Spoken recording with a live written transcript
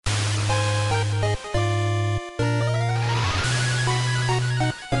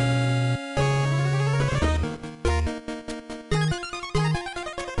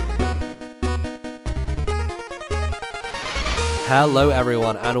Hello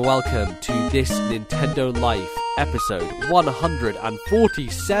everyone and welcome to this Nintendo Life episode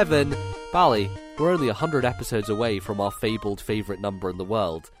 147. Bally, we're only 100 episodes away from our fabled favourite number in the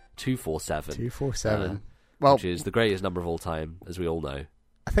world, 247. 247. Which is the greatest number of all time, as we all know.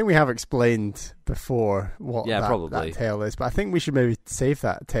 I think we have explained before what that tale is, but I think we should maybe save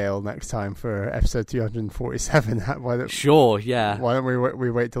that tale next time for episode 247. Sure, yeah. Why don't we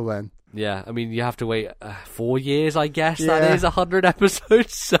wait till then? Yeah, I mean, you have to wait 4 years, I guess. Yeah. That is 100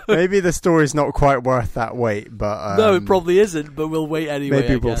 episodes, so... Maybe the story's not quite worth that wait, but... no, it probably isn't, but we'll wait anyway,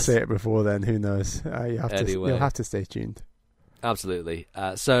 maybe we'll say it before then, who knows. You'll have to stay tuned. Absolutely.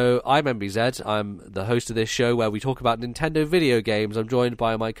 So, I'm MBZ. I'm the host of this show where we talk about Nintendo video games. I'm joined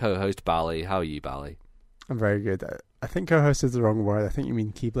by my co-host, Bally. How are you, Bally? I'm very good. I think co-host is the wrong word. I think you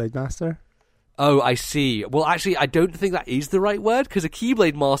mean Keyblade Master? Oh, I see. Well, actually, I don't think that is the right word, because a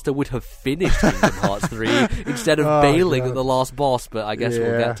Keyblade Master would have finished Kingdom Hearts 3 instead of bailing at the last boss, but I guess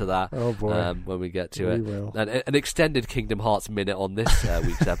we'll get to that when we get to it. Will. An extended Kingdom Hearts minute on this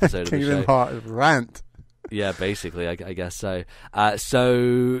week's episode of the show. Kingdom Hearts rant. Yeah, basically, I guess so.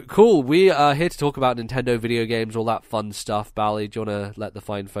 So, cool. We are here to talk about Nintendo video games, all that fun stuff. Bally, do you want to let the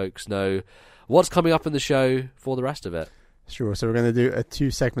fine folks know what's coming up in the show for the rest of it? Sure, so we're going to do a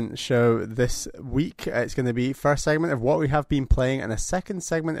 2-segment show this week. It's going to be first segment of what we have been playing and a second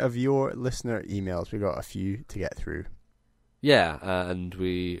segment of your listener emails. We've got a few to get through. Yeah, and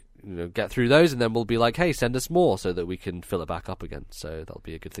we get through those, and then we'll be like, hey, send us more so that we can fill it back up again. So that'll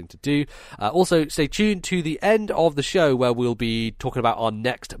be a good thing to do. Also, stay tuned to the end of the show where we'll be talking about our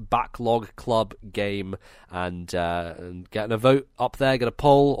next Backlog Club game and getting a vote up there, get a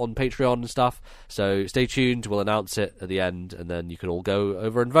poll on Patreon and stuff. So stay tuned. We'll announce it at the end, and then you can all go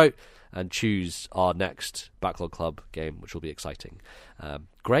over and vote and choose our next Backlog Club game, which will be exciting.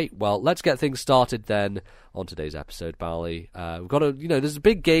 Great. Well, let's get things started then on today's episode, Bally. We've got there's a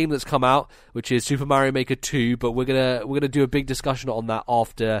big game that's come out, which is Super Mario Maker 2, but we're gonna do a big discussion on that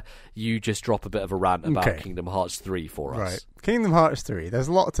after you just drop a bit of a rant about Kingdom Hearts 3 for us. Right. Kingdom Hearts 3. There's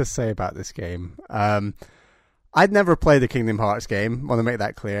a lot to say about this game. I'd never played a Kingdom Hearts game. Want to make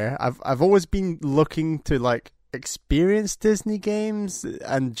that clear. I've always been looking to experience Disney games,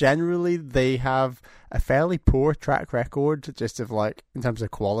 and generally they have a fairly poor track record just of in terms of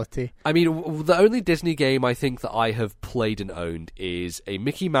quality. I mean, the only Disney game I think that I have played and owned is a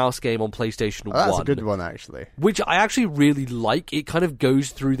Mickey Mouse game on PlayStation 1. That's a good one, actually. Which I actually really like. It kind of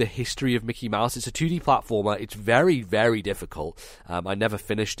goes through the history of Mickey Mouse. It's a 2D platformer. It's very, very difficult. I never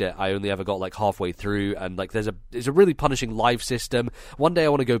finished it. I only ever got halfway through, and it's a really punishing live system. One day I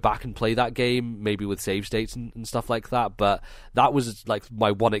want to go back and play that game, maybe with save states and stuff like that, but that was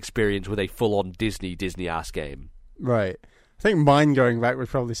my one experience with a full-on Disney-ass game. Right. I think mine going back was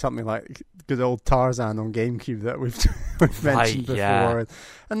probably something like good old Tarzan on GameCube that we've mentioned before. Yeah.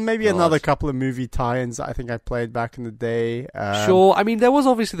 And maybe another couple of movie tie-ins that I think I played back in the day. Sure. I mean, there was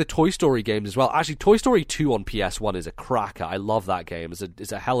obviously the Toy Story games as well. Actually, Toy Story 2 on PS1 is a cracker. I love that game.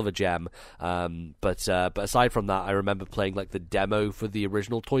 It's a hell of a gem. But aside from that, I remember playing the demo for the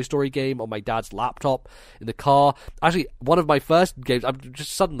original Toy Story game on my dad's laptop in the car. Actually, one of my first games,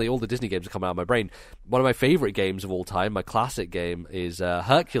 suddenly all the Disney games are coming out of my brain. One of my favorite games of all time, my classic game, is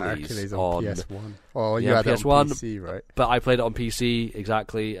Hercules on PS1. Oh, you had it on PC, right? But I played it on PC,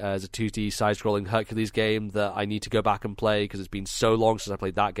 exactly, as a 2D side-scrolling Hercules game that I need to go back and play because it's been so long since I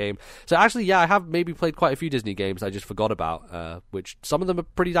played that game. So actually, yeah, I have maybe played quite a few Disney games I just forgot about, which some of them are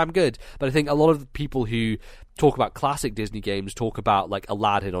pretty damn good. But I think a lot of the people who talk about classic Disney games talk about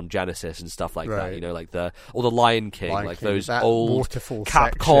Aladdin on Genesis and stuff like that, the Lion King, those old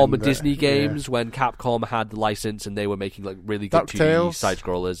Capcom Disney games when Capcom had the license and they were making really good 2D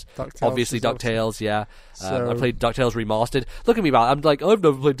side-scrollers. Obviously DuckTales, yeah. I played DuckTales Remastered. Look at me, man. I'm I've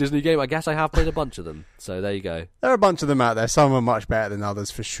never played a Disney game. I guess I have played a bunch of them. So there you go. There are a bunch of them out there. Some are much better than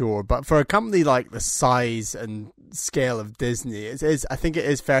others for sure. But for a company like the size and scale of Disney, I think it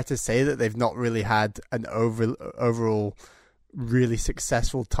is fair to say that they've not really had an overall really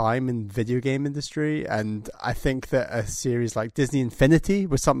successful time in video game industry. And I think that a series like Disney Infinity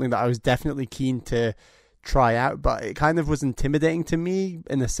was something that I was definitely keen to try out, but it kind of was intimidating to me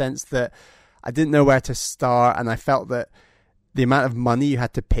in the sense that I didn't know where to start, and I felt that the amount of money you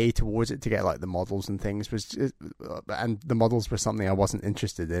had to pay towards it to get the models and things and the models were something I wasn't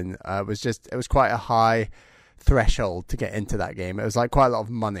interested in. It was quite a high threshold to get into that game. It was quite a lot of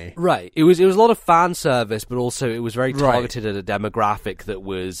money. Right. It was a lot of fan service, but also it was very targeted at a demographic that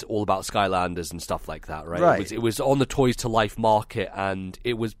was all about Skylanders and stuff like that, right? It was on the Toys to Life market, and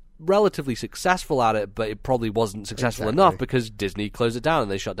it was relatively successful at it, but it probably wasn't successful enough because Disney closed it down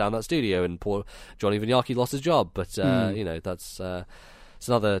and they shut down that studio, and poor Johnny Vignacchi lost his job. But that's it's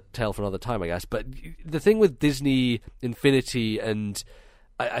another tale for another time, I guess. But the thing with Disney Infinity, and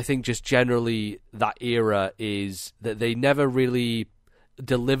I think just generally that era, is that they never really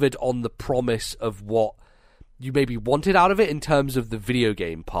delivered on the promise of what you maybe wanted out of it in terms of the video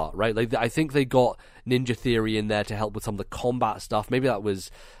game part, right? Like, I think they got Ninja Theory in there to help with some of the combat stuff. Maybe that was,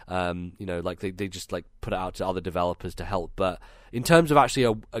 like they just like put it out to other developers to help. But in terms of actually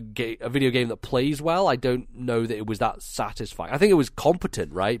a video game that plays well, I don't know that it was that satisfying. I think it was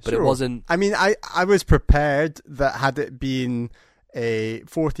competent, right? But It wasn't. I mean, I was prepared that had it been a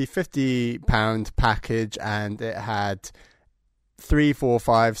 £40-50 package and it had 3, 4,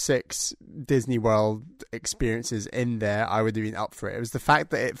 5, 6 Disney World experiences in there, I would have been up for it. It was the fact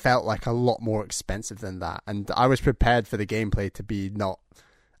that it felt like a lot more expensive than that, and I was prepared for the gameplay to be not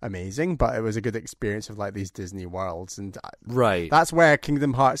amazing, but it was a good experience of like these Disney worlds, and that's where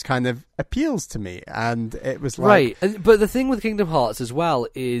Kingdom Hearts kind of appeals to me. And it was like, right. But the thing with Kingdom Hearts as well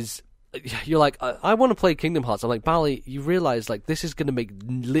is, you're like, I want to play Kingdom Hearts. I'm like, Bally, you realize like this is going to make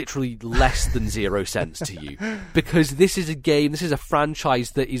literally less than 0 sense to you, because this is a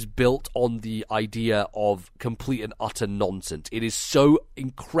franchise that is built on the idea of complete and utter nonsense. It is so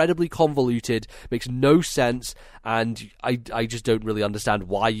incredibly convoluted, makes no sense, and I just don't really understand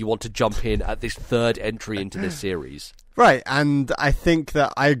why you want to jump in at this third entry into this series. Right, and I think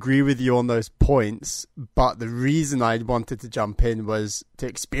that I agree with you on those points, but the reason I wanted to jump in was to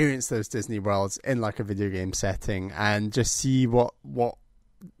experience those Disney worlds in like a video game setting and just see what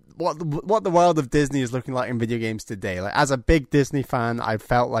the world of Disney is looking like in video games today. Like, as a big Disney fan, I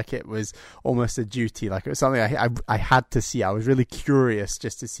felt like it was almost a duty, like it was something I had to see. I was really curious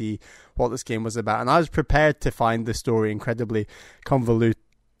just to see what this game was about, and I was prepared to find the story incredibly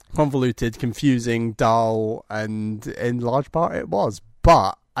convoluted, confusing, dull, and in large part it was.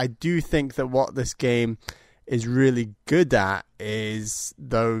 But I do think that what this game is really good at is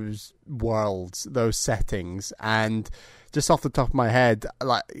those worlds, those settings. And just off the top of my head,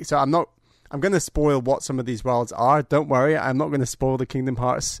 I'm going to spoil what some of these worlds are. Don't worry, I'm not going to spoil the Kingdom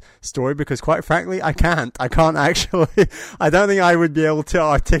Hearts story, because quite frankly, I can't actually. I don't think I would be able to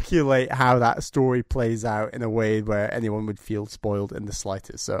articulate how that story plays out in a way where anyone would feel spoiled in the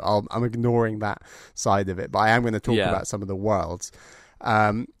slightest. So I'm ignoring that side of it, but I am going to talk about some of the worlds.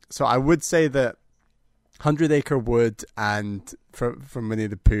 So I would say that 100 Acre Wood and from Winnie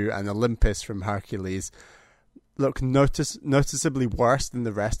the Pooh and Olympus from Hercules look noticeably worse than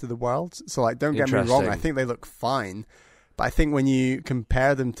the rest of the worlds. So, like, don't get me wrong, I think they look fine, but I think when you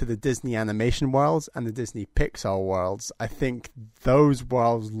compare them to the Disney animation worlds and the Disney Pixar worlds, I think those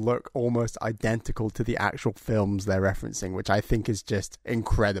worlds look almost identical to the actual films they're referencing, which I think is just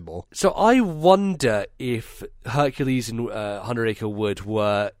incredible. So I wonder if Hercules and 100 Acre Wood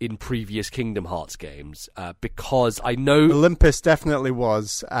were in previous Kingdom Hearts games, because I know Olympus definitely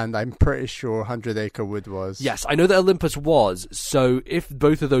was, and I'm pretty sure 100 Acre Wood was. Yes, I know that Olympus was. So if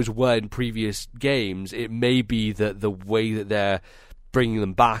both of those were in previous games, it may be that the way that they're bringing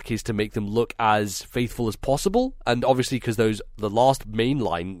them back is to make them look as faithful as possible. And obviously, because the last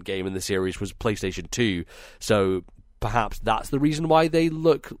mainline game in the series was PlayStation 2, so perhaps that's the reason why they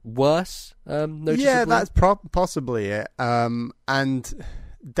look worse. Yeah, that's possibly it. And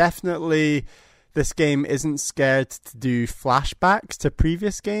definitely, this game isn't scared to do flashbacks to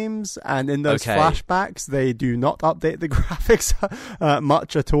previous games, and in those flashbacks, they do not update the graphics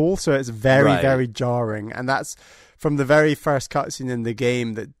much at all, so it's very jarring. And that's from the very first cutscene in the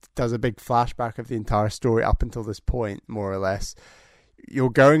game that does a big flashback of the entire story up until this point, more or less. You're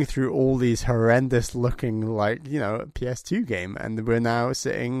going through all these horrendous looking, like, PS2 game, and we're now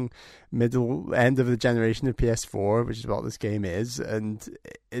sitting middle end of the generation of PS4, which is what this game is, and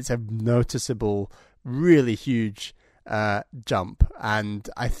it's a noticeable, really huge jump. And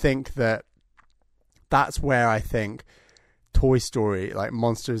I think that's where I think Toy Story, like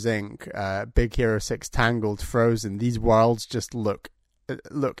Monsters Inc., Big Hero 6, Tangled, Frozen, these worlds just look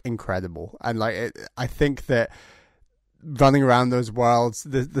incredible. And I think that running around those worlds,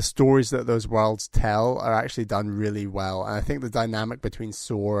 the stories that those worlds tell are actually done really well. And I think the dynamic between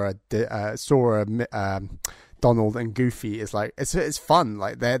Sora, Donald and Goofy is like, it's fun.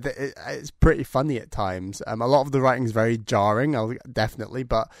 Like it's pretty funny at times. A lot of the writing is very jarring, definitely,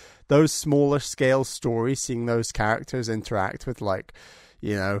 but those smaller scale stories, seeing those characters interact with, like,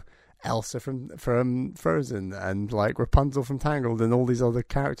 Elsa from Frozen, and like Rapunzel from Tangled, and all these other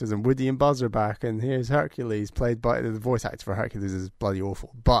characters, and Woody and Buzz are back, and here's Hercules, played by the voice actor for Hercules is bloody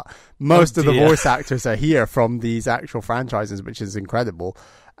awful, but most of the voice actors are here from these actual franchises, which is incredible.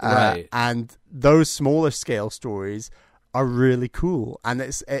 Right. And those smaller scale stories are really cool, and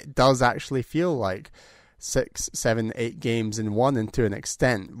it does actually feel like 6, 7, 8 games in one, and to an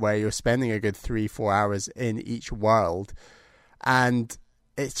extent where you're spending a good 3-4 hours in each world, and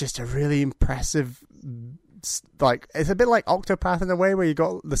it's just a really impressive, like, it's a bit like Octopath in a way, where you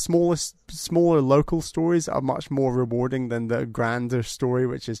got the smaller local stories are much more rewarding than the grander story,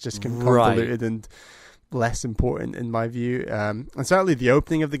 which is just convoluted and less important in my view. And certainly the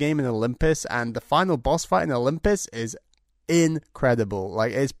opening of the game in Olympus and the final boss fight in Olympus is incredible.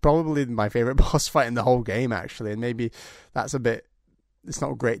 Like, it's probably my favorite boss fight in the whole game, actually, and maybe that's it's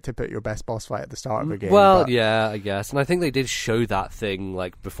not great to put your best boss fight at the start of a game. Well, but yeah, I guess. And I think they did show that thing,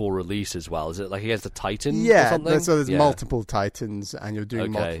 like, before release as well. Is it, like, against a Titan or something? So there's multiple Titans, and you're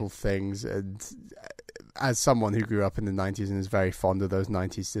doing multiple things, and as someone who grew up in the 90s and is very fond of those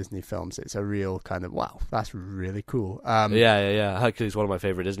 90s Disney films, it's a real kind of, wow, that's really cool. Yeah. Hercules is one of my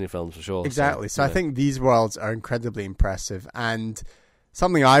favorite Disney films, for sure. Exactly. So I think these worlds are incredibly impressive, and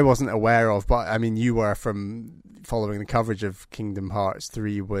something I wasn't aware of, but I mean, you were from following the coverage of Kingdom Hearts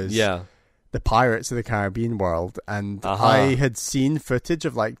 3, was the Pirates of the Caribbean world, and I had seen footage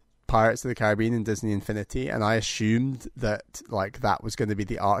of, like, Pirates of the Caribbean and Disney Infinity, and I assumed that, like, that was going to be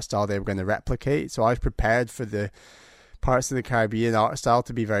the art style they were going to replicate. So I was prepared for the Pirates of the Caribbean art style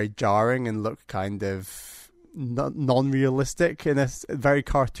to be very jarring and look kind of non-realistic, in a very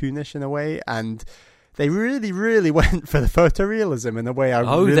cartoonish in a way, and they really, really went for the photorealism in a way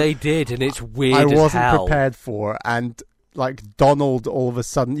they did, and it's weird. I wasn't prepared for, and like Donald, all of a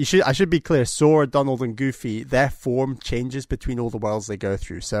sudden, I should be clear, Sora, Donald, and Goofy, their form changes between all the worlds they go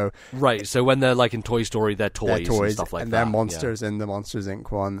through. So so when they're like in Toy Story, they're toys and stuff like and that. They're monsters in the Monsters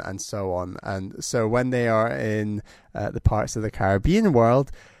Inc. one, and so on. And so when they are in the Pirates of the Caribbean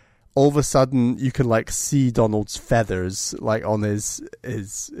world, all of a sudden you can, like, see Donald's feathers, like, on his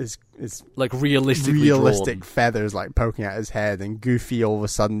like realistic drawn feathers, like, poking out his head, and Goofy, all of a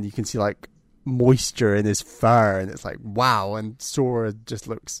sudden you can see, like, moisture in his fur, and it's like, wow. And Sora just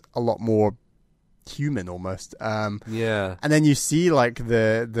looks a lot more human almost. And then you see, like,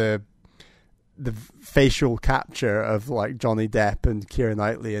 the facial capture of, like, Johnny Depp and Keira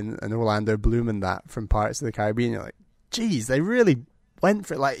Knightley and Orlando Bloom and that from Pirates of the Caribbean. You're like, geez, they really went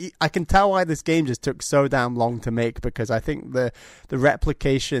for it. Like, I can tell why this game just took so damn long to make, because I think the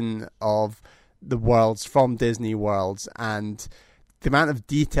replication of the worlds from Disney worlds and the amount of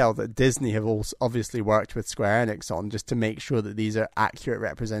detail that Disney have also obviously worked with Square Enix on just to make sure that these are accurate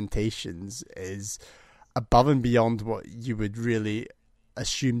representations is above and beyond what you would really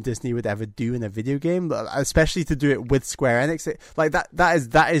assume Disney would ever do in a video game, especially to do it with Square Enix.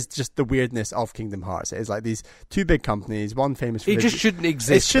 That is just the weirdness of Kingdom Hearts. It is like these two big companies, one famous for it just shouldn't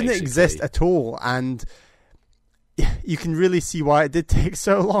exist. It shouldn't exist at all, and you can really see why it did take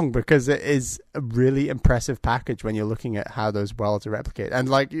so long, because it is a really impressive package when you're looking at how those worlds are replicated. And,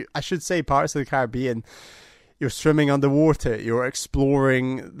 like, I should say, Pirates of the Caribbean, you're swimming underwater, you're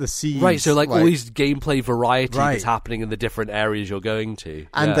exploring the seas. Right, so, like all these gameplay variety that's happening in the different areas you're going to.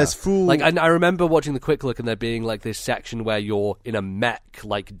 And there's full... Like, I remember watching the quick look and there being, like, this section where you're in a mech,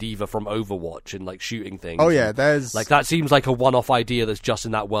 like D.Va from Overwatch, and, like, shooting things. Oh, yeah, there's... Like, that seems like a one-off idea that's just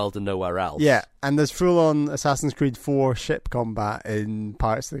in that world and nowhere else. Yeah, and there's full-on Assassin's Creed 4 ship combat in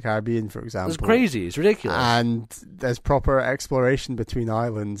Pirates of the Caribbean, for example. It's crazy, it's ridiculous. And there's proper exploration between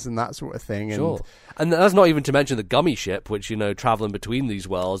islands and that sort of thing. Sure. And that's not even to mention the Gummy ship, which, you know, traveling between these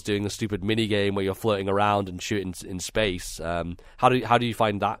worlds, doing a stupid mini game where you're floating around and shooting in space. How do you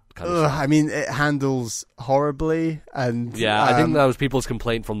find that kind of stuff? I mean, it handles horribly, and I think that was people's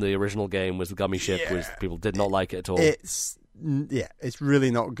complaint from the original game, was the Gummy ship was people did not like it at all. It's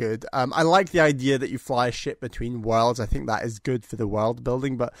really not good. I like the idea that you fly a ship between worlds. I think that is good for the world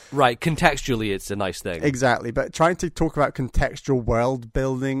building, but right, contextually it's a nice thing. Exactly, but trying to talk about contextual world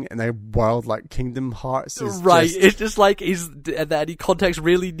building in a world like Kingdom Hearts is it's just like, is there any context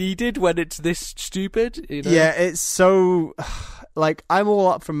really needed when it's this stupid? You know? Yeah, it's so, like, I'm all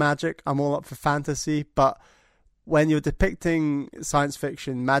up for magic, I'm all up for fantasy, but when you're depicting science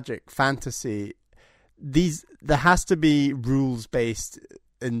fiction, magic, fantasy, there has to be rules based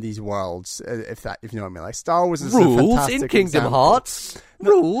in these worlds, if you know what I mean. Like, Star Wars is rules a fantastic in Kingdom example. Hearts.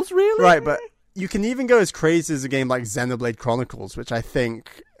 Rules, really? Right, but you can even go as crazy as a game like Xenoblade Chronicles, which I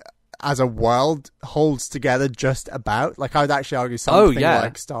think, as a world, holds together just about. Like, I would actually argue something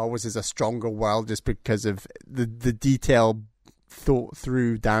like Star Wars is a stronger world just because of the detail thought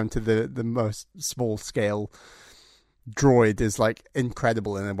through down to the most small scale. Droid is, like,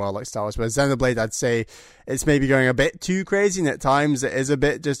 incredible in a world like Star Wars, but Xenoblade, I'd say it's maybe going a bit too crazy, and at times it is a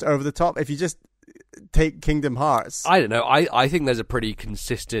bit just over the top. If you just take Kingdom Hearts. I don't know. I think there's a pretty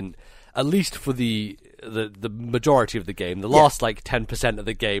consistent, at least for the majority of the game, the last like 10% of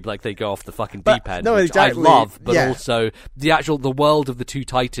the game, like they go off the fucking deep end, which exactly. I love, but also the world of the two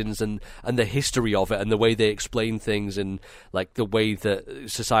Titans and the history of it and the way they explain things and like the way that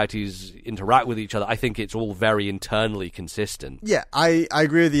societies interact with each other. I think it's all very internally consistent. Yeah, I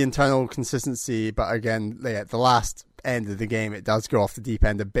agree with the internal consistency, but again, the last end of the game, it does go off the deep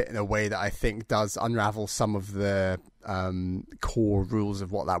end a bit in a way that I think does unravel some of the core rules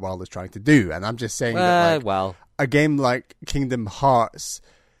of what that world is trying to do. And I'm just saying that a game like Kingdom Hearts,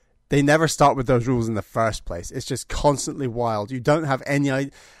 they never start with those rules in the first place. It's just constantly wild. You don't have any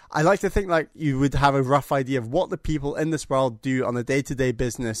idea. I like to think like you would have a rough idea of what the people in this world do on a day-to-day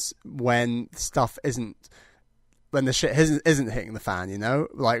business when stuff isn't, when the shit isn't hitting the fan, you know,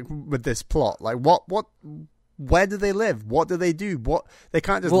 like with this plot. Like where do they live? What do they do? What they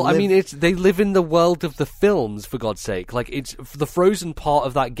can't just. Well, live... I mean, they live in the world of the films, for God's sake. Like, it's the Frozen part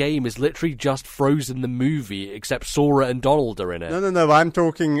of that game is literally just Frozen the movie, except Sora and Donald are in it. No. I'm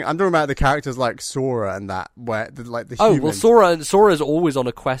talking about the characters like Sora and that, where the humans. Oh well, Sora's always on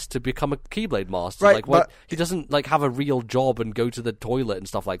a quest to become a Keyblade master. Right, like, he doesn't like have a real job and go to the toilet and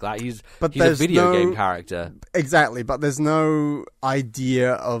stuff like that. He's a video game character. Exactly, but there's no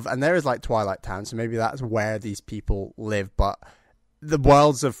idea of, and there is like Twilight Town, so maybe that's where these people live, but the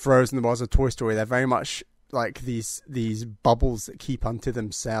worlds of Frozen, the worlds of Toy Story, they're very much like these bubbles that keep unto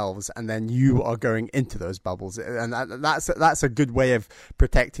themselves, and then you are going into those bubbles, and that's a good way of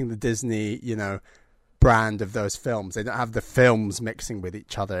protecting the Disney, you know, brand of those films. They don't have the films mixing with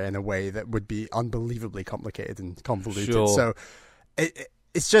each other in a way that would be unbelievably complicated and convoluted. Sure. So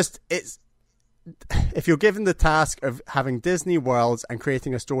it's if you're given the task of having Disney worlds and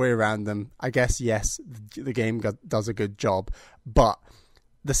creating a story around them, I guess, yes, the game does a good job. But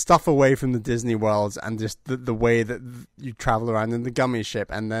the stuff away from the Disney worlds and just the way that you travel around in the gummy ship,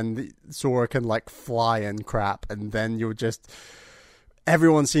 and then Sora can like fly and crap, and then you're just...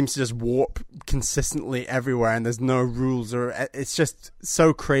 Everyone seems to just warp consistently everywhere, and there's no rules, or it's just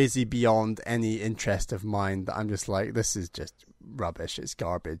so crazy beyond any interest of mine that I'm just like, this is just rubbish. It's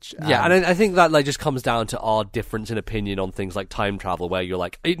garbage. Yeah, and I think that like just comes down to our difference in opinion on things like time travel, where you're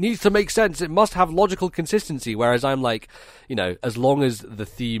like, it needs to make sense, it must have logical consistency, whereas I'm like, you know, as long as the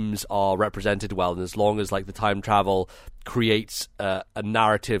themes are represented well, and as long as like the time travel creates a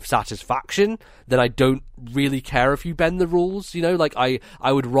narrative satisfaction, then I don't really care if you bend the rules, you know. Like I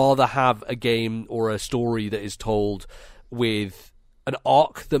would rather have a game or a story that is told with an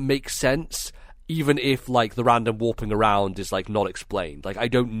arc that makes sense, even if like the random warping around is like not explained. Like I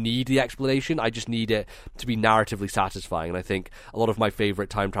don't need the explanation, I just need it to be narratively satisfying. And I think a lot of my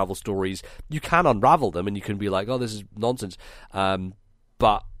favorite time travel stories, you can unravel them and you can be like, oh, this is nonsense,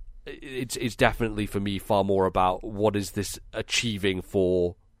 but it's definitely for me far more about what is this achieving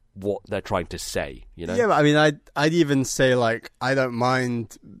for what they're trying to say, you know? Yeah, but I mean, I'd even say like I don't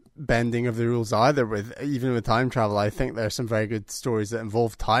mind bending of the rules either. Even with time travel, I think there's some very good stories that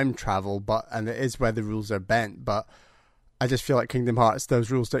involve time travel, and it is where the rules are bent. But I just feel like Kingdom Hearts,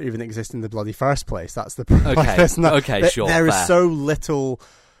 those rules don't even exist in the bloody first place. That's the problem. Okay, sure. There is so little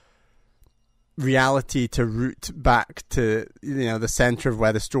reality to root back to, you know, the center of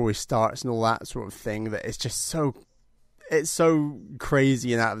where the story starts and all that sort of thing, that it's just so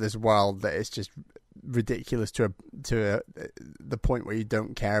crazy and out of this world that it's just ridiculous to the point where you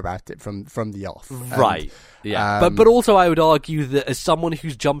don't care about it from the off. Right. Yeah. But also I would argue that as someone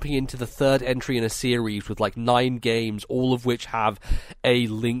who's jumping into the third entry in a series with like 9 games, all of which have a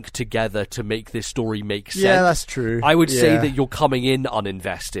link together to make this story make sense. Yeah, that's true. I would say that you're coming in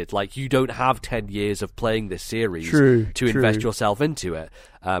uninvested. Like you don't have 10 years of playing this series to invest yourself into it.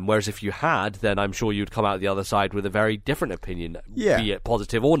 Whereas if you had, then I'm sure you'd come out the other side with a very different opinion, be it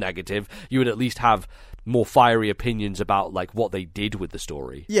positive or negative. You would at least have more fiery opinions about like what they did with the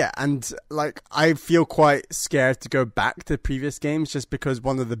story. Yeah, and like I feel quite scared to go back to previous games, just because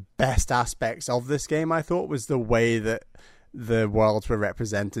one of the best aspects of this game, I thought, was the way that the worlds were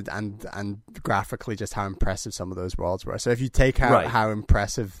represented and graphically just how impressive some of those worlds were. So if you take out how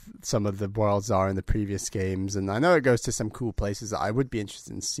impressive some of the worlds are in the previous games, and I know it goes to some cool places that I would be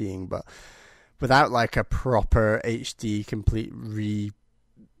interested in seeing, but without like a proper HD complete remake,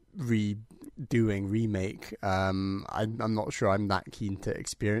 I'm not sure I'm that keen to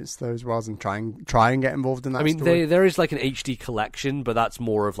experience those worlds and try and get involved in that. I mean, story. there is like an HD collection, but that's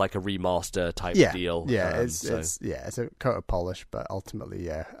more of like a remaster type deal. Yeah, it's a coat of polish, but ultimately,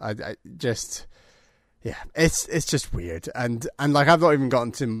 I just Yeah, it's just weird, and like I've not even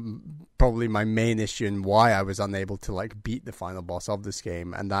gotten to probably my main issue and why I was unable to like beat the final boss of this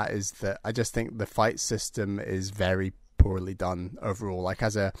game, and that is that I just think the fight system is very poorly done overall. Like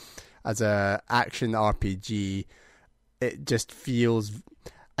as a action RPG, it just feels.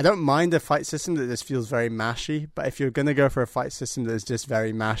 I don't mind a fight system that just feels very mashy, but if you're gonna go for a fight system that is just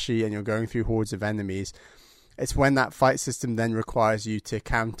very mashy and you're going through hordes of enemies, it's when that fight system then requires you to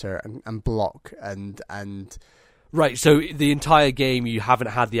counter and block and Right, so the entire game you haven't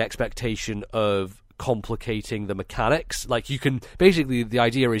had the expectation of complicating the mechanics. Like you can, basically the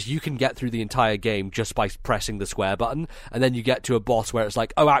idea is you can get through the entire game just by pressing the square button, and then you get to a boss where it's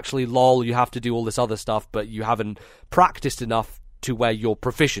like, oh actually lol, you have to do all this other stuff, but you haven't practiced enough to where you're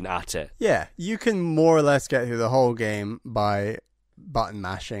proficient at it. Yeah, you can more or less get through the whole game by button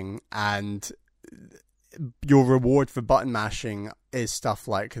mashing, and your reward for button mashing is stuff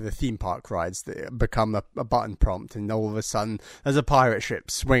like the theme park rides that become a button prompt, and all of a sudden there's a pirate ship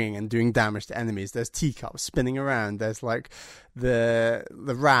swinging and doing damage to enemies. There's teacups spinning around. There's like the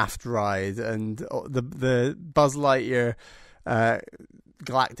raft ride and the Buzz Lightyear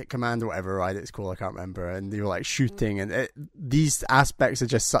Galactic Command or whatever ride it's called, I can't remember, and you're like shooting, and these aspects are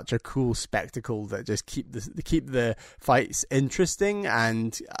just such a cool spectacle that just keep the fights interesting,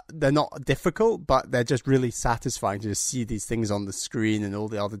 and they're not difficult, but they're just really satisfying to just see these things on the screen and all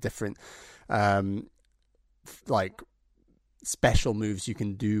the other different like special moves you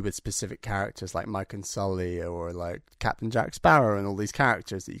can do with specific characters like Mike and Sully or like Captain Jack Sparrow and all these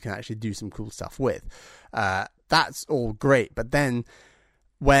characters that you can actually do some cool stuff with. That's all great, but then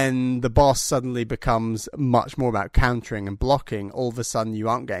when the boss suddenly becomes much more about countering and blocking, all of a sudden you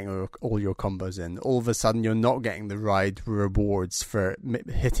aren't getting all your combos in. All of a sudden you're not getting the ride rewards for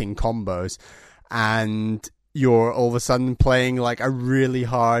hitting combos, and you're all of a sudden playing like a really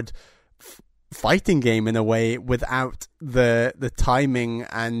hard fighting game in a way without the timing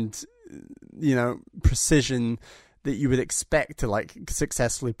and, you know, precision that you would expect to like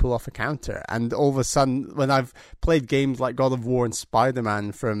successfully pull off a counter. And all of a sudden, when I've played games like God of War and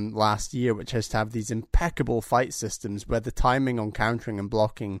Spider-Man from last year, which has to have these impeccable fight systems where the timing on countering and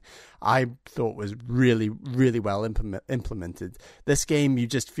blocking I thought was really, really well implemented, this game you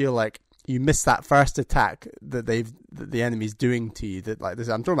just feel like you miss that first attack that the enemy's doing to you. That like this,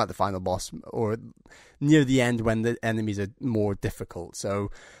 I'm talking about the final boss or near the end when the enemies are more difficult.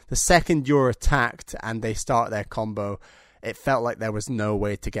 So the second you're attacked and they start their combo, it felt like there was no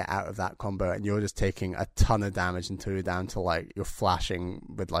way to get out of that combo, and you're just taking a ton of damage until you're down to like you're flashing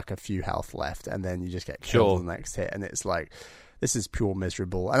with like a few health left, and then you just get killed in the next hit, and it's like this is pure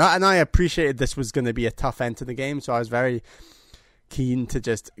miserable. And I appreciated this was going to be a tough end to the game, so I was very keen to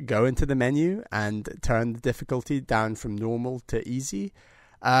just go into the menu and turn the difficulty down from normal to easy,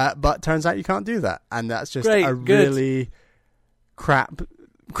 but turns out you can't do that, and that's just really crap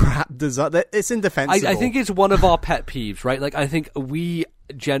design. It's indefensible. I think it's one of our pet peeves, right? Like I think we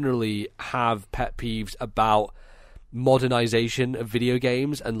generally have pet peeves about modernization of video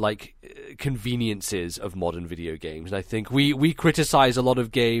games and like conveniences of modern video games, and I think we criticize a lot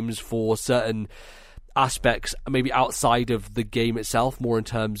of games for certain aspects maybe outside of the game itself, more in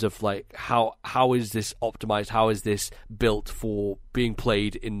terms of like how is this optimized, how is this built for being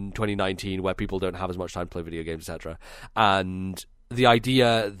played in 2019 where people don't have as much time to play video games, etc. And the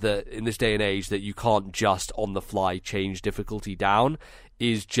idea that in this day and age that you can't just on the fly change difficulty down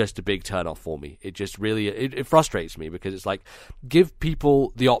is just a big turn off for me. It just really it frustrates me, because it's like, give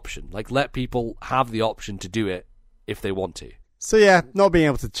people the option, like let people have the option to do it if they want to. So yeah, not being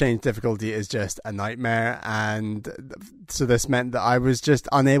able to change difficulty is just a nightmare, and so this meant that I was just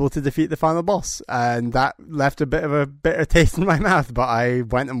unable to defeat the final boss, and that left a bit of a bitter taste in my mouth. But I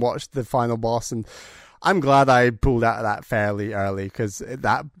went and watched the final boss, and I'm glad I pulled out of that fairly early, because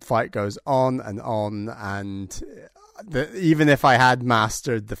that fight goes on, and even if I had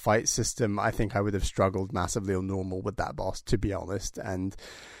mastered the fight system, I think I would have struggled massively on normal with that boss, to be honest. And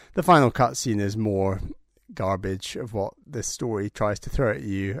the final cutscene is more garbage of what this story tries to throw at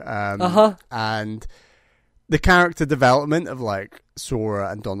you, and the character development of like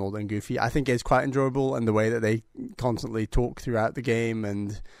Sora and Donald and Goofy I think is quite enjoyable, and the way that they constantly talk throughout the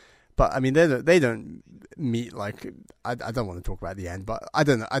game. But I mean they don't meet like I don't want to talk about the end, but I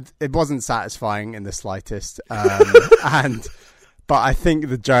don't know, it wasn't satisfying in the slightest, but I think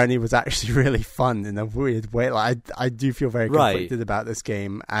the journey was actually really fun in a weird way. Like I do feel very conflicted about this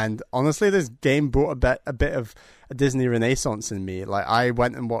game, and honestly, this game brought a bit of a Disney renaissance in me. Like I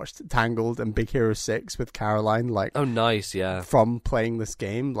went and watched Tangled and Big Hero 6 with Caroline. Like, oh, nice, yeah. From playing this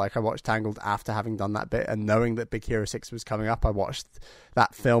game, like I watched Tangled after having done that bit, and knowing that Big Hero 6 was coming up, I watched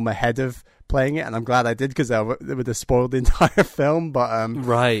that film ahead of playing it, and I'm glad I did because it would have spoiled the entire film. But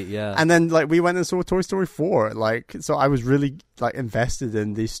right, yeah. And then like we went and saw Toy Story 4, like so I was really like invested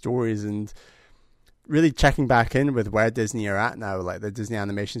in these stories and really checking back in with where Disney are at now, like the Disney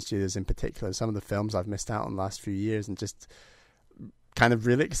Animation Studios in particular, some of the films I've missed out on the last few years, and just kind of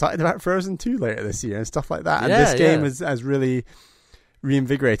really excited about Frozen 2 later this year and stuff like that. And this game has really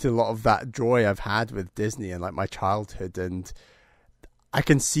reinvigorated a lot of that joy I've had with Disney and like my childhood, and I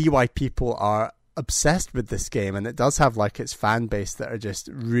can see why people are obsessed with this game, and it does have like its fan base that are just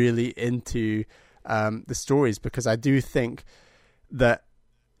really into the stories, because I do think that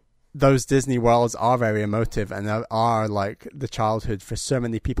those Disney worlds are very emotive and are like the childhood for so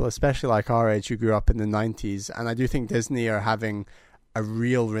many people, especially like our age who grew up in the 90s. And I do think Disney are having a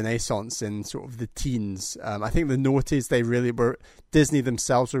real renaissance in sort of the teens. I think the noughties, they really were, Disney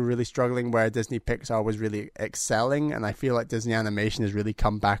themselves were really struggling, where Disney Pixar was really excelling. And I feel like Disney Animation has really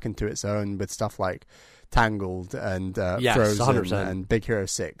come back into its own with stuff like Tangled and Frozen 100%. And Big Hero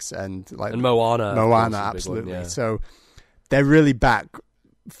 6 and like and Moana. Moana, absolutely. One, yeah. So they're really back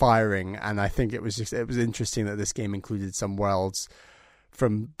firing, and I think it was interesting that this game included some worlds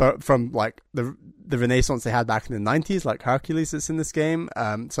from like the renaissance they had back in the 90s, like Hercules that's in this game,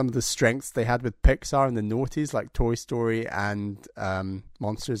 some of the strengths they had with Pixar and the noughties like Toy Story and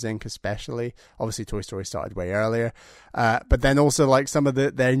Monsters Inc. especially. Obviously Toy Story started way earlier, but then also like some of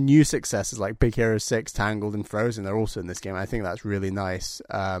their new successes like Big Hero 6, Tangled and Frozen are also in this game. I think that's really nice.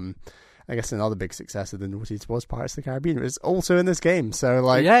 I guess another big success of the noughties was Pirates of the Caribbean. It was also in this game. So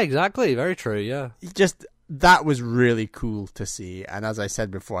like, yeah, exactly. Very true. Yeah. Just that was really cool to see. And as I said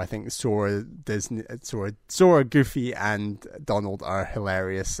before, I think Sora, Goofy and Donald are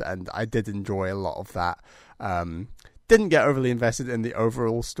hilarious. And I did enjoy a lot of that. Didn't get overly invested in the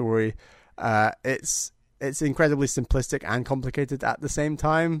overall story. It's incredibly simplistic and complicated at the same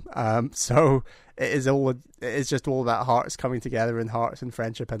time. So it's just all about hearts coming together, and hearts and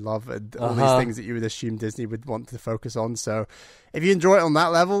friendship and love and all these things that you would assume Disney would want to focus on. So if you enjoy it on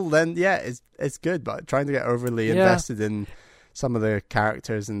that level, then yeah, it's good. But trying to get overly invested in some of the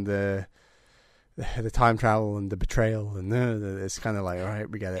characters and the time travel and the betrayal, and it's kind of like, all right,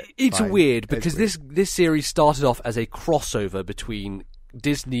 we get it. It's fine. Weird because this series started off as a crossover between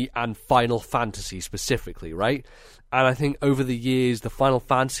Disney and Final Fantasy specifically, right? And I think over the years the Final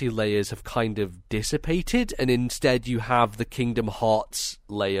Fantasy layers have kind of dissipated, and instead you have the Kingdom Hearts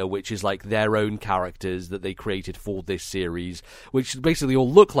layer, which is like their own characters that they created for this series, which basically all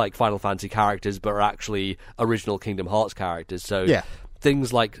look like Final Fantasy characters but are actually original Kingdom Hearts characters. So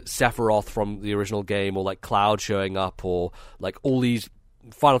things like Sephiroth from the original game, or like Cloud showing up, or like all these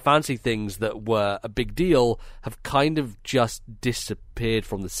Final Fantasy things that were a big deal have kind of just disappeared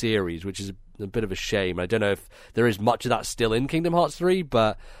from the series, which is a bit of a shame. I don't know if there is much of that still in Kingdom Hearts 3,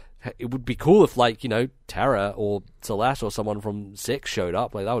 but it would be cool if, like, you know, Terra or Celeste or someone from 6 showed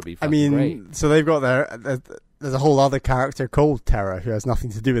up. Like, that would be great. So they've got there's a whole other character called Terra who has nothing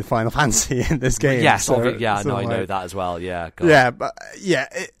to do with Final Fantasy in this game. Yes, I know that as well. Yeah, God. Yeah, but yeah,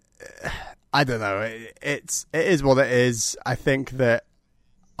 I don't know. It is what it is. I think that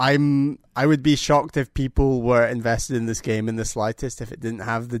I would be shocked if people were invested in this game in the slightest if it didn't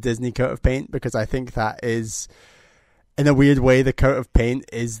have the Disney coat of paint, because I think that is, in a weird way, the coat of paint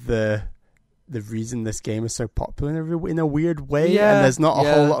is the reason this game is so popular in a weird way. Yeah, and there's not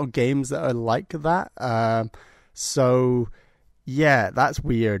a whole lot of games that are like that. So yeah, that's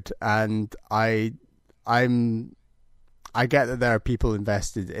weird, and I get that there are people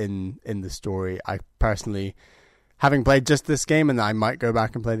invested in the story. I personally, having played just this game, and I might go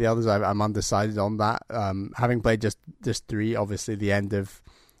back and play the others, I'm undecided on that. Having played just 3, obviously the end of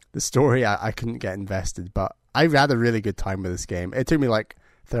the story, I couldn't get invested, but I had a really good time with this game. It took me like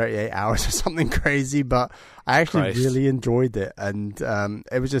 38 hours or something crazy, but I actually really enjoyed it, and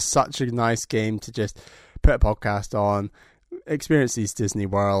it was just such a nice game to just put a podcast on, experience these Disney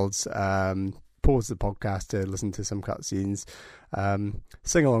worlds, pause the podcast to listen to some cutscenes,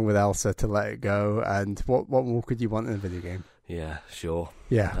 sing along with Elsa to Let It Go, and what more could you want in a video game? Yeah, sure.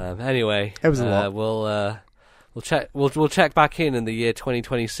 Yeah. Anyway, it was a lot. We'll check back in the year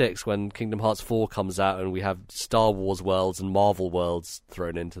 2026 when Kingdom Hearts 4 comes out, and we have Star Wars worlds and Marvel worlds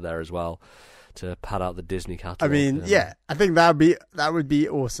thrown into there as well to pad out the Disney catalog. I mean, I think that would be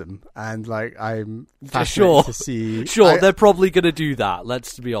awesome, and like I'm fascinated to see. They're probably going to do that.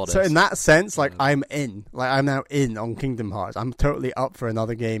 Let's be honest. So in that sense, like I'm now in on Kingdom Hearts. I'm totally up for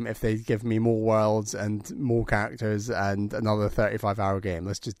another game if they give me more worlds and more characters and another 35-hour game.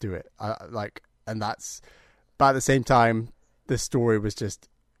 Let's just do it. But at the same time, this story was just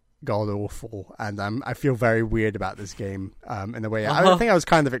god awful, and I feel very weird about this game in a way I think I was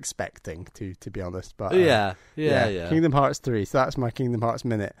kind of expecting to be honest. But yeah. Kingdom Hearts 3. So that's my Kingdom Hearts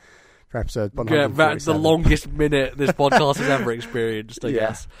minute for episode 147. That's the longest minute this podcast has ever experienced, I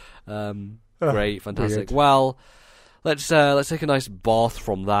guess. Great, fantastic. Weird. Well, let's take a nice bath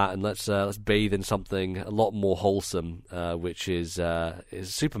from that, and let's bathe in something a lot more wholesome, which is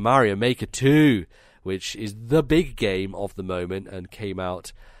Super Mario Maker 2, which is the big game of the moment and came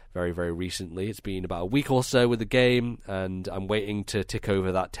out very, very recently. It's been about a week or so with the game, and I'm waiting to tick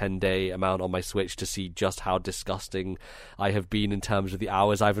over that 10-day amount on my Switch to see just how disgusting I have been in terms of the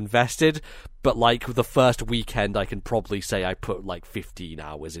hours I've invested. But like the first weekend, I can probably say I put like 15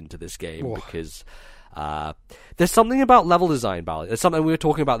 hours into this game because there's something about level design, Bally. There's something, we were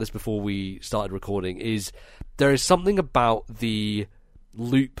talking about this before we started recording, is there is something about the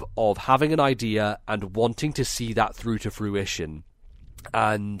loop of having an idea and wanting to see that through to fruition,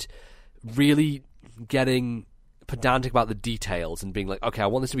 and really getting pedantic about the details and being like, okay, I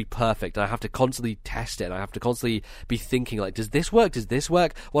want this to be perfect, and I have to constantly test it, and I have to constantly be thinking like, does this work?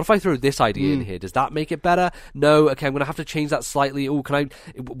 What if I throw this idea in here? Does that make it better? No. Okay, I'm gonna have to change that slightly.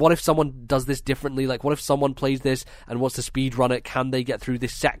 What if someone does this differently? Like, what if someone plays this and wants to speed run it? Can they get through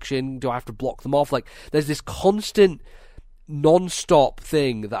this section? Do I have to block them off? Like, there's this constant non-stop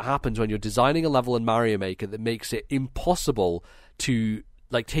thing that happens when you're designing a level in Mario Maker that makes it impossible to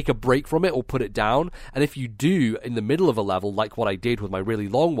like take a break from it or put it down. And if you do in the middle of a level, like what I did with my really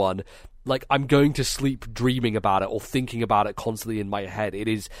long one, like I'm going to sleep dreaming about it or thinking about it constantly in my head.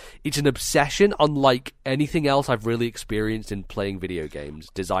 It's an obsession unlike anything else I've really experienced in playing video games,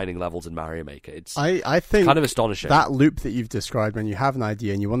 designing levels in Mario Maker. I think kind of astonishing. That loop that you've described, when you have an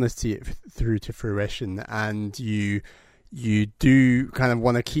idea and you want to see it through to fruition, and you do kind of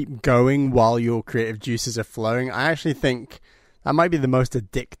want to keep going while your creative juices are flowing. I actually think that might be the most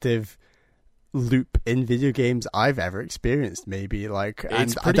addictive loop in video games I've ever experienced. Maybe like it's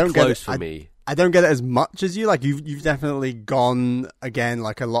and pretty I don't close get it, for me. I don't get it as much as you. Like you've definitely gone again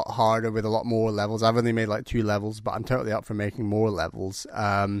like a lot harder with a lot more levels. I've only made like 2 levels, but I'm totally up for making more levels.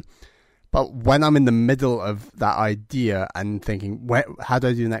 But when I'm in the middle of that idea and thinking, how do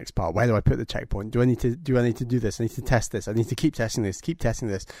I do the next part? Where do I put the checkpoint? Do I need to do this? I need to test this. I need to keep testing this.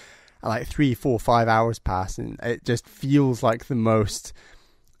 And like 3, 4, 5 hours pass, and it just feels like the most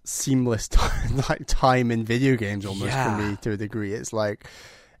seamless time in video games almost for me to a degree. It's like,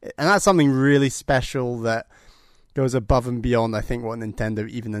 and that's something really special that goes above and beyond, I think, what Nintendo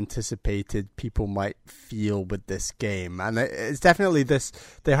even anticipated people might feel with this game. And it's definitely this,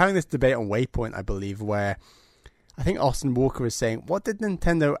 they're having this debate on Waypoint, I believe, where I think Austin Walker was saying, what is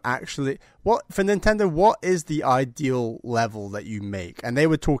the ideal level that you make? And they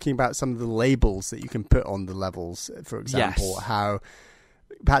were talking about some of the labels that you can put on the levels, for example, how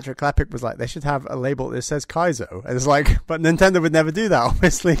Patrick Klepek was like, they should have a label that says Kaizo. And it's like, but Nintendo would never do that,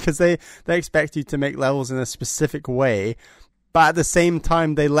 obviously, because they expect you to make levels in a specific way, but at the same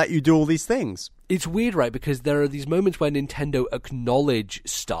time, they let you do all these things. It's weird, right? Because there are these moments where Nintendo acknowledge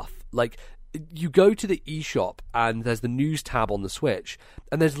stuff. Like, you go to the eShop and there's the news tab on the Switch,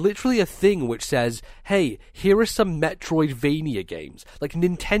 and there's literally a thing which says, hey, here are some Metroidvania games. Like,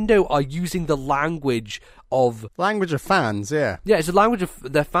 Nintendo are using the language of fans, yeah. Yeah, it's a language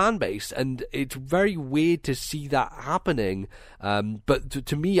of their fan base, and it's very weird to see that happening. But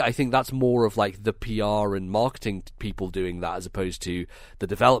to me, I think that's more of like the PR and marketing people doing that as opposed to the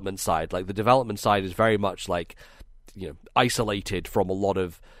development side. Like, the development side is very much like, you know, isolated from a lot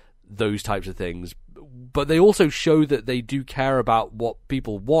of those types of things, but they also show that they do care about what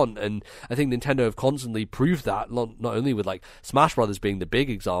people want, and I think Nintendo have constantly proved that, not only with like Smash Brothers being the big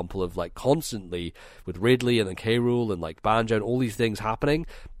example of like constantly with Ridley and then K. Rool and like Banjo and all these things happening,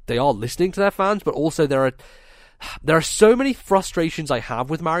 they are listening to their fans, but also there are so many frustrations I have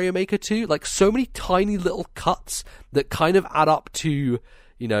with Mario Maker 2, like so many tiny little cuts that kind of add up to,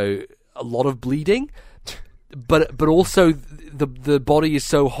 you know, a lot of bleeding. But also the body is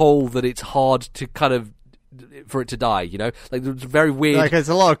so whole that it's hard to kind of for it to die, you know, like it's very weird. Like there's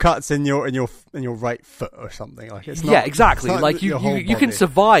a lot of cuts in your right foot or something. Like it's not, exactly. It's not like you can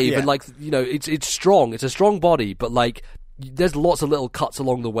survive, and like, you know, it's strong. It's a strong body, but like there's lots of little cuts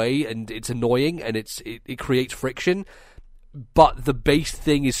along the way, and it's annoying, and it creates friction. But the base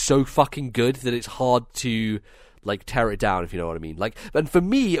thing is so fucking good that it's hard to like tear it down, if you know what I mean. Like, and for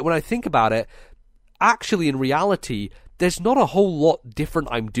me, when I think about it, actually, in reality, there's not a whole lot different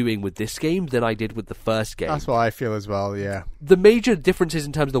I'm doing with this game than I did with the first game. That's what I feel as well, yeah. The major differences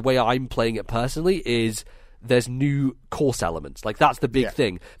in terms of the way I'm playing it personally is there's new course elements. Like, that's the big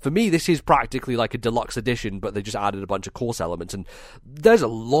thing. For me, this is practically like a deluxe edition, but they just added a bunch of course elements. And there's a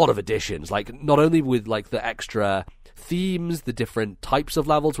lot of additions, like, not only with, like, the extra themes, the different types of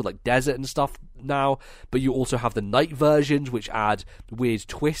levels with, like, desert and stuff now, but you also have the night versions, which add weird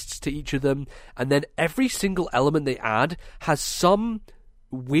twists to each of them. And then every single element they add has some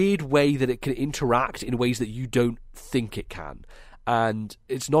weird way that it can interact in ways that you don't think it can. And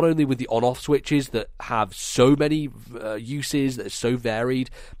it's not only with the on-off switches that have so many uses, that are so varied,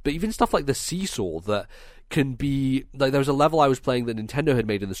 but even stuff like the seesaw that can be... Like, there was a level I was playing that Nintendo had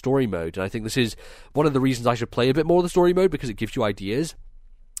made in the story mode, and I think this is one of the reasons I should play a bit more of the story mode, because it gives you ideas,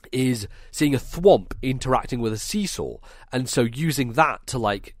 is seeing a thwomp interacting with a seesaw, and so using that to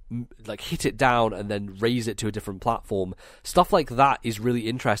like hit it down and then raise it to a different platform. Stuff like that is really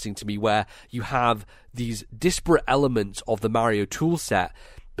interesting to me, where you have these disparate elements of the Mario toolset,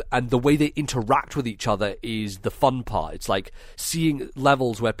 and the way they interact with each other is the fun part. It's like seeing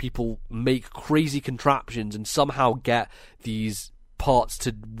levels where people make crazy contraptions and somehow get these parts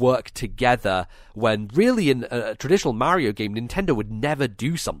to work together, when really in a traditional Mario game, Nintendo would never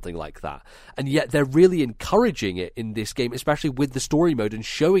do something like that. And yet they're really encouraging it in this game, especially with the story mode, and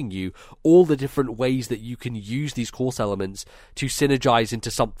showing you all the different ways that you can use these course elements to synergize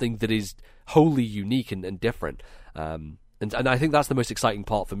into something that is wholly unique and different. And I think that's the most exciting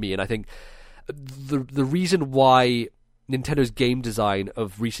part for me. And I think the reason why Nintendo's game design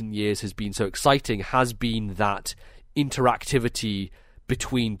of recent years has been so exciting has been that interactivity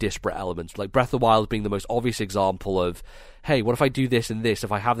between disparate elements, like Breath of the Wild being the most obvious example of, hey, what if I do this and this?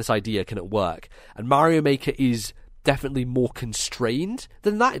 If I have this idea, can it work? And Mario Maker is definitely more constrained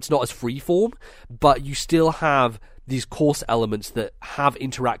than that. It's not as freeform, but you still have these course elements that have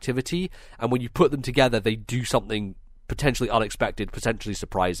interactivity, and when you put them together, they do something potentially unexpected, potentially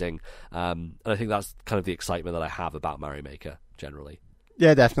surprising. And I think that's kind of the excitement that I have about Mario Maker generally.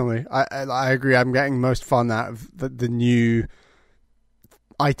 Yeah, definitely. I agree. I'm getting most fun out of the new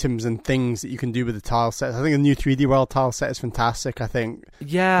items and things that you can do with the tile sets. I think the new 3D World tile set is fantastic. I think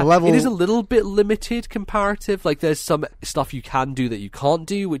the level... it is a little bit limited comparative. Like, there's some stuff you can do that you can't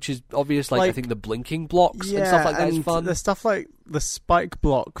do, which is obvious. Like I think the blinking blocks and stuff like that is fun. The stuff like the spike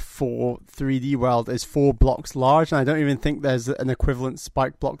block for 3D World is 4 blocks large, and I don't even think there's an equivalent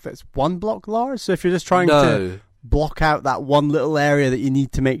spike block that's 1 block large. So if you're just trying to block out that one little area that you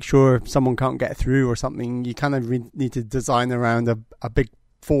need to make sure someone can't get through or something, you kind of need to design around a big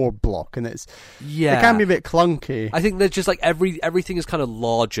 4 block, and it can be a bit clunky. I think that just like everything is kind of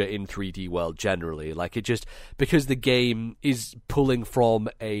larger in 3D World generally. Like, it just, because the game is pulling from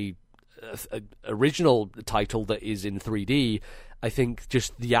a original title that is in 3D, I think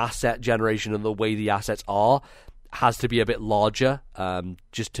just the asset generation and the way the assets are has to be a bit larger,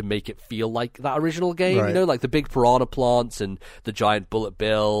 just to make it feel like that original game. Right. You know, like the big piranha plants and the giant bullet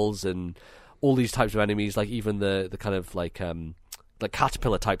bills and all these types of enemies, like even the kind of like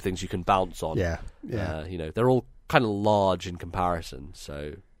caterpillar type things you can bounce on. Yeah. You know, they're all kind of large in comparison.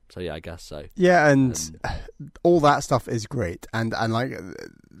 So yeah, I guess so. Yeah, and all that stuff is great, and like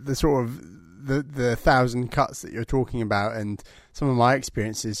the sort of the 1,000 cuts that you're talking about, and some of my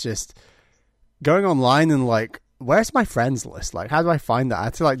experiences just going online and like, where's my friends list? Like, how do I find that? I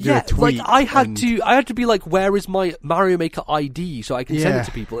had to do a tweet. Like, I had to be like, where is my Mario Maker ID so I can send it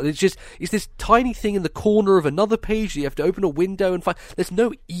to people? And it's this tiny thing in the corner of another page that you have to open a window and find. There's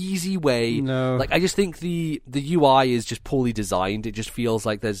no easy way. No. Like, I just think the UI is just poorly designed. It just feels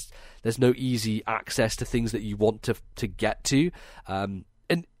like there's no easy access to things that you want to get to.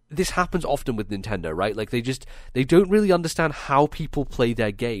 This happens often with Nintendo, right? Like, they don't really understand how people play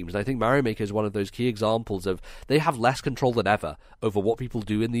their games. And I think Mario Maker is one of those key examples of, they have less control than ever over what people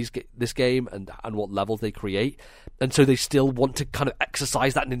do in this game and what levels they create. And so they still want to kind of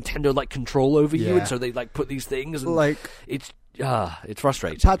exercise that Nintendo-like control over you. And so they like put these things, and like it's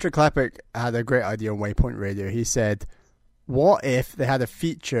frustrating. Patrick Klepek had a great idea on Waypoint Radio. He said, what if they had a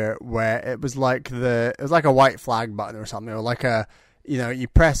feature where it was like a white flag button or something, or like you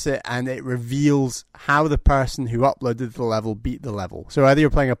press it and it reveals how the person who uploaded the level beat the level. So either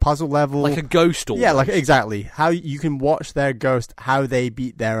you're playing a puzzle level, like a ghost, almost. Yeah, like exactly how you can watch their ghost, how they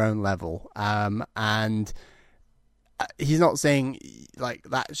beat their own level. And he's not saying like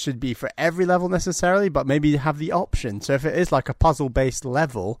that should be for every level necessarily, but maybe have the option. So if it is like a puzzle based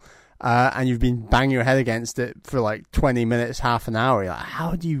level, and you've been banging your head against it for like 20 minutes, half an hour, you're like,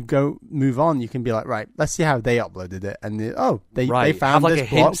 how do you move on? You can be like, right, let's see how they uploaded it. And they found have like this a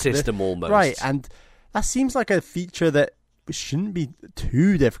hint block, system almost. Right, and that seems like a feature that shouldn't be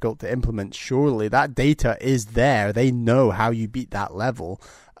too difficult to implement, surely. That data is there. They know how you beat that level.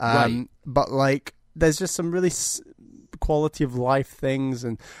 But like, there's just some really quality of life things,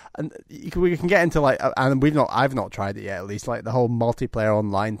 and we can get into like, and I've not tried it yet, at least, like the whole multiplayer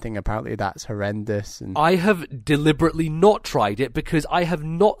online thing. Apparently that's horrendous, and I have deliberately not tried it because I have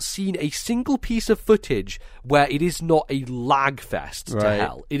not seen a single piece of footage where it is not a lag fest to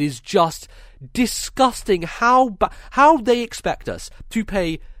hell. It is just disgusting how they expect us to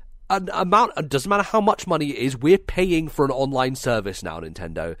pay an amount. It doesn't matter how much money it is, we're paying for an online service now,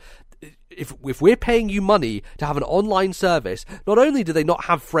 Nintendo. If we're paying you money to have an online service, not only do they not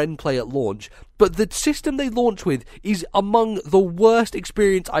have friend play at launch, but the system they launch with is among the worst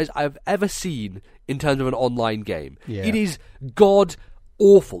experience I've ever seen in terms of an online game. Yeah. It is god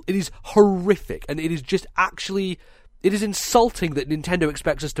awful. It is horrific, and it is just actually, it is insulting that Nintendo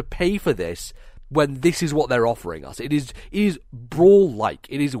expects us to pay for this when this is what they're offering us. It is Brawl-like.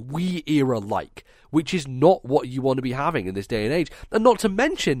 It is Wii era-like, which is not what you want to be having in this day and age. And not to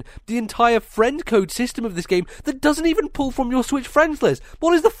mention the entire friend code system of this game that doesn't even pull from your Switch friends list.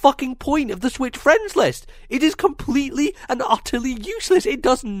 What is the fucking point of the Switch friends list? It is completely and utterly useless. It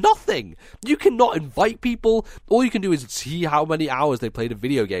does nothing. You cannot invite people. All you can do is see how many hours they played of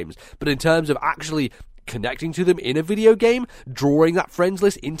video games. But in terms of actually connecting to them in a video game, drawing that friends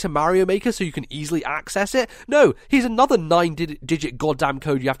list into Mario Maker so you can easily access it. No, here's another 9-digit goddamn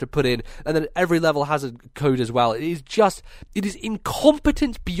code you have to put in, and then every level has a code as well. It is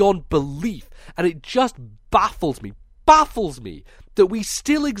incompetent beyond belief, and it just baffles me that we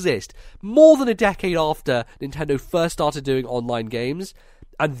still exist more than a decade after Nintendo first started doing online games,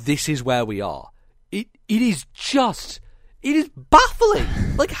 and this is where we are. It is baffling.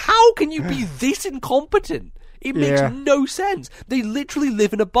 Like, how can you be this incompetent? It makes no sense. They literally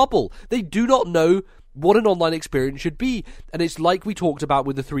live in a bubble. They do not know what an online experience should be. And it's like we talked about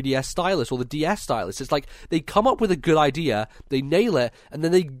with the 3DS stylus or the DS stylus. It's like they come up with a good idea, they nail it, and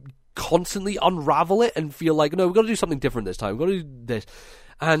then they constantly unravel it and feel like, no, we've got to do something different this time. We've got to do this.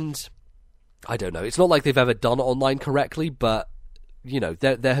 And I don't know. It's not like they've ever done online correctly, but, you know,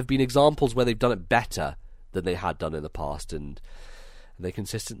 there have been examples where they've done it better than they had done in the past, and they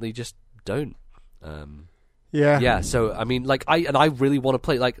consistently just don't. So I mean, like, I really want to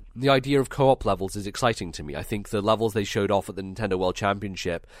play. Like, the idea of co-op levels is exciting to me. I think the levels they showed off at the Nintendo World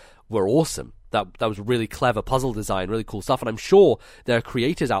Championship were awesome. That was really clever puzzle design, really cool stuff, and I'm sure there are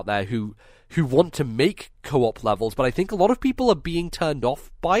creators out there who want to make co-op levels, but I think a lot of people are being turned off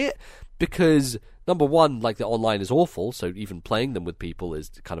by it because, number one, like, the online is awful, so even playing them with people is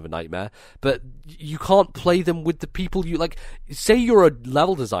kind of a nightmare. But you can't play them with the people you like. Say you're a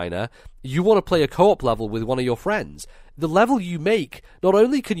level designer, you want to play a co-op level with one of your friends. The level you make, not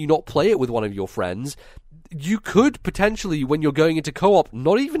only can you not play it with one of your friends, you could potentially, when you're going into co-op,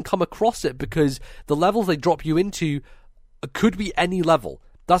 not even come across it because the levels they drop you into could be any level.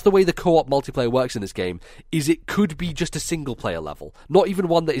 That's the way the co-op multiplayer works in this game, is it could be just a single-player level, not even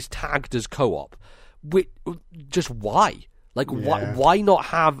one that is tagged as co-op. Just why? Like, why not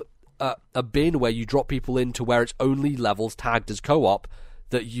have a bin where you drop people into where it's only levels tagged as co-op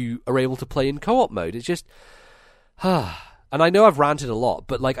that you are able to play in co-op mode? It's just... And I know I've ranted a lot,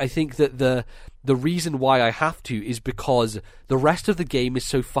 but, like, I think that the reason why I have to is because the rest of the game is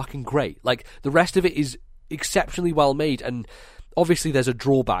so fucking great. Like, the rest of it is exceptionally well made, and obviously there's a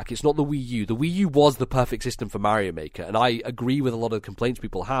drawback. It's not the Wii U. The Wii U was the perfect system for Mario Maker, and I agree with a lot of the complaints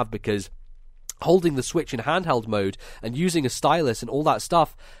people have, because holding the Switch in handheld mode and using a stylus and all that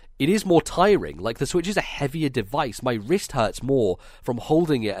stuff, it is more tiring. Like, the Switch is a heavier device. My wrist hurts more from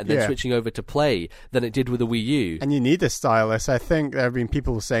holding it and then switching over to play than it did with the Wii U. And you need a stylus. I think there have been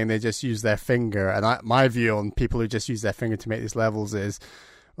people saying they just use their finger, and my view on people who just use their finger to make these levels is,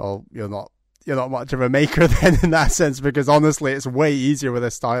 well, you're not much of a maker then in that sense, because honestly it's way easier with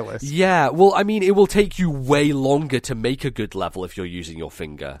a stylus. Yeah, well, I mean, it will take you way longer to make a good level if you're using your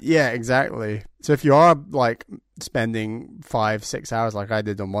finger. Yeah, exactly. So if you are, like, spending 5-6 hours like I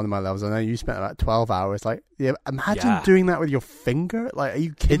did on one of my levels, I know you spent about 12 hours, like, imagine doing that with your finger. Like, are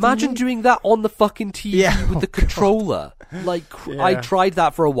you kidding Imagine me? Doing that on the fucking TV with the controller. Like, I tried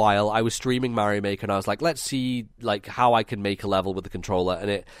that for a while. I was streaming Mario Maker and I was like, let's see, like, how I can make a level with the controller,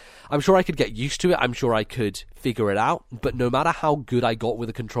 and I'm sure I could get used to it. I'm sure I could figure it out. But no matter how good I got with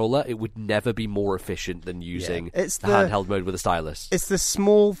a controller, it would never be more efficient than using the handheld mode with a stylus. It's the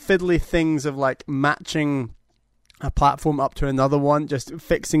small fiddly things of, like, matching a platform up to another one, just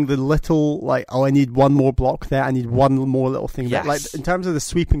fixing the little, like, oh, I need one more block there, I need one more little thing there. Like, in terms of the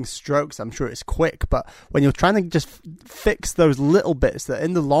sweeping strokes, I'm sure it's quick, but when you're trying to just fix those little bits that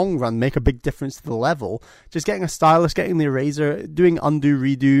in the long run make a big difference to the level, just getting a stylus, getting the eraser, doing undo,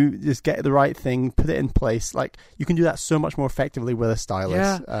 redo, just get the right thing, put it in place, like, you can do that so much more effectively with a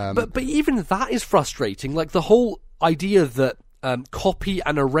stylus. Yeah, but even that is frustrating. Like, the whole idea that copy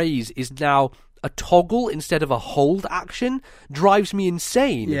and erase is now a toggle instead of a hold action drives me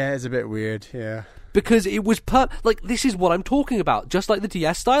insane. Yeah, it's a bit weird, yeah. Because it was like, this is what I'm talking about. Just like the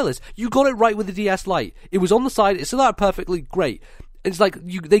DS stylus. You got it right with the DS Lite. It was on the side, it stood out perfectly great. It's like,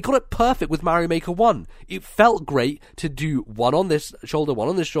 they got it perfect with Mario Maker 1. It felt great to do one on this shoulder, one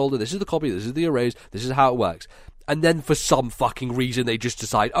on this shoulder, this is the copy, this is the erase, this is how it works. And then for some fucking reason they just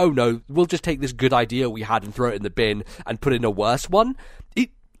decide, oh no, we'll just take this good idea we had and throw it in the bin and put in a worse one.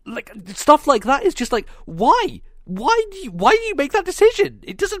 Like, stuff like that is just like, why? Why do you make that decision?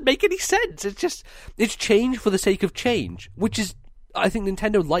 It doesn't make any sense. It's change for the sake of change, which is, I think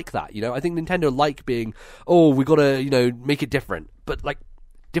Nintendo like that, you know? I think Nintendo like being, oh, we gotta, you know, make it different. But, like,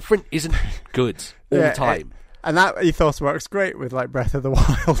 different isn't good all the time. And that ethos works great with, like, Breath of the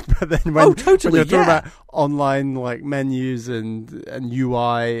Wild, but then when you're talking about online, like, menus and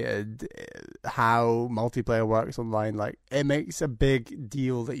UI and how multiplayer works online, like, it makes a big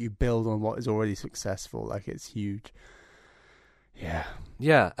deal that you build on what is already successful. Like, it's huge.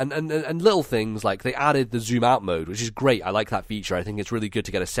 Yeah, and little things, like, they added the zoom out mode, which is great. I like that feature. I think it's really good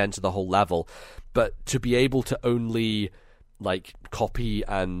to get a sense of the whole level. But to be able to only, like, copy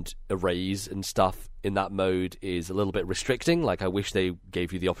and erase and stuff in that mode is a little bit restricting. Like, I wish they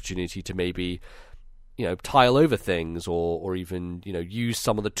gave you the opportunity to maybe, you know, tile over things or even, you know, use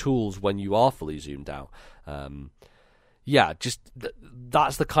some of the tools when you are fully zoomed out.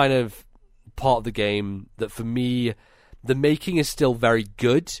 That's the kind of part of the game that, for me, the making is still very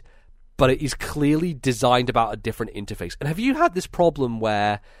good, but it is clearly designed about a different interface. And have you had this problem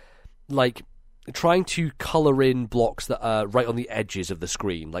where, like, trying to colour in blocks that are right on the edges of the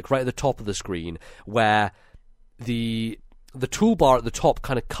screen, like right at the top of the screen, where the toolbar at the top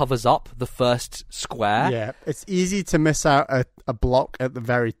kind of covers up the first square? Yeah, it's easy to miss out a block at the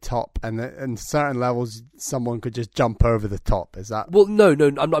very top, and in certain levels someone could just jump over the top. Is that? Well, no,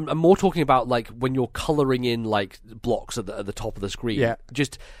 I'm more talking about, like, when you're colouring in, like, blocks at the top of the screen. Yeah.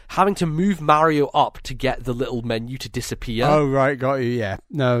 Just having to move Mario up to get the little menu to disappear. Oh, right, got you, yeah.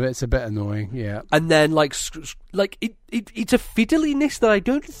 No, it's a bit annoying, yeah. And then, it's a fiddliness that I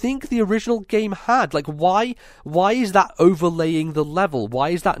don't think the original game had. Like, why is that overlaying the level? Why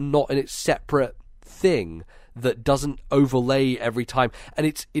is that not in its separate thing that doesn't overlay every time? And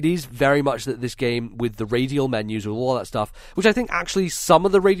it is very much that this game, with the radial menus, with all that stuff, which I think actually some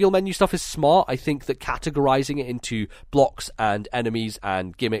of the radial menu stuff is smart. I think that categorizing it into blocks and enemies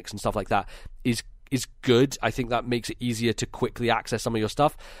and gimmicks and stuff like that is good. I think that makes it easier to quickly access some of your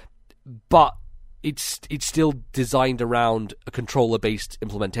stuff. But it's still designed around a controller-based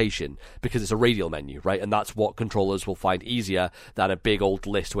implementation because it's a radial menu, right? And that's what controllers will find easier than a big old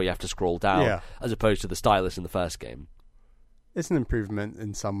list where you have to scroll down, as opposed to the stylus in the first game. It's an improvement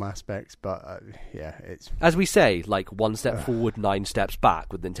in some aspects, but it's... As we say, like, 1 step forward, 9 steps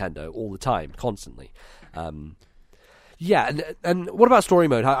back with Nintendo all the time, constantly. Yeah, and what about story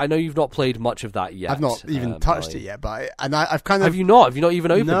mode? I know you've not played much of that yet. I've not even touched it yet, but I've kind of... Have you not? Have you not even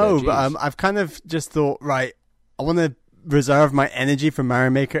opened it? No, but I've kind of just thought, right, I want to reserve my energy for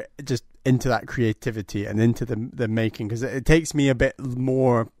Mario Maker just into that creativity and into the making, because it takes me a bit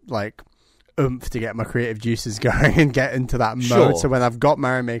more, like, oomph to get my creative juices going and get into that mode. Sure. So when I've got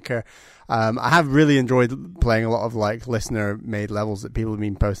Mario Maker, I have really enjoyed playing a lot of, like, listener-made levels that people have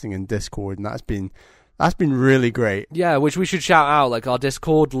been posting in Discord, and that's been really great. Yeah, which we should shout out. Like, our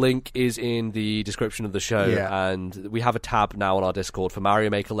Discord link is in the description of the show, and we have a tab now on our Discord for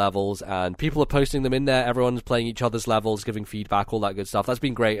Mario Maker levels, and people are posting them in there. Everyone's playing each other's levels, giving feedback, all that good stuff. That's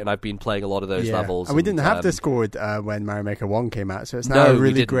been great, and I've been playing a lot of those levels. And we didn't have Discord when Mario Maker 1 came out, so it's now a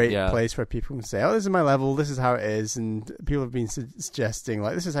really great place where people can say, oh, this is my level, this is how it is, and people have been suggesting,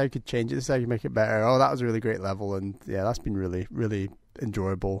 like, this is how you could change it, this is how you make it better. Oh, that was a really great level, and that's been really, really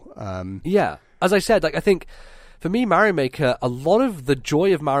enjoyable. As I said, like, I think for me, Mario Maker, a lot of the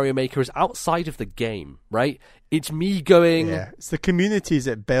joy of Mario Maker is outside of the game, right? It's me going... Yeah, it's the communities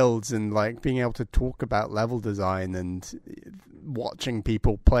it builds, and, like, being able to talk about level design and watching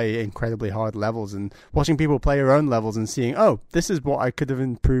people play incredibly hard levels and watching people play your own levels and seeing, oh, this is what I could have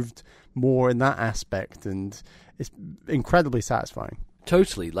improved more in that aspect, and it's incredibly satisfying.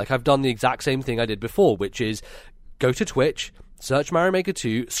 Totally. Like, I've done the exact same thing I did before, which is go to Twitch, search Mario Maker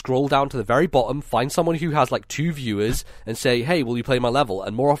 2, scroll down to the very bottom, find someone who has like 2 viewers and say, hey, will you play my level?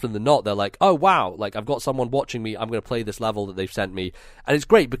 And more often than not, they're like, oh wow, like I've got someone watching me, I'm going to play this level that they've sent me. And it's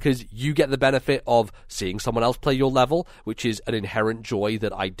great because you get the benefit of seeing someone else play your level, which is an inherent joy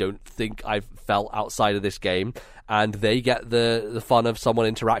that I don't think I've felt outside of this game. And they get the fun of someone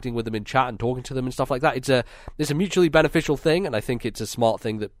interacting with them in chat and talking to them and stuff like that. It's a mutually beneficial thing, and I think it's a smart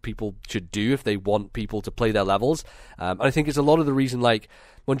thing that people should do if they want people to play their levels. And I think it's a lot of the reason, like,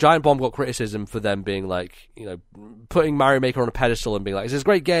 when Giant Bomb got criticism for them being like, you know, putting Mario Maker on a pedestal and being like, this is a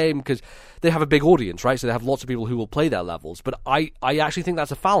great game, because they have a big audience, right? So they have lots of people who will play their levels. But I actually think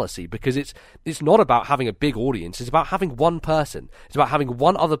that's a fallacy, because it's not about having a big audience. It's about having one person. It's about having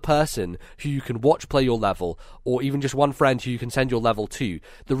one other person who you can watch play your level, or even just one friend who you can send your level to.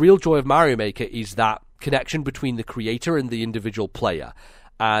 The real joy of Mario Maker is that connection between the creator and the individual player.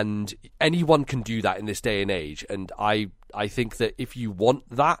 And anyone can do that in this day and age. And I think that if you want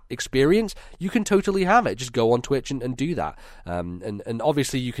that experience, you can totally have it. Just go on Twitch and do that. And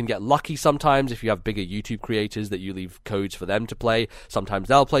obviously you can get lucky sometimes if you have bigger YouTube creators that you leave codes for them to play. Sometimes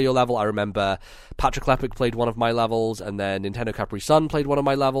they'll play your level. I remember Patrick Lepic played one of my levels, and then Nintendo Capri Sun played one of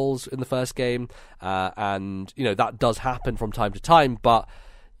my levels in the first game. And, you know, that does happen from time to time, but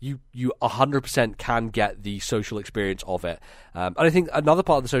you 100% can get the social experience of it. And I think another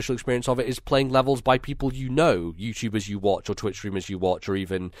part of the social experience of it is playing levels by people you know, YouTubers you watch or Twitch streamers you watch, or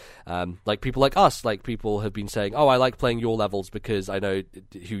even like people like us. Like, people have been saying, oh, I like playing your levels because I know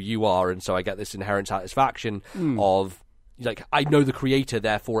who you are, and so I get this inherent satisfaction of, like, I know the creator,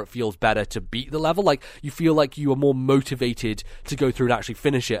 therefore it feels better to beat the level. Like, you feel like you are more motivated to go through and actually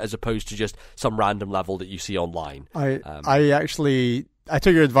finish it, as opposed to just some random level that you see online. I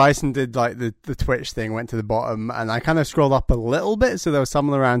took your advice and did like the Twitch thing, went to the bottom, and I kind of scrolled up a little bit, so there was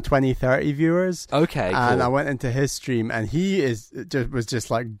someone around 20-30 viewers. Okay, cool. And I went into his stream, and he was just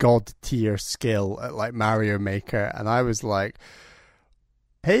like god tier skill at like Mario Maker, and I was like,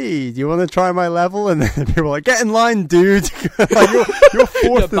 hey, do you want to try my level? And then people were like, get in line, dude. Like, you're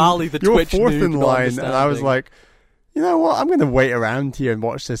fourth, you're fourth in line. And I was like, you know what? I'm going to wait around here and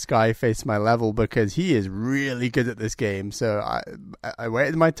watch this guy face my level, because he is really good at this game. So I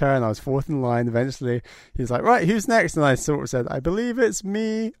waited my turn. I was fourth in line. Eventually, he was like, right, who's next? And I sort of said, I believe it's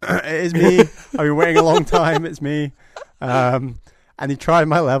me. It is me. I've been waiting a long time. It's me. And he tried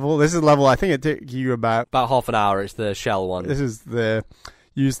my level. This is a level, I think it took you about half an hour. It's the shell one. This is the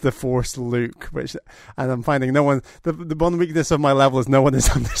use the Force Luke, and I'm finding no one. The one weakness of my level is no one is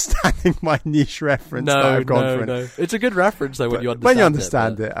understanding my niche reference. No. It's a good reference though when you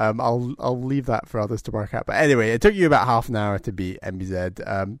understand it. I'll leave that for others to work out. But anyway, it took you about half an hour to beat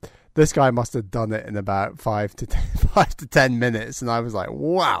MBZ. This guy must have done it in about 5 to 10 minutes, and I was like,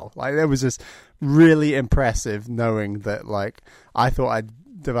 wow! Like, it was just really impressive knowing that. Like, I thought I'd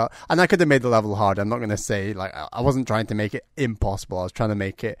develop, and I could have made the level hard. I'm not going to say, like, I wasn't trying to make it impossible. I was trying to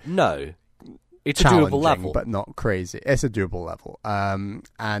make it it's a doable level, but not crazy. It's a doable level.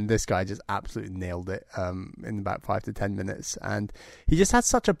 And this guy just absolutely nailed it in about 5 to 10 minutes. And he just had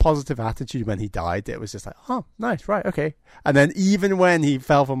such a positive attitude when he died. It was just like, oh, nice, right, okay. And then even when he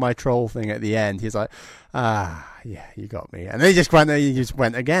fell for my troll thing at the end, he's like, yeah, you got me. And then he just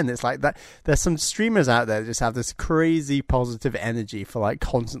went again. It's like that. There's some streamers out there that just have this crazy positive energy for like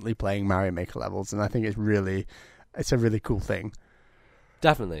constantly playing Mario Maker levels, and I think it's a really cool thing.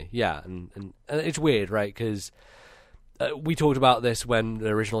 Definitely, yeah, and it's weird, right? Because we talked about this when the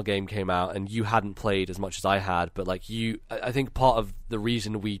original game came out, and you hadn't played as much as I had. But like I think part of the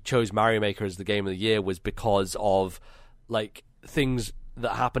reason we chose Mario Maker as the game of the year was because of like things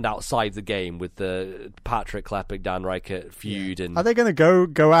that happened outside the game with the Patrick Lepic, Dan Reichert feud. Yeah. And are they going to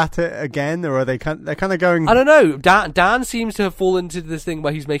go at it again, or are they're kind of going? I don't know. Dan seems to have fallen into this thing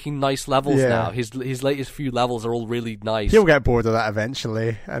where he's making nice levels now. His latest few levels are all really nice. He'll get bored of that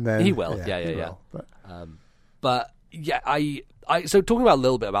eventually, and then he will. Yeah. But yeah, I so talking about a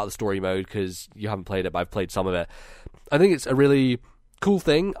little bit about the story mode, because you haven't played it, but I've played some of it. I think it's a really cool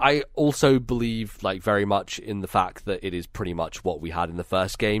thing. I also believe like very much in the fact that it is pretty much what we had in the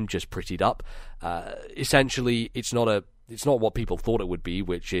first game, just prettied up. Essentially, it's not what people thought it would be,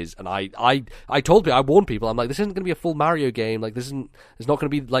 which is, and I warned people, I'm like, this isn't going to be a full Mario game. Like, it's not going to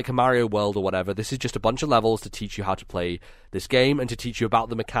be like a Mario World or whatever. This is just a bunch of levels to teach you how to play this game and to teach you about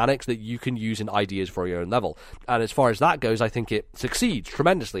the mechanics that you can use in ideas for your own level. And as far as that goes, I think it succeeds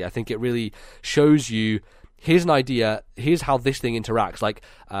tremendously. I think it really shows you, here's an idea, here's how this thing interacts. Like,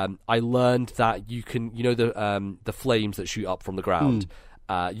 I learned that you can, the flames that shoot up from the ground,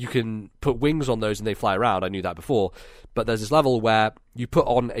 you can put wings on those and they fly around. I knew that before. But there's this level where you put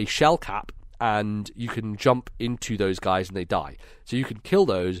on a shell cap and you can jump into those guys and they die. So you can kill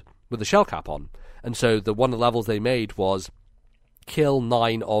those with the shell cap on. And so one of the levels they made was kill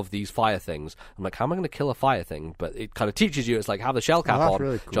 9 of these fire things. I'm like, how am I going to kill a fire thing? But it kind of teaches you, it's like, have the shell cap on,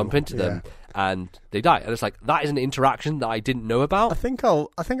 really cool. jump into them, and they die. And it's like, that is an interaction that I didn't know about. I think I'll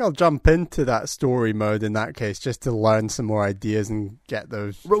jump into that story mode in that case, just to learn some more ideas and get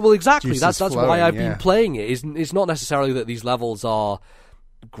those. Well, exactly. That's flowing, why I've been playing it. It's not necessarily that these levels are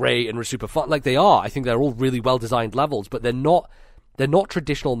great and super fun. Like, they are. I think they're all really well designed levels, but they're not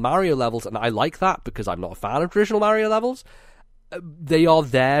traditional Mario levels, and I like that because I'm not a fan of traditional Mario levels. They are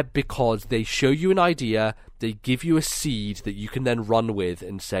there because they show you an idea, they give you a seed that you can then run with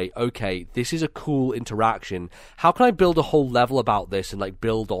and say, okay, this is a cool interaction. How can I build a whole level about this and like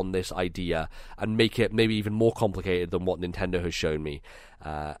build on this idea and make it maybe even more complicated than what Nintendo has shown me?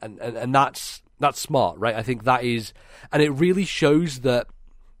 And that's smart, right? I think that is, and it really shows that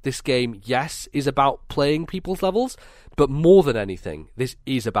this game, yes, is about playing people's levels, but more than anything, this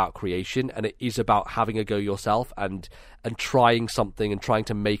is about creation, and it is about having a go yourself and trying something and trying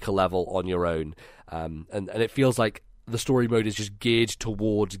to make a level on your own. And it feels like the story mode is just geared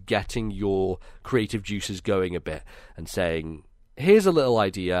towards getting your creative juices going a bit and saying, here's a little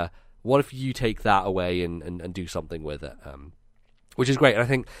idea, what if you take that away and do something with it? Which is great. And I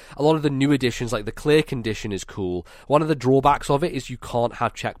think a lot of the new additions, like the clear condition, is cool. One of the drawbacks of it is you can't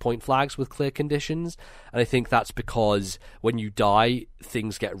have checkpoint flags with clear conditions. And I think that's because when you die,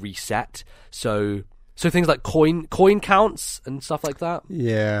 things get reset. So things like coin counts and stuff like that.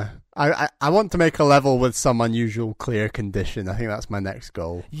 Yeah. I want to make a level with some unusual clear condition. I think that's my next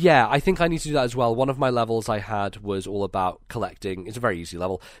goal. Yeah, I think I need to do that as well. One of my levels I had was all about collecting. It's a very easy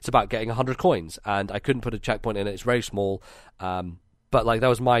level. It's about getting 100 coins, and I couldn't put a checkpoint in it. It's very small. But like that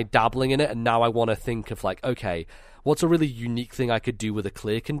was my dabbling in it, and now I want to think of like, okay, what's a really unique thing I could do with a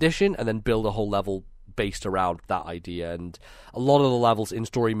clear condition, and then build a whole level based around that idea. And a lot of the levels in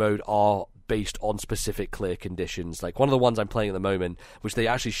story mode are based on specific clear conditions. Like one of the ones I'm playing at the moment, which they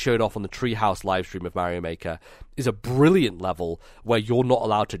actually showed off on the Treehouse live stream of Mario Maker, is a brilliant level where you're not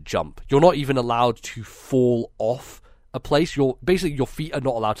allowed to jump. You're not even allowed to fall off a place. Your feet are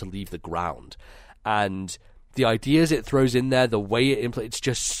not allowed to leave the ground. And the ideas it throws in there, the way it it's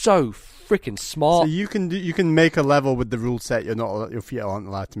just so freaking smart. So you can make a level with the rule set. Your feet aren't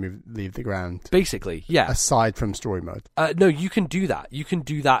allowed to leave the ground. Basically, yeah. Aside from story mode. No, you can do that. You can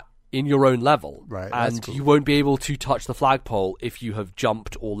do that in your own level, right? And cool. You won't be able to touch the flagpole if you have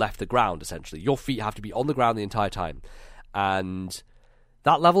jumped or left the ground. Essentially, your feet have to be on the ground the entire time, and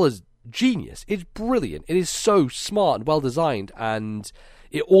that level is genius. It's brilliant. It is so smart and well designed, and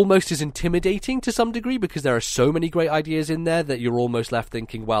it almost is intimidating to some degree because there are so many great ideas in there that you're almost left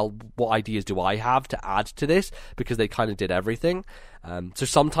thinking, well, what ideas do I have to add to this? Because they kind of did everything. So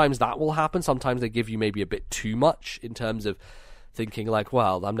sometimes that will happen. Sometimes they give you maybe a bit too much in terms of thinking like,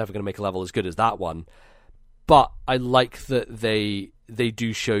 well, I'm never going to make a level as good as that one. But I like that they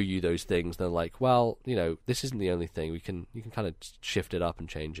do show you those things. They're like, well, this isn't the only thing. You can kind of shift it up and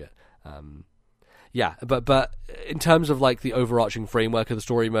change it. Yeah, but in terms of like the overarching framework of the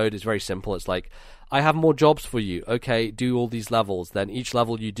story mode, it's very simple. It's like, I have more jobs for you. Okay, do all these levels. Then each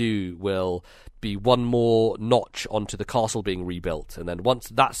level you do will be one more notch onto the castle being rebuilt. And then once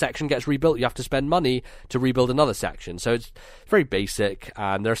that section gets rebuilt, you have to spend money to rebuild another section. So it's very basic,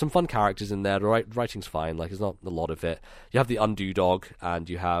 and there are some fun characters in there. The writing's fine. Like, there's not a lot of it. You have the undo dog, and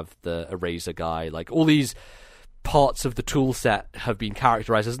you have the eraser guy. Like, all these parts of the tool set have been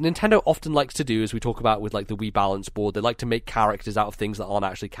characterized, as Nintendo often likes to do, as we talk about with like the Wii Balance board. They like to make characters out of things that aren't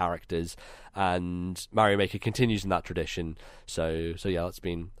actually characters, and Mario Maker continues in that tradition. So yeah, that's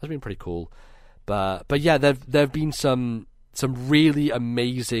been pretty cool. But yeah, there've been some really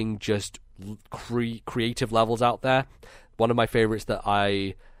amazing just creative levels out there. One of my favorites that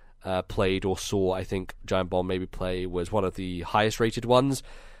I played or saw, I think Giant Bomb maybe play, was one of the highest rated ones.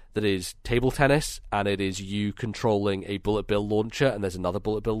 That is table tennis, and it is you controlling a bullet bill launcher, and there's another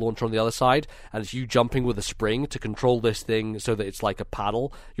bullet bill launcher on the other side, and it's you jumping with a spring to control this thing so that it's like a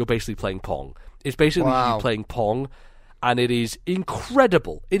paddle. You're basically playing Pong. It's basically you playing Pong, and it is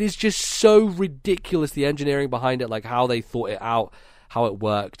incredible. It is just so ridiculous, the engineering behind it, like how they thought it out, how it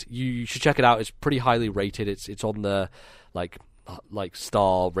worked. You should check it out. It's pretty highly rated. It's on the like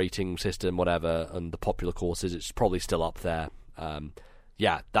star rating system, whatever, and the popular courses. It's probably still up there.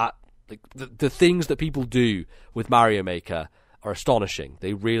 Yeah, that like the things that people do with Mario Maker are astonishing.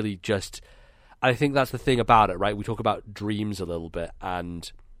 They really just... I think that's the thing about it, right? We talk about Dreams a little bit,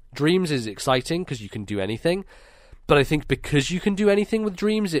 and Dreams is exciting because you can do anything. But I think because you can do anything with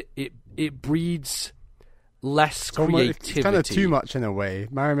Dreams, it breeds less creativity. It's kind of too much in a way.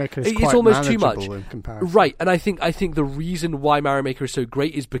 Mario Maker is It's quite almost too much manageable in comparison. Right, and I think the reason why Mario Maker is so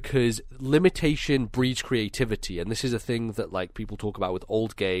great is because limitation breeds creativity, and this is a thing that like people talk about with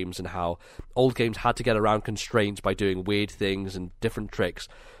old games and how old games had to get around constraints by doing weird things and different tricks.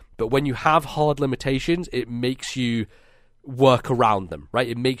 But when you have hard limitations, it makes you work around them, right?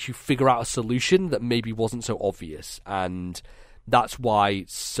 It makes you figure out a solution that maybe wasn't so obvious, and that's why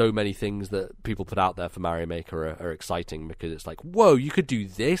so many things that people put out there for Mario Maker are exciting, because it's like, whoa, you could do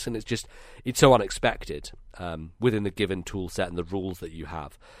this, and it's so unexpected within the given tool set and the rules that you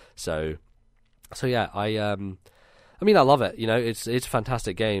have. So yeah, I mean, I love it. You know, it's a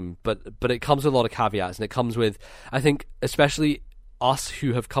fantastic game, but it comes with a lot of caveats, and it comes with, I think, especially us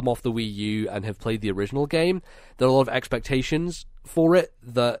who have come off the Wii U and have played the original game, there are a lot of expectations for it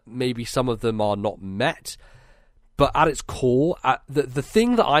that maybe some of them are not met. But at its core, the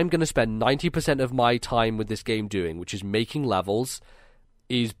thing that I'm going to spend 90% of my time with this game doing, which is making levels,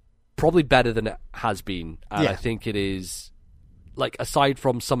 is probably better than it has been. And I think it is, like, aside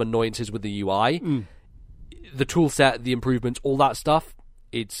from some annoyances with the UI, the tool set, the improvements, all that stuff,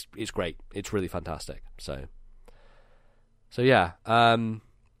 it's great. It's really fantastic. So yeah.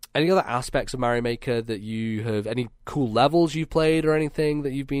 Any other aspects of Mario Maker that you have, any cool levels you've played or anything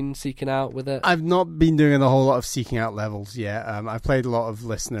that you've been seeking out with it? I've not been doing a whole lot of seeking out levels yet. I've played a lot of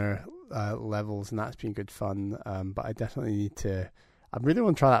listener levels, and that's been good fun. But I definitely need to. I really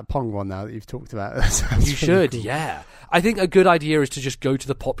want to try that Pong one now that you've talked about it. You should, cool. Yeah. I think a good idea is to just go to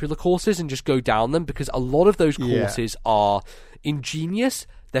the popular courses and just go down them, because a lot of those courses are ingenious.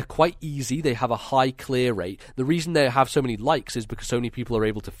 They're quite easy. They have a high clear rate. The reason they have so many likes is because so many people are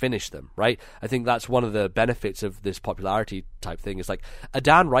able to finish them, right? I think that's one of the benefits of this popularity type thing. Is like a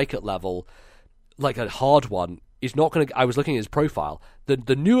Dan Reichert level, like a hard one, is not going to... I was looking at his profile.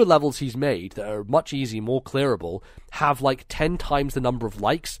 The newer levels he's made that are much easier, more clearable, have like 10 times the number of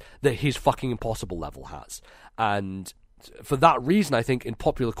likes that his fucking impossible level has. And for that reason, I think in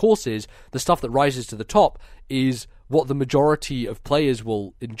popular courses, the stuff that rises to the top is what the majority of players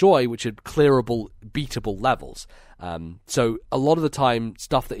will enjoy, which are clearable, beatable levels. So a lot of the time,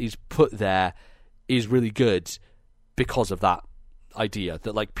 stuff that is put there is really good because of that idea,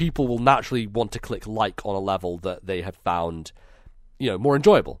 that like people will naturally want to click like on a level that they have found, you know, more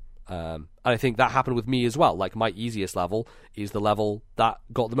enjoyable. And I think that happened with me as well. Like, my easiest level is the level that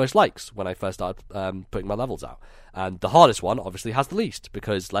got the most likes when I first started putting my levels out. And the hardest one, obviously, has the least,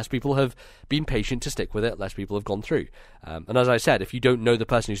 because less people have been patient to stick with it, less people have gone through. And as I said, if you don't know the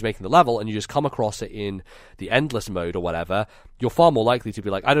person who's making the level and you just come across it in the endless mode or whatever, you're far more likely to be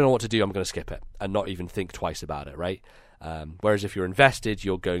like, I don't know what to do, I'm going to skip it, and not even think twice about it, right? Whereas if you're invested,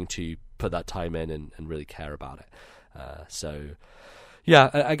 you're going to put that time in and really care about it.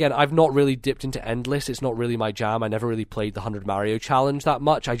 Yeah, again, I've not really dipped into Endless. It's not really my jam. I never really played the 100 Mario Challenge that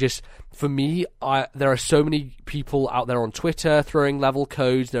much. For me, there are so many people out there on Twitter throwing level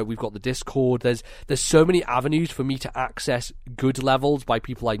codes. We've got the Discord. There's so many avenues for me to access good levels by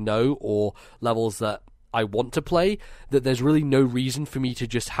people I know, or levels that I want to play, that there's really no reason for me to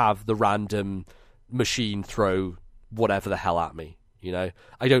just have the random machine throw whatever the hell at me. You know,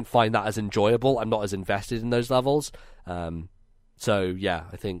 I don't find that as enjoyable. I'm not as invested in those levels. So yeah,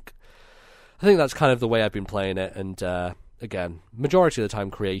 I think that's kind of the way I've been playing it. And again, majority of the time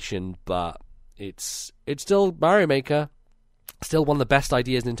creation, but it's still Mario Maker, still one of the best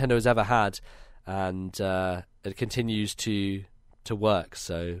ideas Nintendo has ever had, and it continues to work.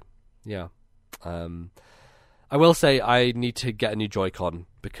 So yeah, I will say I need to get a new Joy-Con,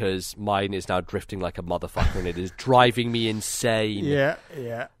 because mine is now drifting like a motherfucker, and it is driving me insane.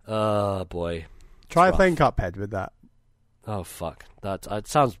 Yeah. Oh boy, try playing Cuphead with that. Oh fuck! That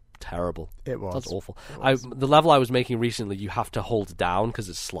sounds terrible. It was. That's awful. The level I was making recently, you have to hold down because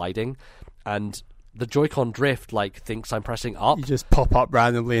it's sliding, and the Joy-Con drift thinks I'm pressing up. You just pop up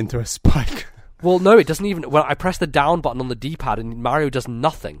randomly into a spike. Well, no, it doesn't even. Well, I press the down button on the D-pad, and Mario does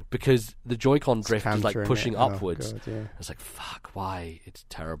nothing because the Joy-Con drift is pushing upwards. God, yeah. It's like, fuck, why? It's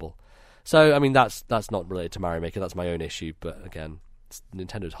terrible. So, I mean, that's not related to Mario Maker. That's my own issue. But again,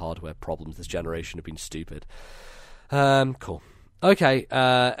 Nintendo's hardware problems this generation have been stupid. Cool. Okay,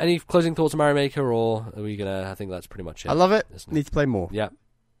 any closing thoughts on Mario Maker, or are we gonna... I think that's pretty much it. I love it. Need to play more. Yeah,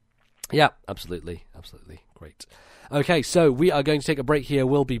 absolutely. Great. Okay, so we are going to take a break here.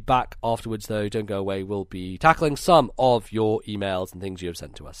 We'll be back afterwards, though. Don't go away. We'll be tackling some of your emails and things you have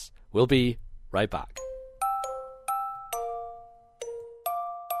sent to us. We'll be right back.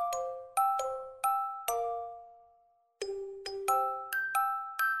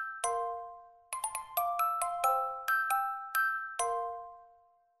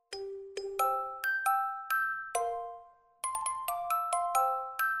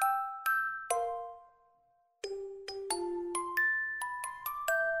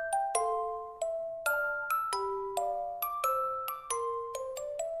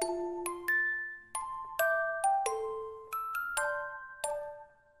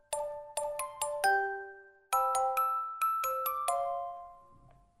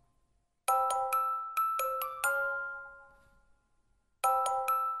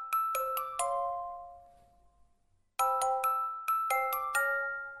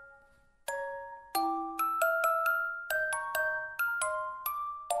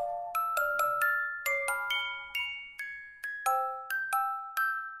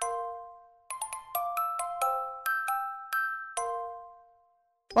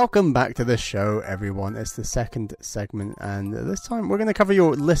 Welcome back to the show, everyone. It's the second segment, and this time we're going to cover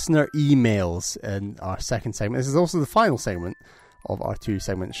your listener emails in our second segment. This is also the final segment of our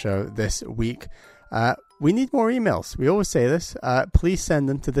 2-segment show this week. We need more emails. We always say this. Please send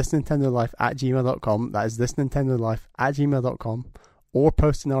them to thisnintendolife@gmail.com. That is thisnintendolife@gmail.com, or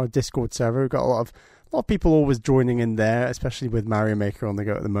post in our Discord server. We've got a lot of people always joining in there, especially with Mario Maker on the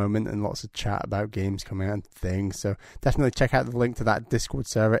go at the moment, and lots of chat about games coming out and things. So definitely check out the link to that Discord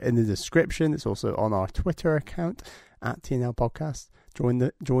server in the description. It's also on our Twitter account @TNL Podcast.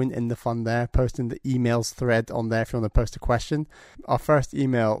 Join in the fun there. Post in the emails thread on there if you want to post a question. Our first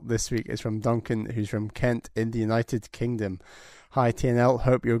email this week is from Duncan, who's from Kent in the United Kingdom. Hi TNL,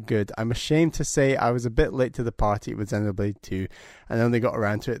 hope you're good. I'm ashamed to say I was a bit late to the party with Xenoblade 2 and only got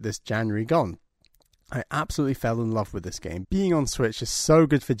around to it this January gone. I absolutely fell in love with this game. Being on Switch is so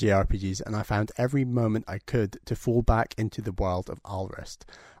good for JRPGs, and I found every moment I could to fall back into the world of Alrest.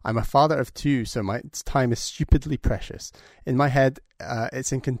 I'm a father of 2, so my time is stupidly precious. In my head,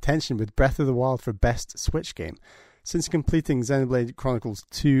 it's in contention with Breath of the Wild for best Switch game. Since completing Xenoblade Chronicles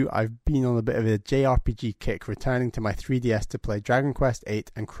 2, I've been on a bit of a JRPG kick, returning to my 3DS to play Dragon Quest VIII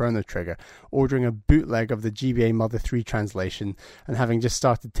and Chrono Trigger, ordering a bootleg of the GBA Mother 3 translation, and having just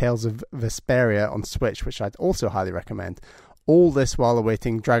started Tales of Vesperia on Switch, which I'd also highly recommend. All this while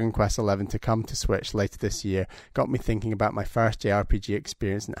awaiting Dragon Quest XI to come to Switch later this year got me thinking about my first JRPG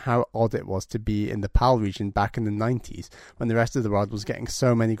experience and how odd it was to be in the PAL region back in the 90s, when the rest of the world was getting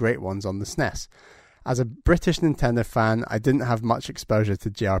so many great ones on the SNES. As a British Nintendo fan, I didn't have much exposure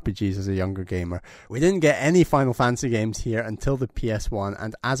to JRPGs as a younger gamer. We didn't get any Final Fantasy games here until the PS1,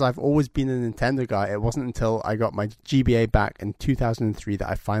 and as I've always been a Nintendo guy, it wasn't until I got my GBA back in 2003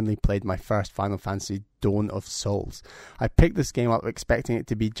 that I finally played my first Final Fantasy, Dawn of Souls. I picked this game up expecting it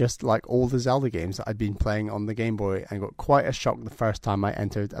to be just like all the Zelda games that I'd been playing on the Game Boy, and got quite a shock the first time I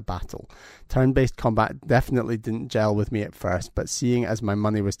entered a battle. Turn-based combat definitely didn't gel with me at first, but seeing as my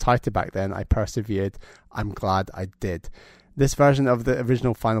money was tighter back then, I persevered. I'm glad I did. This version of the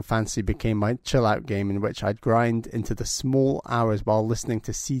original Final Fantasy became my chill-out game, in which I'd grind into the small hours while listening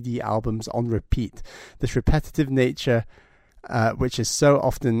to CD albums on repeat. This repetitive nature, which is so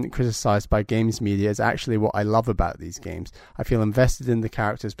often criticised by games media, is actually what I love about these games. I feel invested in the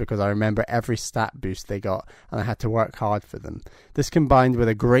characters because I remember every stat boost they got, and I had to work hard for them. This, combined with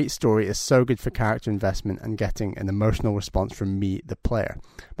a great story, is so good for character investment and getting an emotional response from me, the player.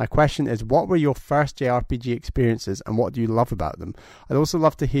 My question is, what were your first JRPG experiences, and what do you love about them? I'd also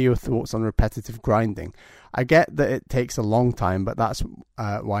love to hear your thoughts on repetitive grinding. I get that it takes a long time, but that's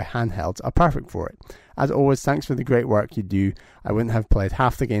why handhelds are perfect for it. As always, thanks for the great work you do. I wouldn't have played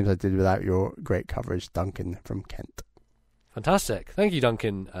half the games I did without your great coverage. Duncan from Kent. Fantastic. Thank you,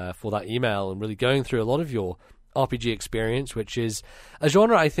 Duncan, for that email and really going through a lot of your RPG experience, which is a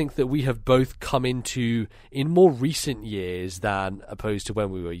genre I think that we have both come into in more recent years than opposed to when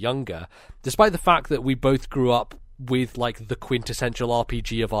we were younger, despite the fact that we both grew up with like the quintessential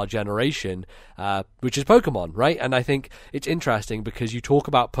RPG of our generation, which is Pokemon, right? And I think it's interesting because you talk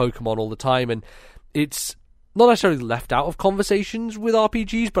about Pokemon all the time, and it's not necessarily left out of conversations with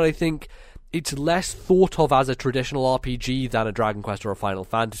RPGs, but I think it's less thought of as a traditional RPG than a Dragon Quest or a Final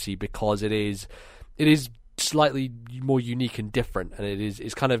Fantasy, because it is slightly more unique and different, and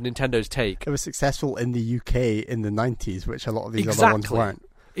it's kind of Nintendo's take. It was successful in the UK in the 90s, which a lot of these other ones weren't.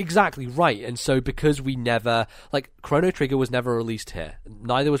 Exactly right. And so because we never, like, Chrono Trigger was never released here,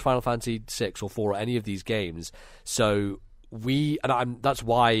 neither was Final Fantasy 6 or 4 or any of these games, so that's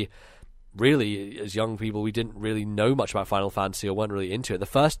why really as young people we didn't really know much about Final Fantasy or weren't really into it. The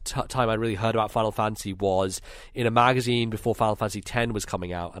first time I really heard about Final Fantasy was in a magazine before Final Fantasy X was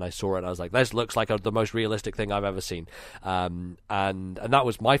coming out, and I saw it and I was like, this looks like the most realistic thing I've ever seen, and that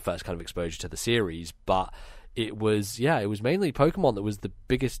was my first kind of exposure to the series. But it was mainly Pokemon that was the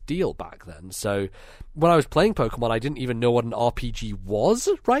biggest deal back then. So when I was playing Pokemon, I didn't even know what an RPG was,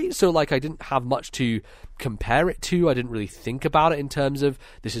 right? So like I didn't have much to compare it to. I didn't really think about it in terms of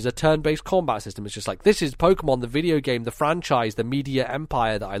this is a turn-based combat system. It's just like, this is Pokemon, the video game, the franchise, the media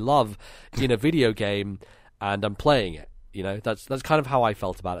empire that I love in a video game, and I'm playing it. You know, that's kind of how I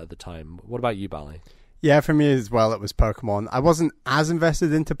felt about it at the time. What about you, Bally? Yeah, for me as well, it was Pokemon. I wasn't as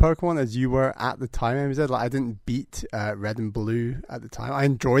invested into Pokemon as you were at the time. I didn't beat Red and Blue at the time. I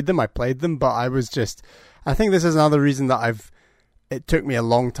enjoyed them, I played them, but I think this is another reason that it took me a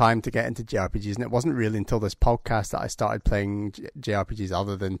long time to get into JRPGs, and it wasn't really until this podcast that I started playing JRPGs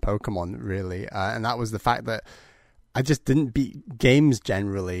other than Pokemon, really. And that was the fact that I just didn't beat games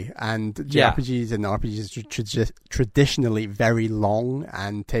generally, and JRPGs and RPGs are traditionally very long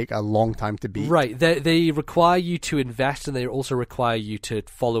and take a long time to beat. Right, they require you to invest, and they also require you to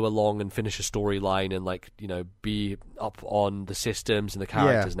follow along and finish a storyline and, like, you know, be up on the systems and the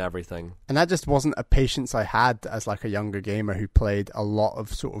characters and everything. And that just wasn't a patience I had as like a younger gamer who played a lot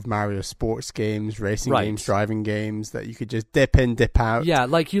of sort of Mario sports games, racing games, driving games that you could just dip in, dip out. Yeah,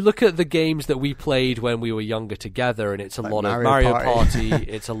 like you look at the games that we played when we were younger together, and it's a like lot of Mario Party,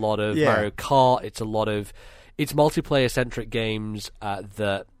 it's a lot of Mario Kart, it's multiplayer centric games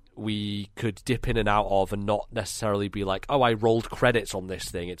that we could dip in and out of and not necessarily be like, oh, I rolled credits on this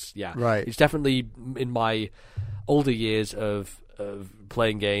thing. It's definitely in my older years of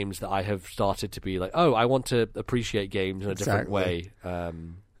playing games that I have started to be like, oh, I want to appreciate games in a different way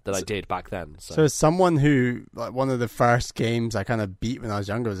that I did back then. So as someone who, like, one of the first games I kind of beat when I was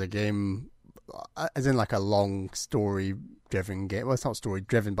younger was a game, as in like a long story driven game. Well, it's not story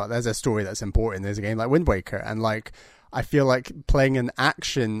driven, but there's a story that's important. There's a game like Wind Waker, and like I feel like playing an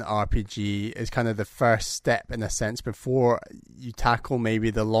action RPG is kind of the first step in a sense before you tackle maybe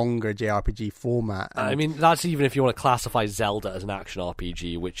the longer JRPG format. I mean, that's even if you want to classify Zelda as an action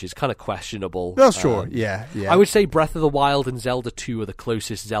RPG, which is kind of questionable. Well, sure, yeah. I would say Breath of the Wild and Zelda 2 are the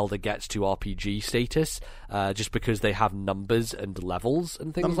closest Zelda gets to RPG status, just because they have numbers and levels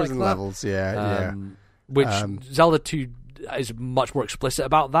and things like that. Numbers and levels, Which Zelda 2 is much more explicit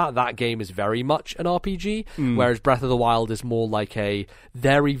about that. That game is very much an RPG, whereas Breath of the Wild is more like a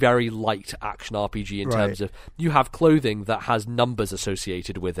very, very light action RPG in terms of you have clothing that has numbers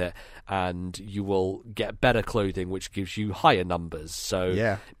associated with it, and you will get better clothing which gives you higher numbers.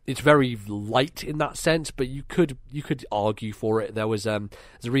 So it's very light in that sense, but you could argue for it. There's a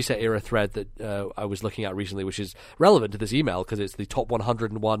Reset Era thread that I was looking at recently, which is relevant to this email because it's the top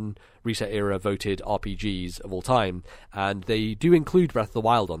 101 Reset Era voted RPGs of all time, and they do include Breath of the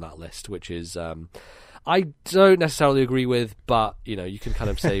Wild on that list, which is I don't necessarily agree with, but you know, you can kind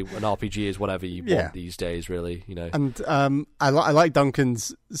of say an RPG is whatever you want these days, really. You know, and I like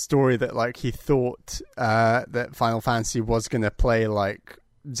Duncan's story that like he thought that Final Fantasy was going to play like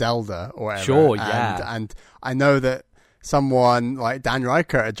Zelda or whatever. Sure, yeah, and I know that someone like Dan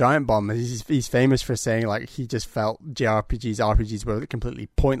Reichert at Giant Bomb, he's famous for saying like he just felt RPGs were completely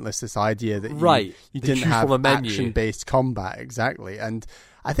pointless. This idea that you didn't have action-based combat, exactly. And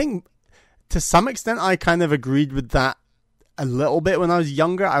I think to some extent I kind of agreed with that a little bit when I was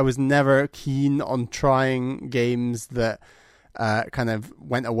younger. I was never keen on trying games that kind of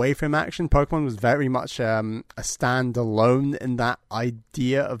went away from action. Pokemon was very much a standalone in that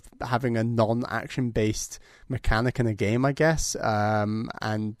idea of having a non-action based mechanic in a game, I guess,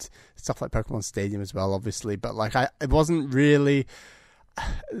 and stuff like Pokemon Stadium as well, obviously. But like, it wasn't really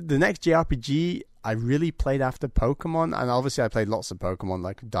the next JRPG I really played after Pokemon, and obviously I played lots of Pokemon.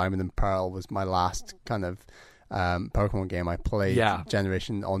 Like Diamond and Pearl was my last kind of Pokemon game I played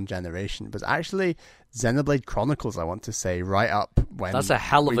generation on generation. But actually Xenoblade Chronicles, I want to say, right up when that's a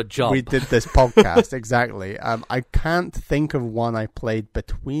hell of a jump. We did this podcast. Exactly. I can't think of one I played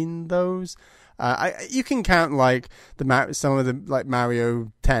between those. You can count like some of the like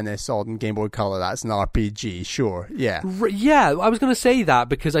Mario Tennis on Game Boy Color. That's an RPG, sure. Yeah. Yeah, I was going to say that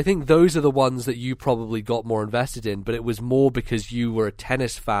because I think those are the ones that you probably got more invested in, but it was more because you were a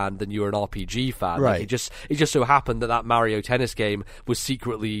tennis fan than you were an RPG fan. Right. Like it just so happened that Mario Tennis game was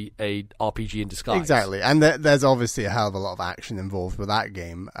secretly a RPG in disguise. Exactly, and there's obviously a hell of a lot of action involved with that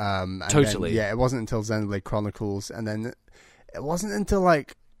game. Totally. Then, it wasn't until Xenoblade Chronicles, and then it wasn't until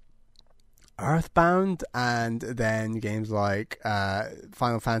like Earthbound, and then games like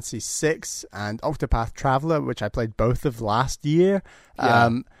Final Fantasy VI and Octopath Traveler, which I played both of last year.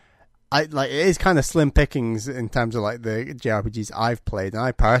 I like, it is kind of slim pickings in terms of like the JRPGs I've played, and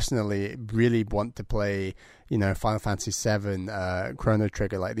I personally really want to play, you know, Final Fantasy VII, Chrono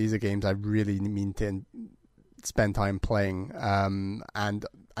Trigger. Like, these are games I really mean to spend time playing, and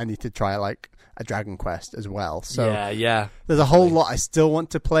I need to try like a Dragon Quest as well. So there's a whole lot I still want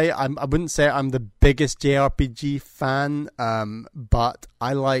to play. I wouldn't say I'm the biggest JRPG fan, but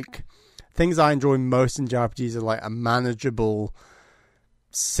I like things I enjoy most in JRPGs are like a manageable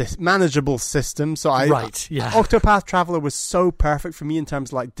system. So Octopath Traveler was so perfect for me in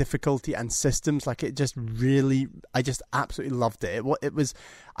terms of like difficulty and systems. Like, it just really, I just absolutely loved it. It was,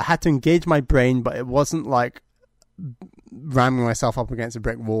 I had to engage my brain, but it wasn't like ramming myself up against a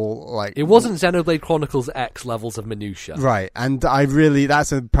brick wall. Like, it wasn't Xenoblade Chronicles X levels of minutia, right? And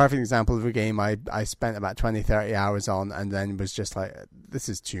that's a perfect example of a game I spent about 20-30 hours on, and then was just like, this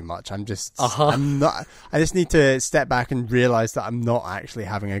is too much. I just need to step back and realize that I'm not actually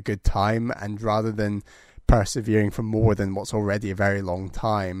having a good time, and rather than persevering for more than what's already a very long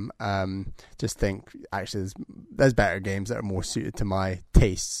time. Just think, actually, there's better games that are more suited to my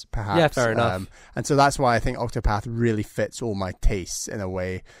tastes, perhaps. Yeah, fair enough. And so that's why I think Octopath really fits all my tastes in a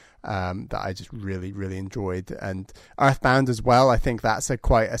way that I just really, really enjoyed. And Earthbound as well, I think that's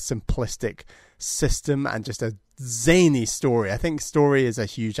quite a simplistic system and just a zany story. I think story is a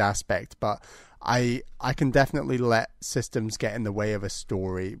huge aspect, but I can definitely let systems get in the way of a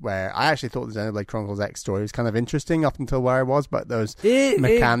story, where I actually thought the Xenoblade Chronicles X story was kind of interesting up until where I was, but those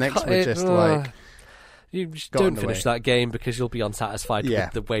mechanics were just like... You just don't finish that game because you'll be unsatisfied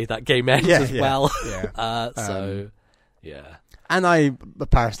with the way that game ends as well. Yeah. And I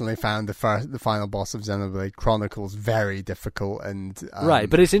personally found the final boss of Xenoblade Chronicles very difficult. And right,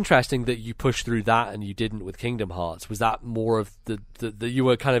 but it's interesting that you pushed through that and you didn't with Kingdom Hearts. Was that more of the you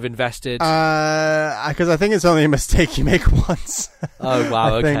were kind of invested? Because I think it's only a mistake you make once. Oh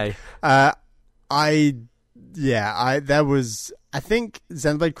wow, okay. I think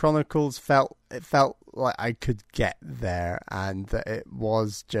Xenoblade Chronicles felt like I could get there, and that it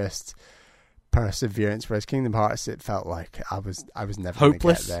was just perseverance, whereas Kingdom Hearts, it felt like I was never going to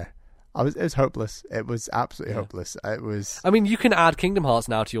get there. It was hopeless. It was absolutely hopeless. It was. I mean, you can add Kingdom Hearts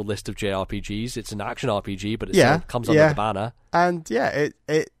now to your list of JRPGs. It's an action RPG, but it still comes under the banner. And it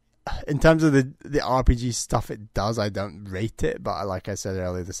in terms of the RPG stuff it does, I don't rate it. But like I said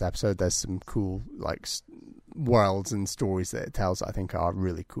earlier this episode, there's some cool like worlds and stories that it tells that I think are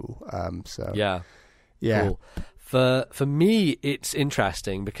really cool. Yeah. Cool. For me, it's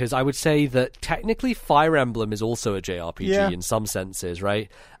interesting because I would say that technically Fire Emblem is also a JRPG in some senses, right?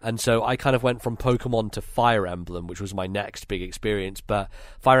 And so I kind of went from Pokemon to Fire Emblem, which was my next big experience. But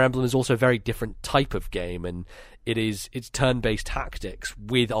Fire Emblem is also a very different type of game, and it's turn-based tactics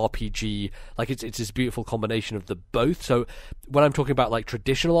with RPG. Like it's this beautiful combination of the both. So when I'm talking about like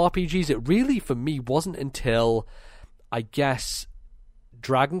traditional RPGs, it really for me wasn't until I guess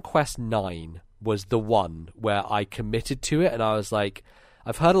Dragon Quest IX was the one where I committed to it, and I was like,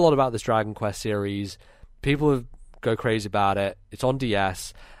 I've heard a lot about this Dragon Quest series. People go crazy about it. It's on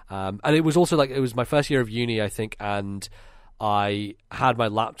DS. And it was also like, it was my first year of uni, I think, and I had my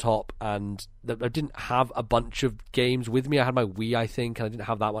laptop, and I didn't have a bunch of games with me. I had my Wii, I think, and I didn't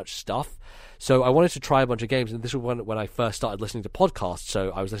have that much stuff. So I wanted to try a bunch of games, and this was when I first started listening to podcasts.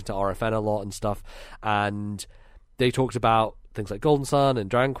 So I was listening to RFN a lot and stuff, and they talked about things like Golden Sun and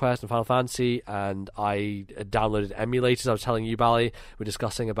Dragon Quest and Final Fantasy, and I downloaded emulators. I was telling you, Bally, we're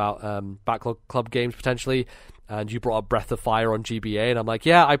discussing about Backlog Club games potentially, and you brought up Breath of Fire on GBA, and I'm like,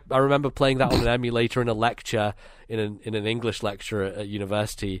 yeah, I remember playing that on an emulator in a lecture, in an English lecture at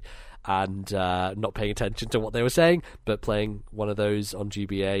university, and not paying attention to what they were saying, but playing one of those on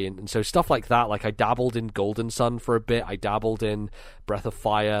GBA, and so stuff like that. Like I dabbled in Golden Sun for a bit, I dabbled in Breath of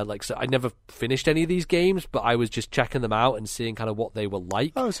Fire, like, so I never finished any of these games, but I was just checking them out and seeing kind of what they were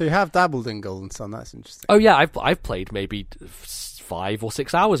like. Oh, so you have dabbled in Golden Sun, that's interesting. Oh yeah, I've played maybe 5 or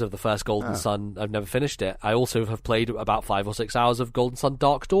 6 hours of the first Golden Sun. I've never finished it. I also have played about 5 or 6 hours of Golden Sun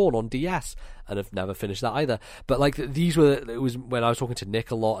Dark Dawn on DS, and have never finished that either. But like it was when I was talking to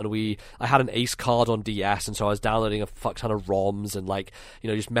Nick a lot, and I had an Ace card on DS, and so I was downloading a fuck ton of ROMs and like, you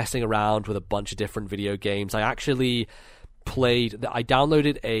know, just messing around with a bunch of different video games. I actually I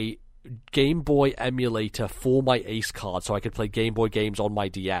downloaded a Game Boy emulator for my Ace card so I could play Game Boy games on my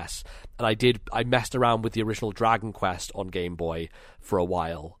DS, and I messed around with the original Dragon Quest on Game Boy for a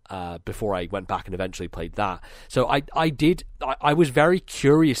while before I went back and eventually played that. So I was very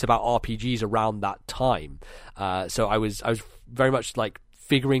curious about RPGs around that time, so I was very much like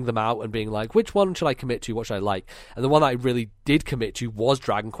figuring them out and being like, which one should I commit to, what should I like? And the one that I really did commit to was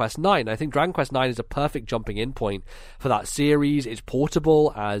Dragon Quest IX. I think Dragon Quest IX is a perfect jumping in point for that series. It's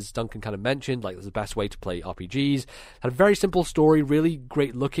portable, as Duncan kind of mentioned, like it's the best way to play RPGs. Had a very simple story, really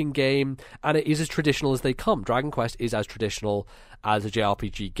great looking game, and it is as traditional as they come. Dragon Quest is as traditional as a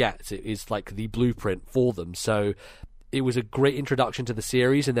JRPG gets. It is like the blueprint for them. So it was a great introduction to the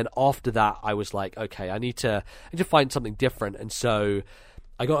series, and then after that I was like, okay, I need to find something different. And so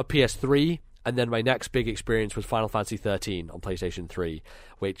I got a PS3, and then my next big experience was Final Fantasy 13 on PlayStation 3,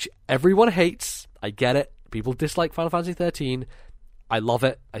 which everyone hates. I get it. People dislike Final Fantasy 13. I love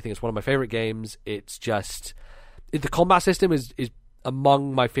it. I think it's one of my favorite games. It's just the combat system is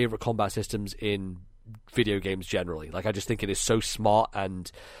among my favorite combat systems in video games generally. Like, I just think it is so smart,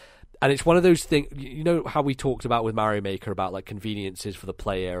 and it's one of those things, you know how we talked about with Mario Maker about like conveniences for the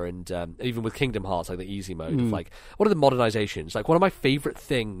player, and even with Kingdom Hearts, like the easy mode of like, what are the modernizations? Like, one of my favorite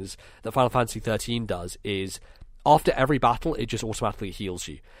things that Final Fantasy 13 does is after every battle, it just automatically heals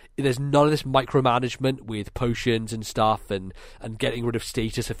you. There's none of this micromanagement with potions and stuff and getting rid of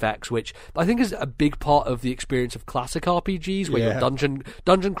status effects, which I think is a big part of the experience of classic RPGs, where you're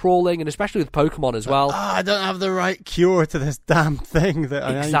dungeon crawling, and especially with Pokemon as well. I don't have the right cure to this damn thing that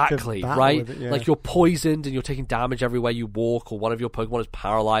I exactly need to right. with it, yeah. Like you're poisoned and you're taking damage everywhere you walk, or one of your Pokemon is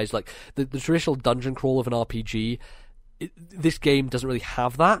paralyzed. Like the traditional dungeon crawl of an RPG. This game doesn't really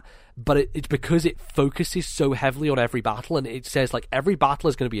have that, but it's because it focuses so heavily on every battle, and it says like every battle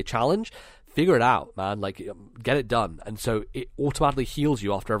is going to be a challenge. Figure it out, man. Like, get it done. And so it automatically heals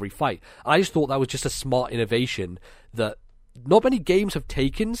you after every fight. And I just thought that was just a smart innovation that not many games have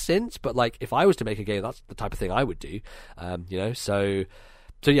taken since. But like, if I was to make a game, that's the type of thing I would do. So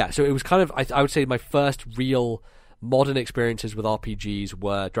it was kind of I would say my first real modern experiences with RPGs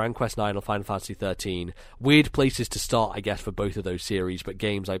were Dragon Quest IX or Final Fantasy 13. Weird places to start, I guess, for both of those series, but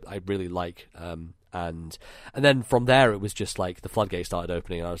games I really like. And then from there, it was just like the floodgates started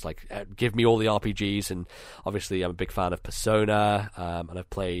opening, and I was like, give me all the RPGs. And obviously, I'm a big fan of Persona, and I've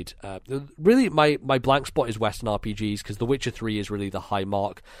played. Really, my blank spot is Western RPGs, because The Witcher 3 is really the high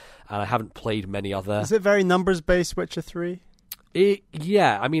mark, and I haven't played many other. Is it very numbers based, Witcher 3?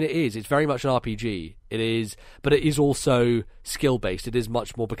 Yeah, I mean, it is. It's very much an RPG. It is, but it is also skill based. It is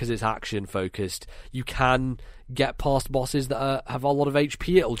much more because it's action focused. You can get past bosses that have a lot of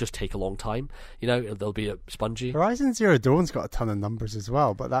HP. It'll just take a long time. They'll be spongy. Horizon Zero Dawn's got a ton of numbers as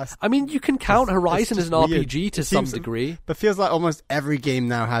well, but that's. I mean, you can count Horizon as an weird. RPG to some degree, but feels like almost every game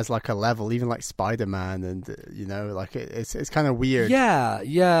now has like a level, even like Spider-Man, and like it's kind of weird.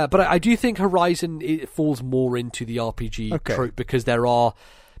 Yeah, but I do think Horizon it falls more into the RPG trope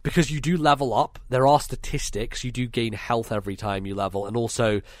because you do level up. There are statistics. You do gain health every time you level, and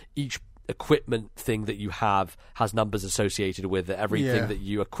also each equipment thing that you have has numbers associated with it. Everything that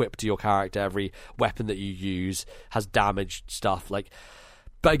you equip to your character, every weapon that you use has damage stuff.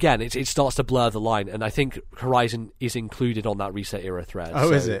 But again, it starts to blur the line, and I think Horizon is included on that Reset Era thread.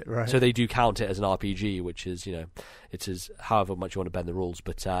 Oh, is it? Right. So they do count it as an RPG, which is it's as however much you want to bend the rules.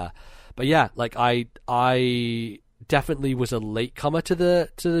 But yeah, like I definitely was a latecomer to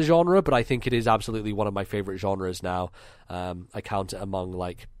the genre, but I think it is absolutely one of my favorite genres now. I count it among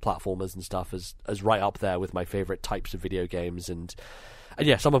like platformers and stuff as right up there with my favorite types of video games, and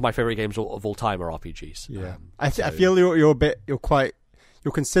yeah, some of my favorite games of all time are RPGs. Yeah, I feel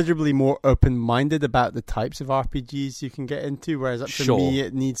you're considerably more open-minded about the types of RPGs you can get into, whereas up to me,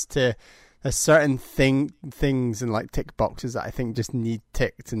 it needs to. There's certain things and like tick boxes that I think just need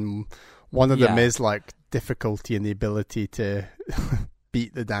ticked, and one of them is like difficulty and the ability to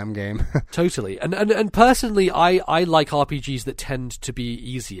beat the damn game. Totally. And personally, I like RPGs that tend to be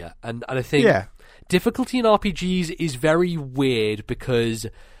easier, and I think difficulty in RPGs is very weird, because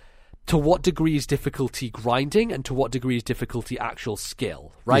to what degree is difficulty grinding and to what degree is difficulty actual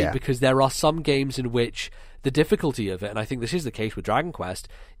skill, right? Yeah. Because there are some games in which the difficulty of it, and I think this is the case with Dragon Quest,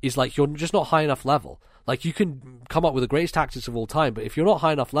 is like you're just not high enough level. Like, you can come up with the greatest tactics of all time, but if you're not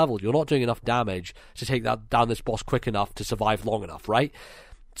high enough level, you're not doing enough damage to take down this boss quick enough to survive long enough, right?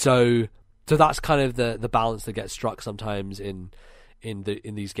 So that's kind of the balance that gets struck sometimes in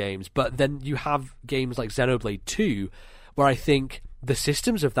these games. But then you have games like Xenoblade 2, where I think the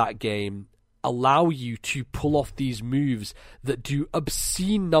systems of that game allow you to pull off these moves that do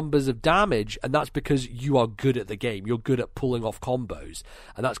obscene numbers of damage, and that's because you are good at the game. You're good at pulling off combos,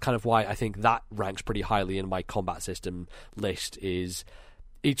 and that's kind of why I think that ranks pretty highly in my combat system list. Is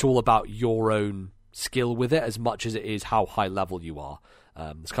it's all about your own skill with it as much as it is how high level you are.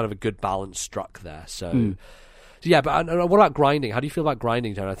 It's kind of a good balance struck there. So yeah, but what about grinding? How do you feel about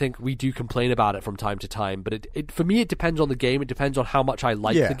grinding, Tony? I think we do complain about it from time to time, but it for me, it depends on the game. It depends on how much I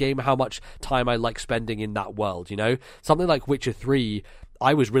like the game, how much time I like spending in that world, Something like Witcher 3,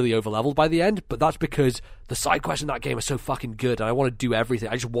 I was really overleveled by the end, but that's because the side quests in that game are so fucking good, and I want to do everything.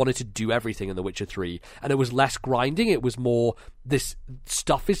 I just wanted to do everything in The Witcher 3, and it was less grinding. It was more, this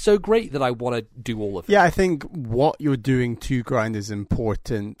stuff is so great that I want to do all of it. Yeah, I think what you're doing to grind is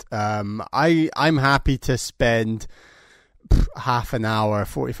important. I'm happy to spend half an hour,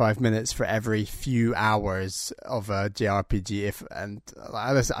 45 minutes for every few hours of a JRPG,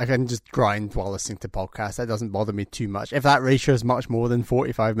 I can just grind while listening to podcasts. That doesn't bother me too much. If that ratio is much more than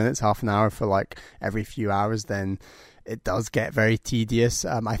 45 minutes, half an hour for like every few hours, then it does get very tedious.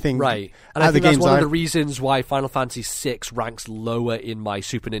 I think right, and I think that's one of the reasons why Final Fantasy VI ranks lower in my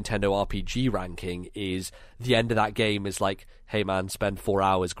Super Nintendo RPG ranking. Is the end of that game is like, hey man, spend 4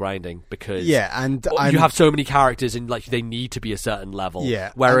 hours grinding, because and you have so many characters and like they need to be a certain level.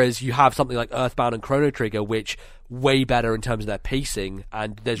 Whereas you have something like Earthbound and Chrono Trigger, which way better in terms of their pacing,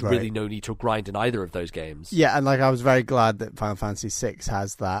 and there's really no need to grind in either of those games. Yeah, and like I was very glad that Final Fantasy VI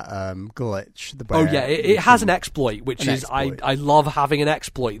has that glitch. It has an exploit, which is I love having an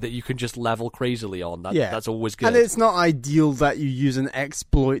exploit that you can just level crazily on. That's always good. And it's not ideal that you use an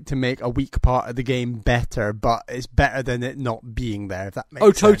exploit to make a weak part of the game better, but it's better than it not being there, if that makes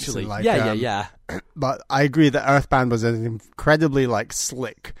sense. Oh, totally. Like, yeah. But I agree that Earthbound was an incredibly like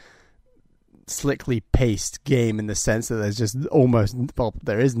slickly paced game, in the sense that there's just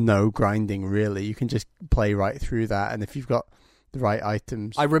there is no grinding really. You can just play right through that, and if you've got the right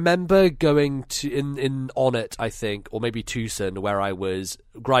items. I remember going to in On It, I think, or maybe Tucson, where I was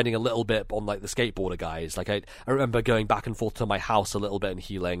grinding a little bit on like the skateboarder guys. Like I remember going back and forth to my house a little bit and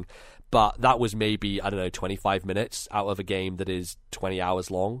healing, but that was maybe, I don't know, 25 minutes out of a game that is 20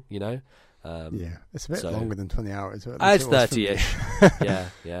 hours long, you know? It's a bit longer than 20 hours. It's 30-ish. yeah,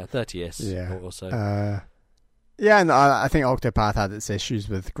 30-ish. Yeah. Or so. And I think Octopath had its issues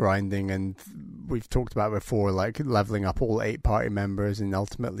with grinding, and we've talked about before, like leveling up all 8 party members, and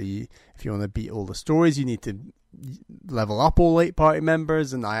ultimately, if you want to beat all the stories, you need to level up all 8 party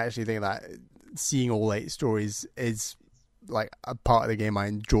members, and I actually think that seeing all 8 stories is like a part of the game I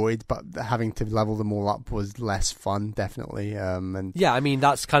enjoyed, but having to level them all up was less fun, definitely. And yeah, I mean,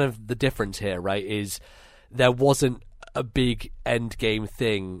 that's kind of the difference here, right? Is there wasn't a big end game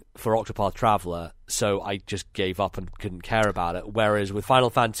thing for Octopath Traveler, so I just gave up and couldn't care about it. Whereas with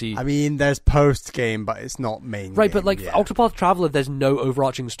Final Fantasy, I mean, there's post game, but it's not main right. Game, but like Octopath Traveler, there's no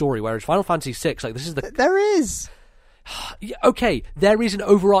overarching story. Whereas Final Fantasy VI, like this is the there is. Okay, there is an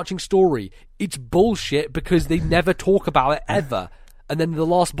overarching story. It's bullshit because they never talk about it ever. And then the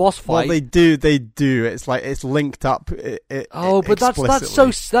last boss fight. Well, they do. It's like it's linked up. But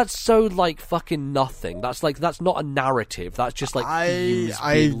that's so like fucking nothing. That's not a narrative. That's just like themes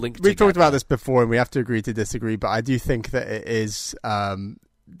being linked We've together. talked about this before, and we have to agree to disagree. But I do think that it is.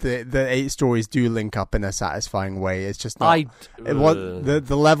 The 8 stories do link up in a satisfying way. It's just not.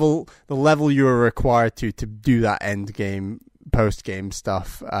 The level you were required to do that end game, post game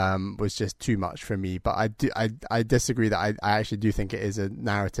stuff was just too much for me. But I disagree that I actually do think it is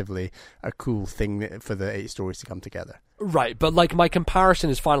narratively a cool thing for the 8 stories to come together. Right, but like my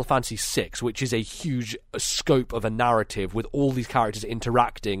comparison is Final Fantasy VI, which is a huge scope of a narrative with all these characters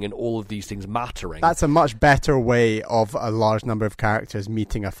interacting and all of these things mattering. That's a much better way of a large number of characters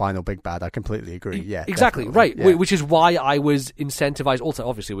meeting a final big bad. I completely agree. Yeah, exactly, definitely. right. Yeah. Which is why I was incentivized. Also,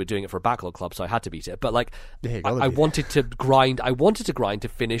 obviously, we're doing it for a backlog club, so I had to beat it. But like, I wanted to grind. I wanted to grind to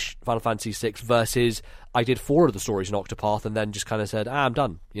finish Final Fantasy VI versus I did 4 of the stories in Octopath and then just kind of said, I'm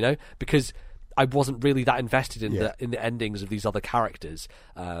done. You know, because I wasn't really that invested in the endings of these other characters,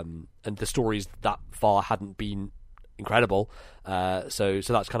 and the stories that far hadn't been incredible. So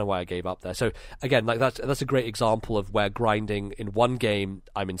that's kind of why I gave up there. So again, like that's a great example of where grinding in one game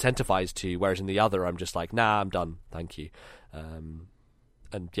I'm incentivized to, whereas in the other I'm just like, nah, I'm done, thank you.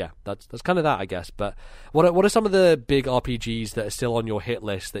 And yeah, that's kind of that, I guess. But what are some of the big RPGs that are still on your hit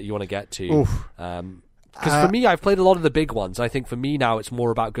list that you want to get to? Because for me, I've played a lot of the big ones. I think for me now, it's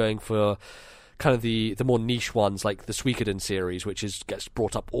more about going for kind of the more niche ones, like the Suikoden series, which gets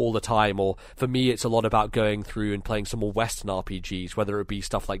brought up all the time. Or for me, it's a lot about going through and playing some more Western RPGs, whether it be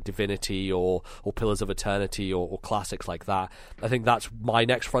stuff like Divinity or Pillars of Eternity or classics like that. I think that's my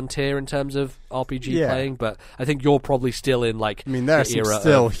next frontier in terms of RPG playing. But I think you're probably still in like there's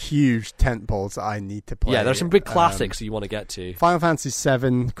still huge tentpoles that I need to play. Yeah, there's some big classics that you want to get to. Final Fantasy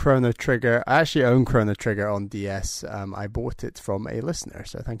VII, Chrono Trigger. I actually own Chrono Trigger on DS. I bought it from a listener,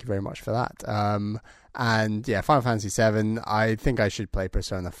 so thank you very much for that. And yeah, Final Fantasy VII. I think I should play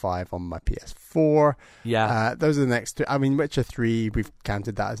Persona 5 on my PS4. Yeah, those are the next 2. I mean, Witcher 3, we've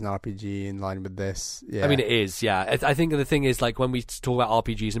counted that as an RPG in line with this. Yeah, I mean, it is. Yeah, I think the thing is, like, when we talk about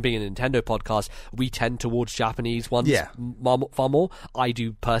RPGs and being a Nintendo podcast, we tend towards Japanese ones far more. I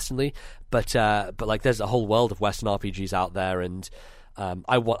do personally, but like, there's a whole world of Western RPGs out there, and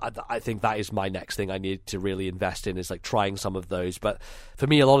I think that is my next thing I need to really invest in, is like trying some of those. But for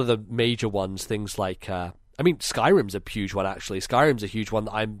me, a lot of the major ones, things like Skyrim's a huge one, actually. Skyrim's a huge one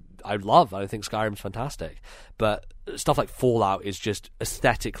that I love. I think Skyrim's fantastic. But stuff like Fallout is just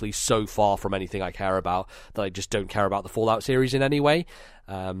aesthetically so far from anything I care about that I just don't care about the Fallout series in any way.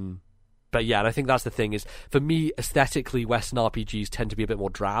 But yeah, and I think that's the thing, is for me, aesthetically, Western RPGs tend to be a bit more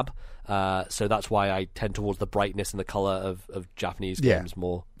drab. So that's why I tend towards the brightness and the colour of Japanese games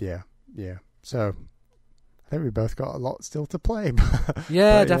more. Yeah. So think we both got a lot still to play.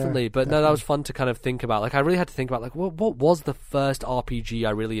 Yeah, definitely. But no, that was fun to kind of think about. Like, I really had to think about, like, what was the first RPG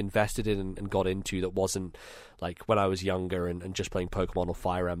I really invested in and got into that wasn't, like, when I was younger and just playing Pokemon or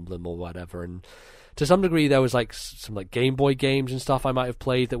Fire Emblem or whatever. And to some degree, there was, like, some, like, Game Boy games and stuff I might have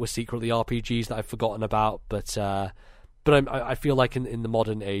played that were secretly RPGs that I've forgotten about. But I feel like in the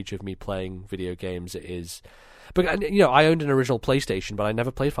modern age of me playing video games, it is... But, you know, I owned an original PlayStation, but I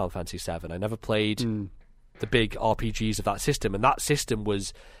never played Final Fantasy VII. I never played the big RPGs of that system, and that system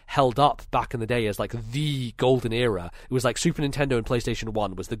was held up back in the day as like the golden era. It was like Super Nintendo and PlayStation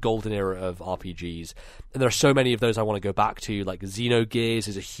 1 was the golden era of RPGs, and there are so many of those I want to go back to. Like Xenogears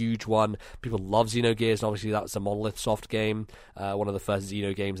is a huge one. People love Xenogears, and obviously that was a Monolith Soft game, one of the first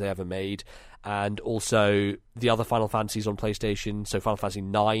Xeno games they ever made. And also the other Final Fantasies on PlayStation, so Final Fantasy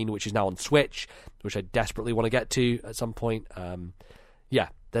 9, which is now on Switch, which I desperately want to get to at some point.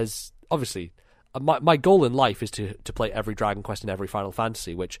 There's obviously... My goal in life is to play every Dragon Quest and every Final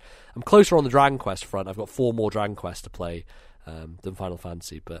Fantasy, which I'm closer on the Dragon Quest front. I've got 4 more Dragon Quests to play than Final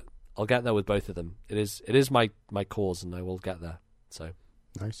Fantasy, but I'll get there with both of them. It is my cause, and I will get there. So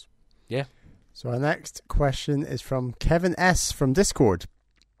nice. Yeah. So our next question is from Kevin S. from Discord.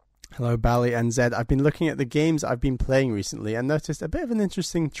 Hello, Bally and Zed. I've been looking at the games I've been playing recently and noticed a bit of an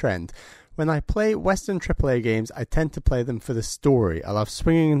interesting trend. When I play Western AAA games, I tend to play them for the story. I love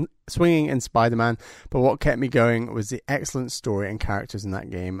swinging in Spider-Man, but what kept me going was the excellent story and characters in that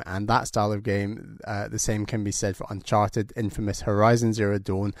game, and that style of game, the same can be said for Uncharted, Infamous, Horizon Zero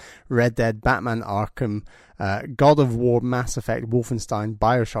Dawn, Red Dead, Batman Arkham, God of War, Mass Effect, Wolfenstein,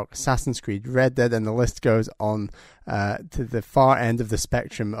 Bioshock, Assassin's Creed, Red Dead, and the list goes on to the far end of the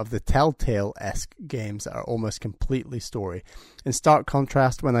spectrum of the Telltale-esque games that are almost completely story. In stark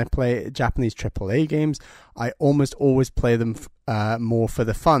contrast, when I play Japanese AAA games, I almost always play them more for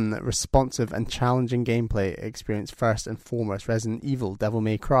the fun, responsive and challenging gameplay experience first and foremost. Resident Evil, Devil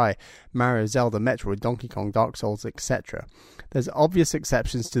May Cry, Mario, Zelda, Metroid, Donkey Kong, Dark Souls, etc. There's obvious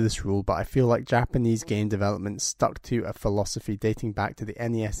exceptions to this rule, but I feel like Japanese game development stuck to a philosophy dating back to the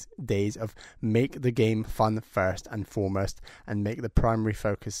NES days of make the game fun first and foremost and make the primary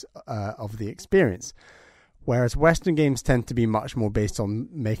focus of the experience. Whereas Western games tend to be much more based on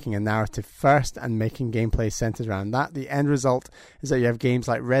making a narrative first and making gameplay centered around that, the end result is that you have games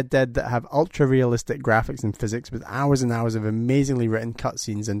like Red Dead that have ultra-realistic graphics and physics with hours and hours of amazingly written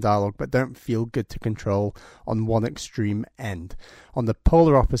cutscenes and dialogue but don't feel good to control on one extreme end. On the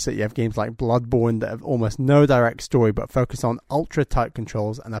polar opposite, you have games like Bloodborne that have almost no direct story but focus on ultra-tight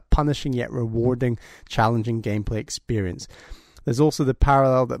controls and a punishing yet rewarding, challenging gameplay experience. There's also the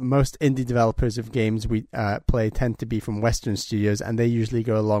parallel that most indie developers of games we play tend to be from Western studios, and they usually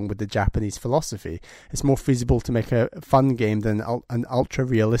go along with the Japanese philosophy. It's more feasible to make a fun game than an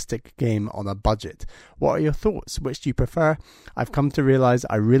ultra-realistic game on a budget. What are your thoughts? Which do you prefer? I've come to realize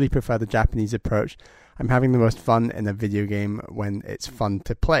I really prefer the Japanese approach. I'm having the most fun in a video game when it's fun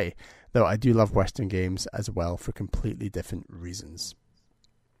to play, though I do love Western games as well for completely different reasons.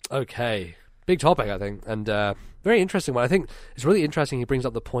 Okay. Big topic, I think, and very interesting one. I think it's really interesting he brings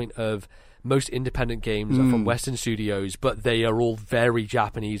up the point of most independent games are from Western studios, but they are all very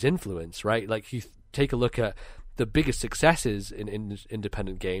Japanese influence, right? Like, you take a look at the biggest successes in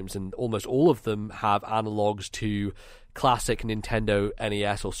independent games, and almost all of them have analogs to classic Nintendo,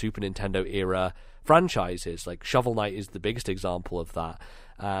 NES, or Super Nintendo era franchises. Like, Shovel Knight is the biggest example of that.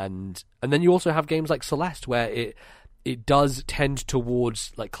 And then you also have games like Celeste, where it does tend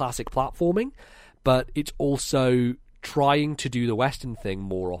towards like classic platforming, but it's also trying to do the Western thing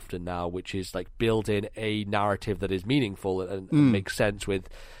more often now, which is like build in a narrative that is meaningful and makes sense with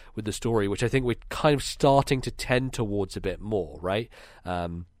the story, which I think we're kind of starting to tend towards a bit more, right?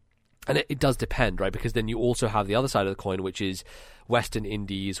 And it does depend, right? Because then you also have the other side of the coin, which is Western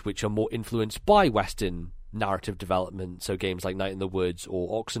indies, which are more influenced by Western narrative development, so games like Night in the Woods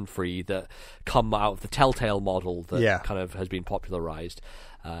or Oxenfree that come out of the Telltale model that kind of has been popularized.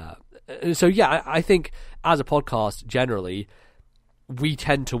 I think as a podcast generally we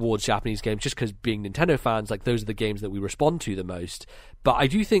tend towards Japanese games just because, being Nintendo fans, like, those are the games that we respond to the most. But I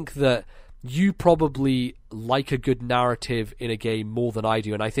do think that you probably like a good narrative in a game more than I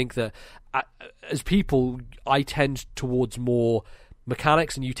do, and I think that as people I tend towards more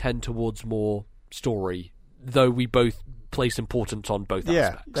mechanics and you tend towards more story, though we both place importance on both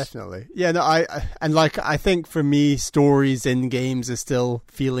aspects. Yeah, definitely. Yeah, no, I think for me, stories in games are still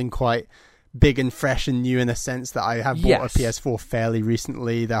feeling quite big and fresh and new in a sense that I have bought a PS4 fairly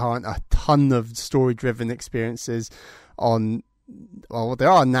recently. There aren't a ton of story-driven experiences on... Well,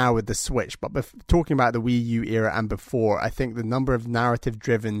 there are now with the Switch, but talking about the Wii U era and before, I think the number of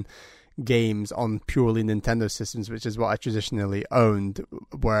narrative-driven games on purely Nintendo systems, which is what I traditionally owned,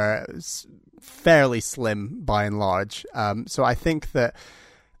 were fairly slim by and large. So I think that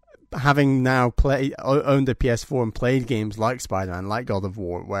having now owned a PS4 and played games like Spider-Man, like God of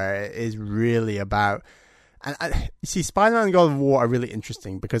War, where it is really about... And you see, Spider-Man and God of War are really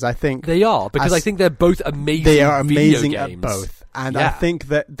interesting because I think... They are, because I think they're both amazing They are video amazing games. at both. And Yeah. I think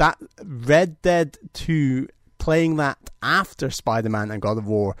that Red Dead 2, playing that after Spider-Man and God of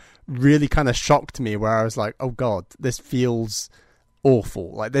War, really kind of shocked me, where I was like, oh God, this feels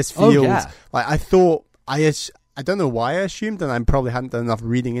awful. Like, this feels... Like, I thought... I don't know why I assumed, and I probably hadn't done enough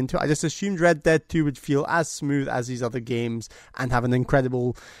reading into it. I just assumed Red Dead 2 would feel as smooth as these other games and have an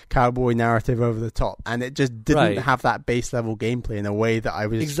incredible cowboy narrative over the top. And it just didn't have that base level gameplay in a way that I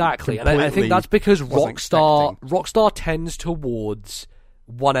was Exactly. And I think that's because Rockstar tends towards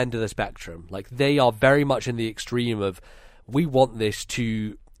one end of the spectrum. Like, they are very much in the extreme of, we want this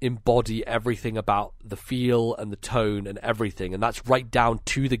to embody everything about the feel and the tone and everything. And that's right down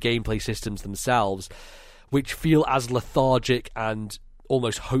to the gameplay systems themselves, which feel as lethargic and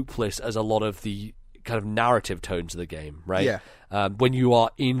almost hopeless as a lot of the kind of narrative tones of the game, right? Yeah. When you are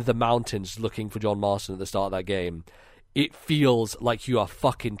in the mountains looking for John Marston at the start of that game, it feels like you are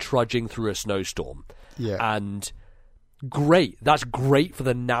fucking trudging through a snowstorm. Yeah. And great. That's great for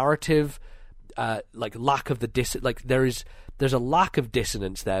the narrative, lack of the there's a lack of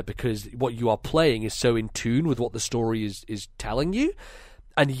dissonance there because what you are playing is so in tune with what the story is telling you,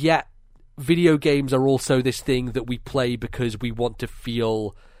 and yet video games are also this thing that we play because we want to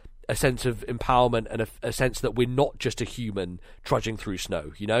feel a sense of empowerment and a sense that we're not just a human trudging through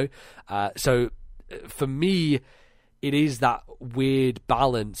snow, you know? So for me, it is that weird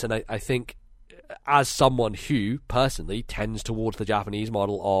balance, and I think as someone who personally tends towards the Japanese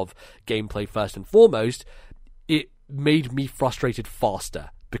model of gameplay first and foremost, it made me frustrated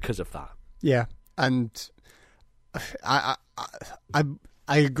faster because of that. Yeah, and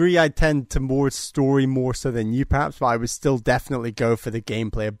I agree. I tend to more story more so than you, perhaps, but I would still definitely go for the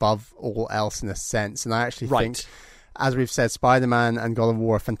gameplay above all else in a sense. And I actually think, as we've said, Spider-Man and God of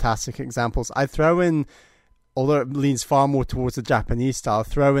War are fantastic examples. I throw in, although it leans far more towards the Japanese style,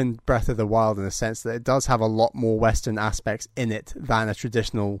 throw in Breath of the Wild in the sense that it does have a lot more Western aspects in it than a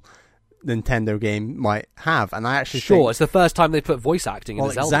traditional Nintendo game might have. And I actually think, it's the first time they put voice acting in a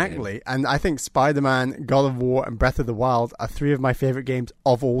Zelda exactly game. And I think Spider-Man, God of War and Breath of the Wild are three of my favorite games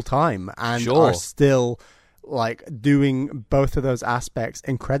of all time, and are still like doing both of those aspects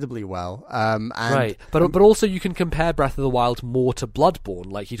incredibly well. But also you can compare Breath of the Wild more to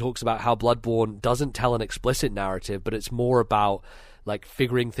Bloodborne. Like, he talks about how Bloodborne doesn't tell an explicit narrative, but it's more about like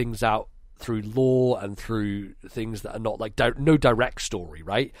figuring things out through lore and through things that are not like no direct story,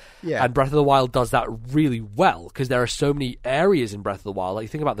 right? Yeah. And Breath of the Wild does that really well because there are so many areas in Breath of the Wild. Like, you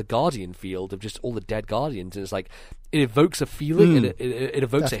think about the Guardian field of just all the dead Guardians, and it's like it evokes a feeling, and it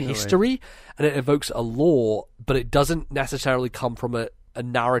evokes definitely. a history, and it evokes a lore, but it doesn't necessarily come from a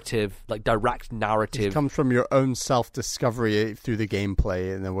narrative, like direct narrative. It comes from your own self-discovery through the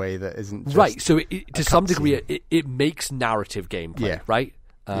gameplay in a way that isn't just right. So to some degree, it makes narrative gameplay, right?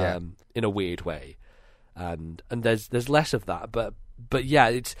 In a weird way, and there's less of that, but yeah,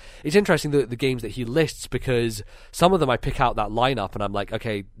 it's interesting the games that he lists, because some of them I pick out that lineup and I'm like,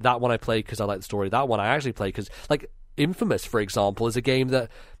 okay, that one I play because I like the story, that one I actually play because, like, Infamous, for example, is a game that,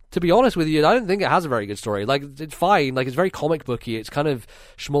 to be honest with you, I don't think it has a very good story. Like, it's fine, like, it's very comic booky, it's kind of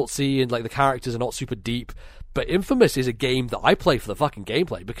schmaltzy, and like the characters are not super deep. But Infamous is a game that I play for the fucking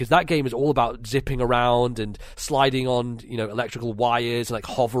gameplay, because that game is all about zipping around and sliding on, electrical wires and like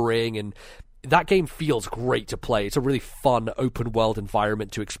hovering, and that game feels great to play. It's a really fun open world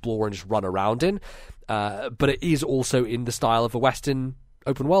environment to explore and just run around in. But it is also in the style of a Western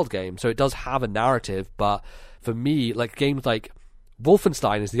open world game, so it does have a narrative. But for me, like, games like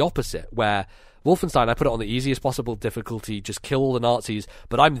Wolfenstein is the opposite, where Wolfenstein, I put it on the easiest possible difficulty, just kill all the Nazis,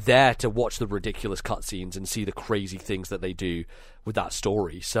 but I'm there to watch the ridiculous cutscenes and see the crazy things that they do with that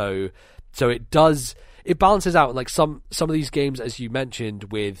story. So it balances out. Like, some of these games, as you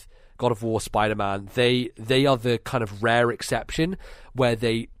mentioned, with God of War, Spider-Man, they are the kind of rare exception where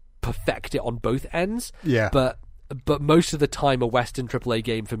they perfect it on both ends. Yeah. But most of the time, a Western AAA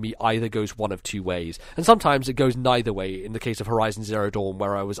game for me either goes one of two ways. And sometimes it goes neither way, in the case of Horizon Zero Dawn,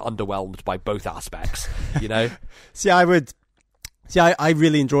 where I was underwhelmed by both aspects, I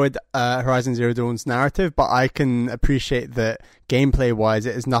really enjoyed Horizon Zero Dawn's narrative, but I can appreciate that gameplay-wise,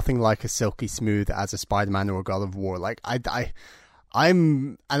 it is nothing like as silky smooth as a Spider-Man or a God of War. Like,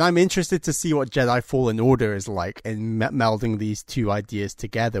 I'm interested to see what Jedi Fallen Order is like in melding these two ideas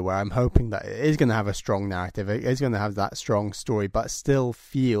together, where I'm hoping that it is going to have a strong narrative, it is going to have that strong story, but still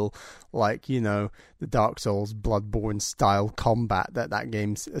feel like, you know, the Dark Souls Bloodborne style combat that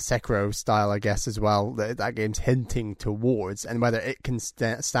game's Sekiro style, I guess, as well, that game's hinting towards, and whether it can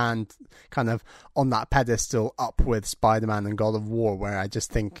stand kind of on that pedestal up with Spider-Man and God of War, where I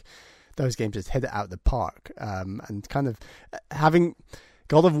just think those games just hit it out of the park. And kind of having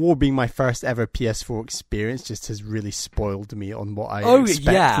God of War being my first ever PS4 experience just has really spoiled me on what I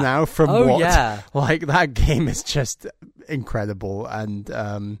expect now from like that game is just incredible.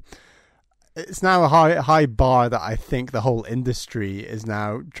 And it's now a high bar that I think the whole industry is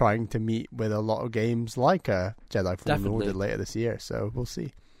now trying to meet with a lot of games like a Jedi Fallen Order later this year. So we'll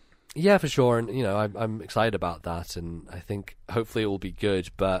see. Yeah, for sure. And, you know, I'm excited about that, and I think hopefully it will be good.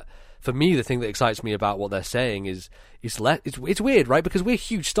 But for me, the thing that excites me about what they're saying is it's weird, right? Because we're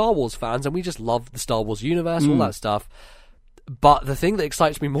huge Star Wars fans and we just love the Star Wars universe, all that stuff. But the thing that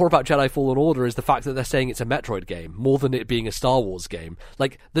excites me more about Jedi Fallen Order is the fact that they're saying it's a Metroid game more than it being a Star Wars game.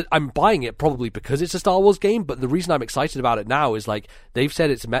 Like, I'm buying it probably because it's a Star Wars game, but the reason I'm excited about it now is, like, they've said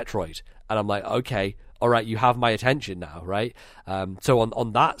it's a Metroid, and I'm like, okay, all right, you have my attention now, right? So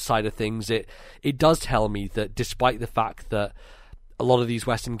on that side of things, it does tell me that despite the fact that a lot of these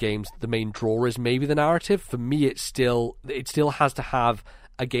Western games, the main draw is maybe the narrative, for me it still has to have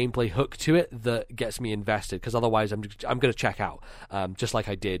a gameplay hook to it that gets me invested, because otherwise I'm going to check out, just like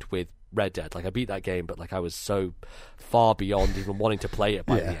I did with Red Dead. Like, I beat that game, but like I was so far beyond even wanting to play it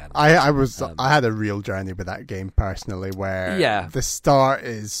by the end. I had a real journey with that game personally, where the start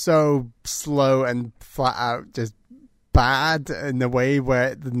is so slow and flat out just bad in a way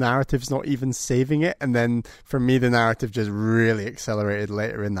where the narrative's not even saving it, and then for me the narrative just really accelerated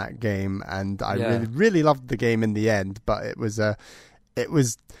later in that game, and I really loved the game in the end, but it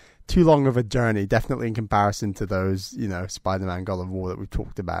was too long of a journey, definitely in comparison to those, you know, Spider-Man, God of War that we've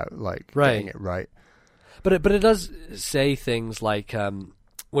talked about, like getting it right. But it does say things like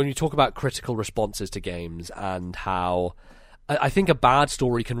when you talk about critical responses to games and how I think a bad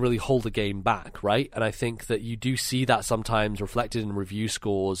story can really hold a game back, right? And I think that you do see that sometimes reflected in review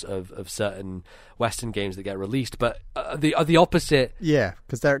scores of certain Western games that get released. But the opposite... Yeah,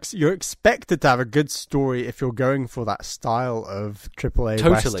 because you're expected to have a good story if you're going for that style of AAA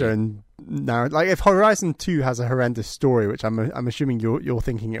Western narrative. Like, if Horizon 2 has a horrendous story, which I'm assuming you're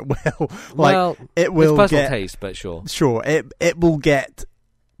thinking it will. Like, well, it will it's personal taste, but sure. Sure, it will get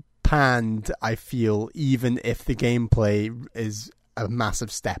panned, I feel, even if the gameplay is a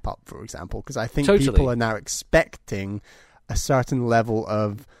massive step up, for example, because I think people are now expecting a certain level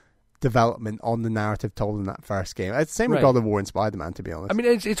of development on the narrative told in that first game. It's the same with God of War and Spider-Man, to be honest. I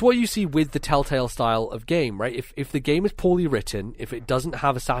mean, it's what you see with the Telltale style of game, right? If the game is poorly written, if it doesn't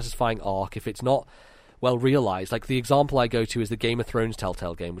have a satisfying arc, if it's not well realized, like the example I go to is the Game of Thrones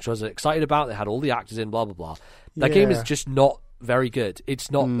Telltale game, which I was excited about. They had all the actors in, blah blah blah. That game is just not very good. It's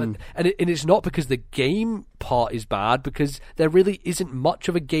not, and it's not because the game part is bad, because there really isn't much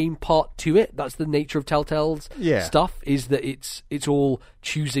of a game part to it. That's the nature of Telltale's stuff, is that it's all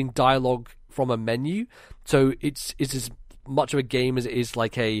choosing dialogue from a menu. So it's as much of a game as it is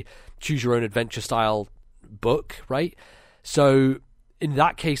like a choose your own adventure style book, right? So in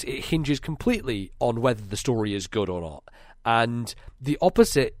that case, it hinges completely on whether the story is good or not. And the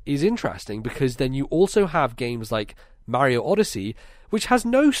opposite is interesting, because then you also have games like Mario Odyssey, which has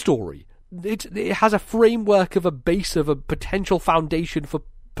no story. It has a framework of a base of a potential foundation for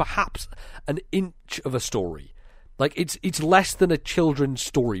perhaps an inch of a story. Like, it's less than a children's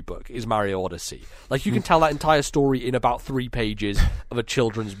storybook is Mario Odyssey. Like, you can tell that entire story in about 3 pages of a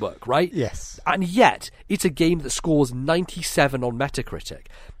children's book, right? Yes. And yet, it's a game that scores 97 on Metacritic.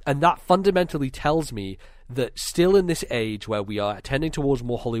 And that fundamentally tells me that still in this age where we are tending towards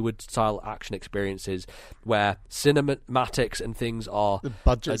more Hollywood-style action experiences, where cinematics and things are... The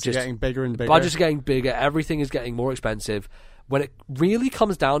budgets are getting bigger and bigger. Budgets are getting bigger, everything is getting more expensive. When it really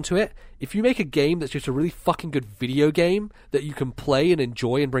comes down to it, if you make a game that's just a really fucking good video game that you can play and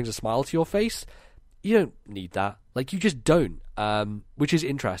enjoy and brings a smile to your face, you don't need that. Like, you just don't. Which is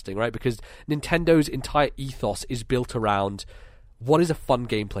interesting, right? Because Nintendo's entire ethos is built around what is a fun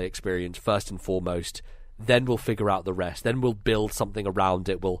gameplay experience, first and foremost. Then we'll figure out the rest. Then we'll build something around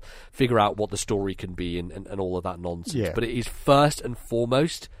it. We'll figure out what the story can be and all of that nonsense. Yeah. But it is first and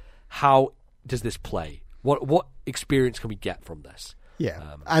foremost, how does this play? What experience can we get from this?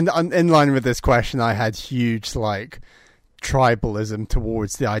 Yeah. And in line with this question, I had huge, like, tribalism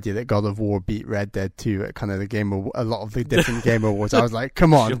towards the idea that God of War beat Red Dead 2 at kind of a lot of the different Game Awards. I was like,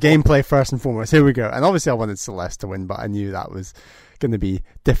 come on, gameplay first and foremost, here we go. And obviously I wanted Celeste to win, but I knew that was going to be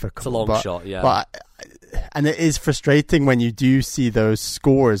difficult. It's a long shot, yeah. And it is frustrating when you do see those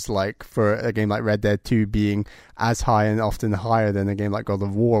scores, like for a game like Red Dead 2 being as high and often higher than a game like God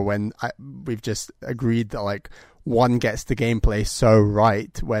of War, when we've just agreed that like one gets the gameplay so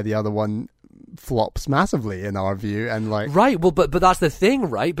right where the other one flops massively in our view. And like, right, well, but that's the thing,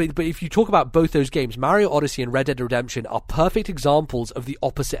 right? But if you talk about both those games, Mario Odyssey and Red Dead Redemption are perfect examples of the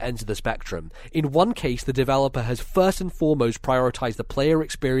opposite ends of the spectrum. In one case, the developer has first and foremost prioritized the player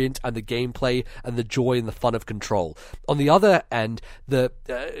experience and the gameplay and the joy and the fun of control. On the other end, the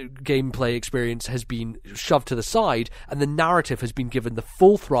gameplay experience has been shoved to the side and the narrative has been given the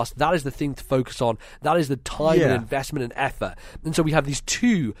full thrust. That is the thing to focus on. That is the time and investment and effort. And so we have these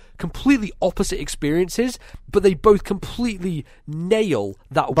two completely opposite experiences, but they both completely nail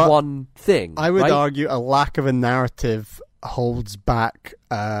that one thing. I would argue a lack of a narrative holds back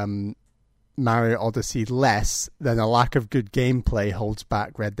Mario Odyssey less than a lack of good gameplay holds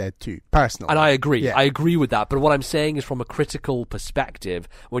back Red Dead 2, personally. And I agree. Yeah. I agree with that. But what I'm saying is from a critical perspective,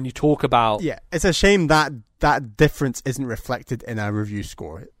 when you talk about... Yeah, it's a shame that that difference isn't reflected in our review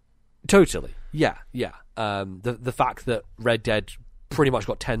score. Totally. Yeah. The fact that Red Dead pretty much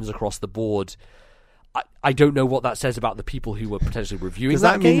got 10s across the board. I don't know what that says about the people who were potentially reviewing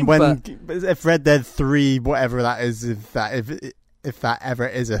that game. If Red Dead 3, whatever that is, if that ever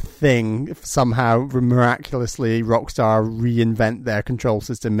is a thing, if somehow miraculously Rockstar reinvent their control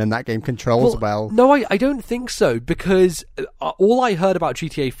system and that game controls well. No, I don't think so, because all I heard about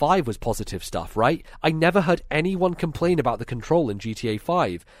GTA 5 was positive stuff, right? I never heard anyone complain about the control in GTA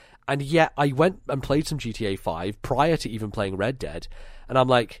 5. And yet I went and played some GTA 5 prior to even playing Red Dead, and I'm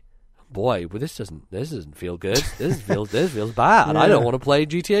like, boy, well, this doesn't feel good. This feels bad. Yeah. I don't want to play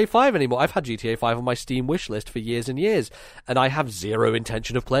GTA 5 anymore. I've had GTA 5 on my Steam wish list for years and years, and I have zero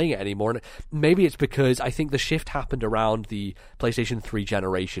intention of playing it anymore. And maybe it's because I think the shift happened around the PlayStation 3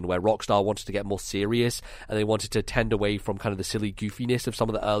 generation, where Rockstar wanted to get more serious, and they wanted to tend away from kind of the silly goofiness of some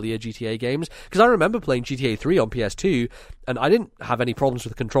of the earlier GTA games. Because I remember playing GTA 3 on PS2, and I didn't have any problems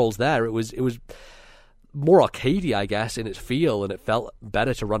with the controls there. It was more arcadey, I guess, in its feel, and it felt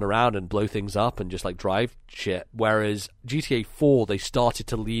better to run around and blow things up and just like drive shit. Whereas GTA 4, they started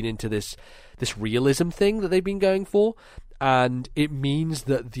to lean into this realism thing that they've been going for, and it means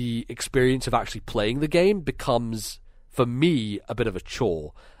that the experience of actually playing the game becomes, for me, a bit of a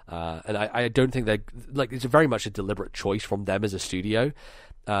chore. And I don't think it's very much a deliberate choice from them as a studio.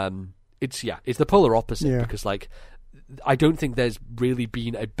 It's the polar opposite, because like, I don't think there's really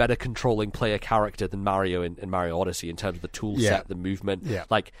been a better controlling player character than Mario in Mario Odyssey in terms of the tool set, the movement. Yeah.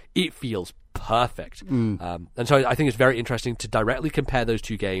 Like, it feels perfect. And so I think it's very interesting to directly compare those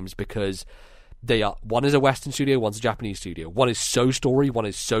two games, because one is a Western studio, one's a Japanese studio. One is so story, one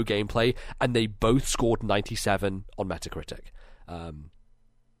is so gameplay, and they both scored 97 on Metacritic.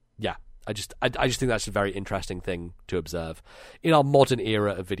 I just think that's a very interesting thing to observe in our modern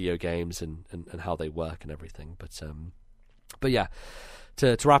era of video games and how they work and everything. But yeah,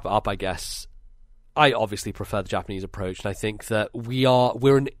 to wrap it up, I guess I obviously prefer the Japanese approach, and I think that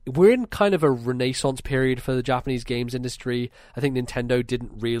we're in kind of a renaissance period for the Japanese games industry. I think Nintendo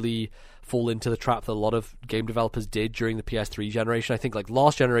didn't really fall into the trap that a lot of game developers did during the PS3 generation. I think like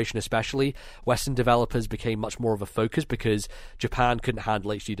last generation especially, Western developers became much more of a focus because Japan couldn't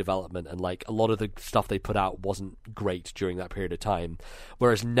handle HD development, and like a lot of the stuff they put out wasn't great during that period of time.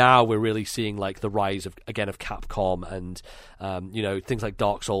 Whereas now we're really seeing like the rise of Capcom, and things like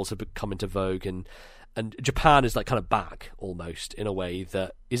Dark Souls have come into vogue, and Japan is like kind of back almost in a way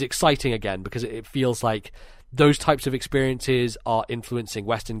that is exciting again, because it feels like those types of experiences are influencing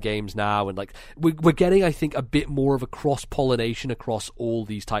Western games now, and like we're getting, I think, a bit more of a cross-pollination across all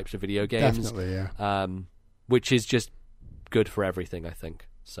these types of video games. Definitely, yeah. Which is just good for everything, I think.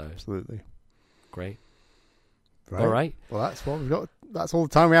 So absolutely. Great. Right. All right. Well, that's what we've got. That's all the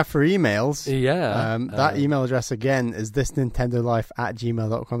time we have for emails. Yeah. That email address again is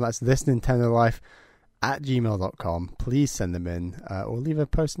thisnintendolife@gmail.com. That's thisnintendolife@gmail.com. Please send them in, or leave a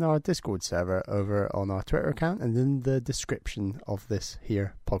post in our Discord server over on our Twitter account and in the description of this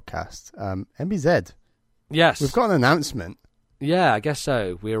here podcast. MBZ. Yes. We've got an announcement. Yeah, I guess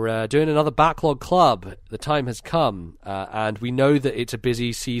so. We're doing another Backlog Club. The time has come, and we know that it's a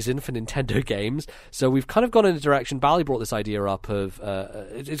busy season for Nintendo games, so we've kind of gone in a direction. Bally brought this idea up of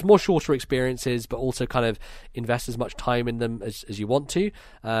it's more shorter experiences, but also kind of invest as much time in them as you want to. Do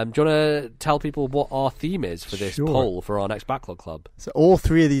you want to tell people what our theme is for this poll for our next Backlog Club? So all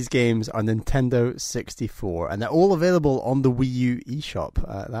three of these games are Nintendo 64, and they're all available on the Wii U eShop,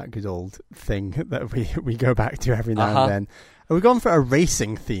 that good old thing that we go back to every now and then. We've gone for a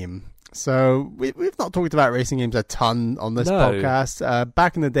racing theme. So we've not talked about racing games a ton on this podcast.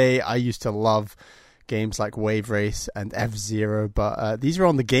 Back in the day, I used to love games like Wave Race and F-Zero, but these are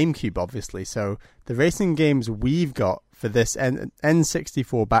on the GameCube, obviously. So the racing games we've got for this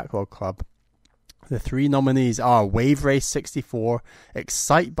N64 Backlog Club, the three nominees are Wave Race 64,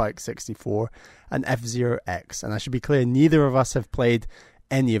 Excitebike 64, and F-Zero X. And I should be clear, neither of us have played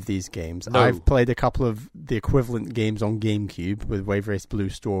any of these games. No. I've played a couple of the equivalent games on GameCube with Wave Race Blue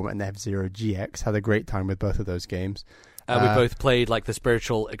Storm and F-Zero GX. Had a great time with both of those games. We both played like the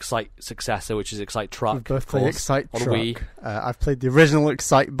spiritual Excite successor, which is Excite Truck. We've both played Excite on Truck. Wii. I've played the original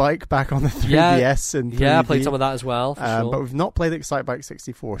Excitebike back on the 3DS and 3D. Yeah, I played some of that as well. For sure. But we've not played Excitebike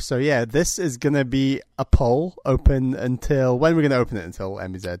 64. So yeah, this is going to be a poll open until when we're going to open it until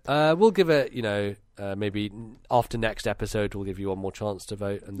MZ. We'll give it, maybe after next episode, we'll give you one more chance to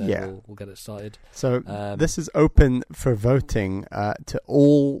vote, and then we'll get it started. So this is open for voting to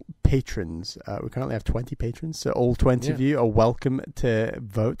all patrons. We currently have 20 patrons, so all 20 of you are welcome to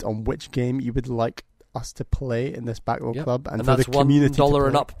vote on which game you would like us to play in this Backlog Club, and for that's the community $1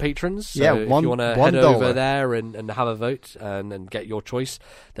 and up patrons. So if you want to head over there and have a vote and get your choice,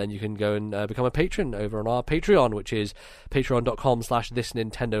 then you can go and become a patron over on our Patreon, which is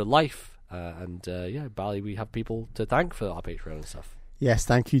patreon.com/thisnintendolife. Bally, we have people to thank for our Patreon and stuff. Yes,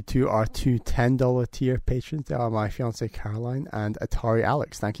 thank you to our two $10 tier patrons. They are my fiancée Caroline and Atari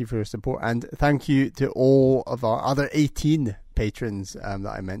Alex. Thank you for your support. And thank you to all of our other 18 patrons that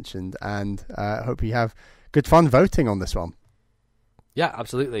I mentioned. And I hope you have good fun voting on this one. Yeah,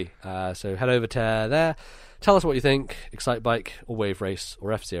 absolutely. So head over to there. Tell us what you think. Excitebike or Wave Race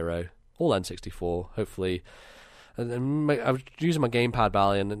or F-Zero. All N64, hopefully. And I was using my gamepad,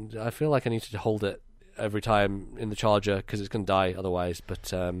 Bally, and I feel like I need to hold it every time in the charger because it's going to die otherwise.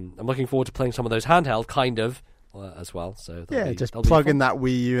 But I'm looking forward to playing some of those handheld, kind of, as well. So just plug in that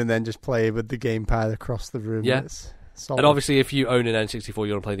Wii U and then just play with the gamepad across the room. Yeah. And obviously, if you own an N64,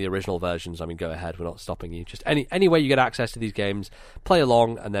 you want to play the original versions, I mean, go ahead. We're not stopping you. Just any way you get access to these games, play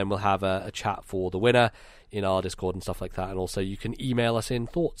along, and then we'll have a chat for the winner in our Discord and stuff like that. And also, you can email us in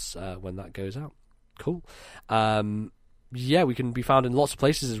thoughts when that goes out. Cool. We can be found in lots of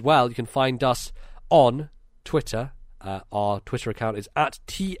places as well. You can find us on Twitter. Our Twitter account is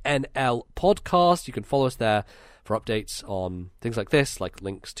 @TNL Podcast. You can follow us there for updates on things like this, like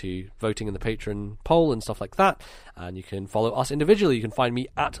links to voting in the Patreon poll and stuff like that. And you can follow us individually. You can find me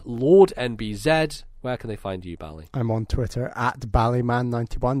 @LordNBZ. Where can they find you, Bally? I'm on Twitter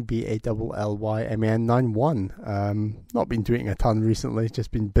 @Ballyman91, BALLYMAN91. Not been doing a ton recently, just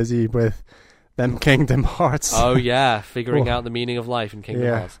been busy with them Kingdom Hearts. Oh yeah, figuring out the meaning of life in Kingdom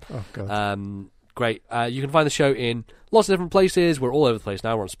Hearts. Oh god. Great. You can find the show in lots of different places. We're all over the place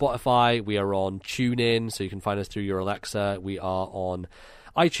now. We're on Spotify. We are on TuneIn, so you can find us through your Alexa. We are on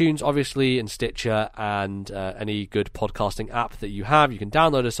iTunes, obviously, and Stitcher, and any good podcasting app that you have. You can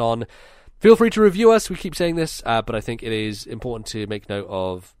download us on. Feel free to review us. We keep saying this, but I think it is important to make note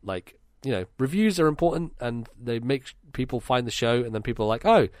of, reviews are important, and they make people find the show, and then people are like,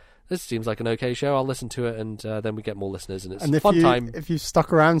 oh, this seems like an okay show, I'll listen to it, and then we get more listeners, and it's a fun time. If you've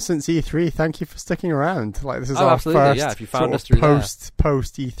stuck around since E3, thank you for sticking around. This is our absolutely. First if you found us through post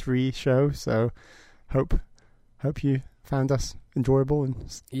E3 show, so hope you found us enjoyable and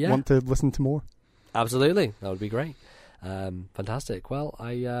want to listen to more. Absolutely, that would be great. Fantastic. Well,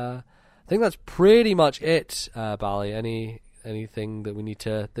 I think that's pretty much it, Bally. Anything that we need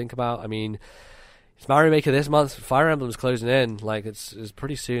to think about? I mean, it's Mario Maker this month. Fire Emblem's closing in. It's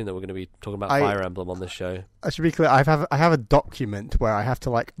pretty soon that we're going to be talking about Fire Emblem on this show. I should be clear. I have a document where I have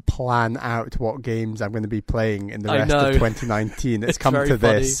to plan out what games I'm going to be playing in the rest of 2019. It's come to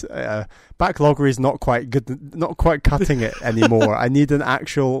this. Backlogger is not quite good, not quite cutting it anymore. I need an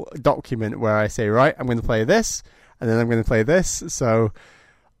actual document where I say, right, I'm going to play this, and then I'm going to play this. So,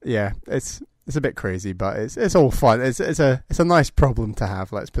 yeah, it's a bit crazy, but it's all fun. It's a nice problem to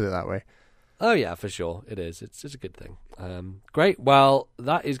have. Let's put it that way. Oh, yeah, for sure. It is. It's a good thing. Great. Well,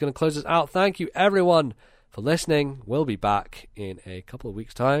 that is going to close us out. Thank you, everyone, for listening. We'll be back in a couple of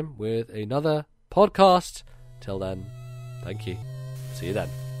weeks' time with another podcast. Till then, thank you. See you then.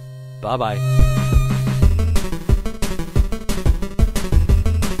 Bye-bye.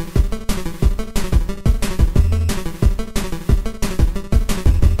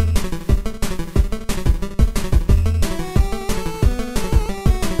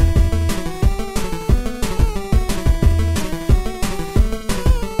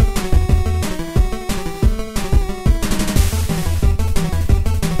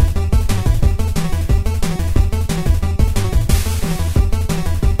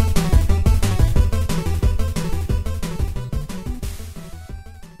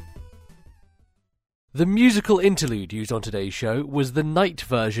 The musical interlude used on today's show was the night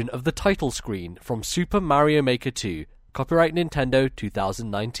version of the title screen from Super Mario Maker 2. Copyright Nintendo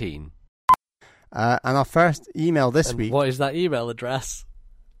 2019. And our first email this week... What is that email address?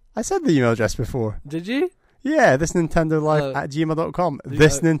 I said the email address before. Did you? Yeah, thisnintendolife at gmail.com.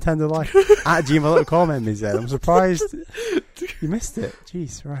 Thisnintendolife at gmail.com, MBZ. I'm surprised you missed it.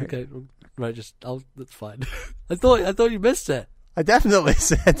 Jeez, right. Okay, right, that's fine. I thought you missed it. I definitely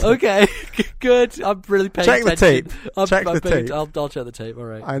said it. Okay, good. I'm really paying attention. Check the tape. I'll check the tape,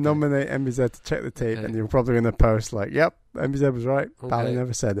 alright. I nominate MBZ to check the tape, and you're probably going to post like, yep, MBZ was right. Bally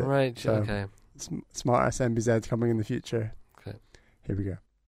never said it. Right, so, okay. Smart ass MBZ coming in the future. Okay. Here we go.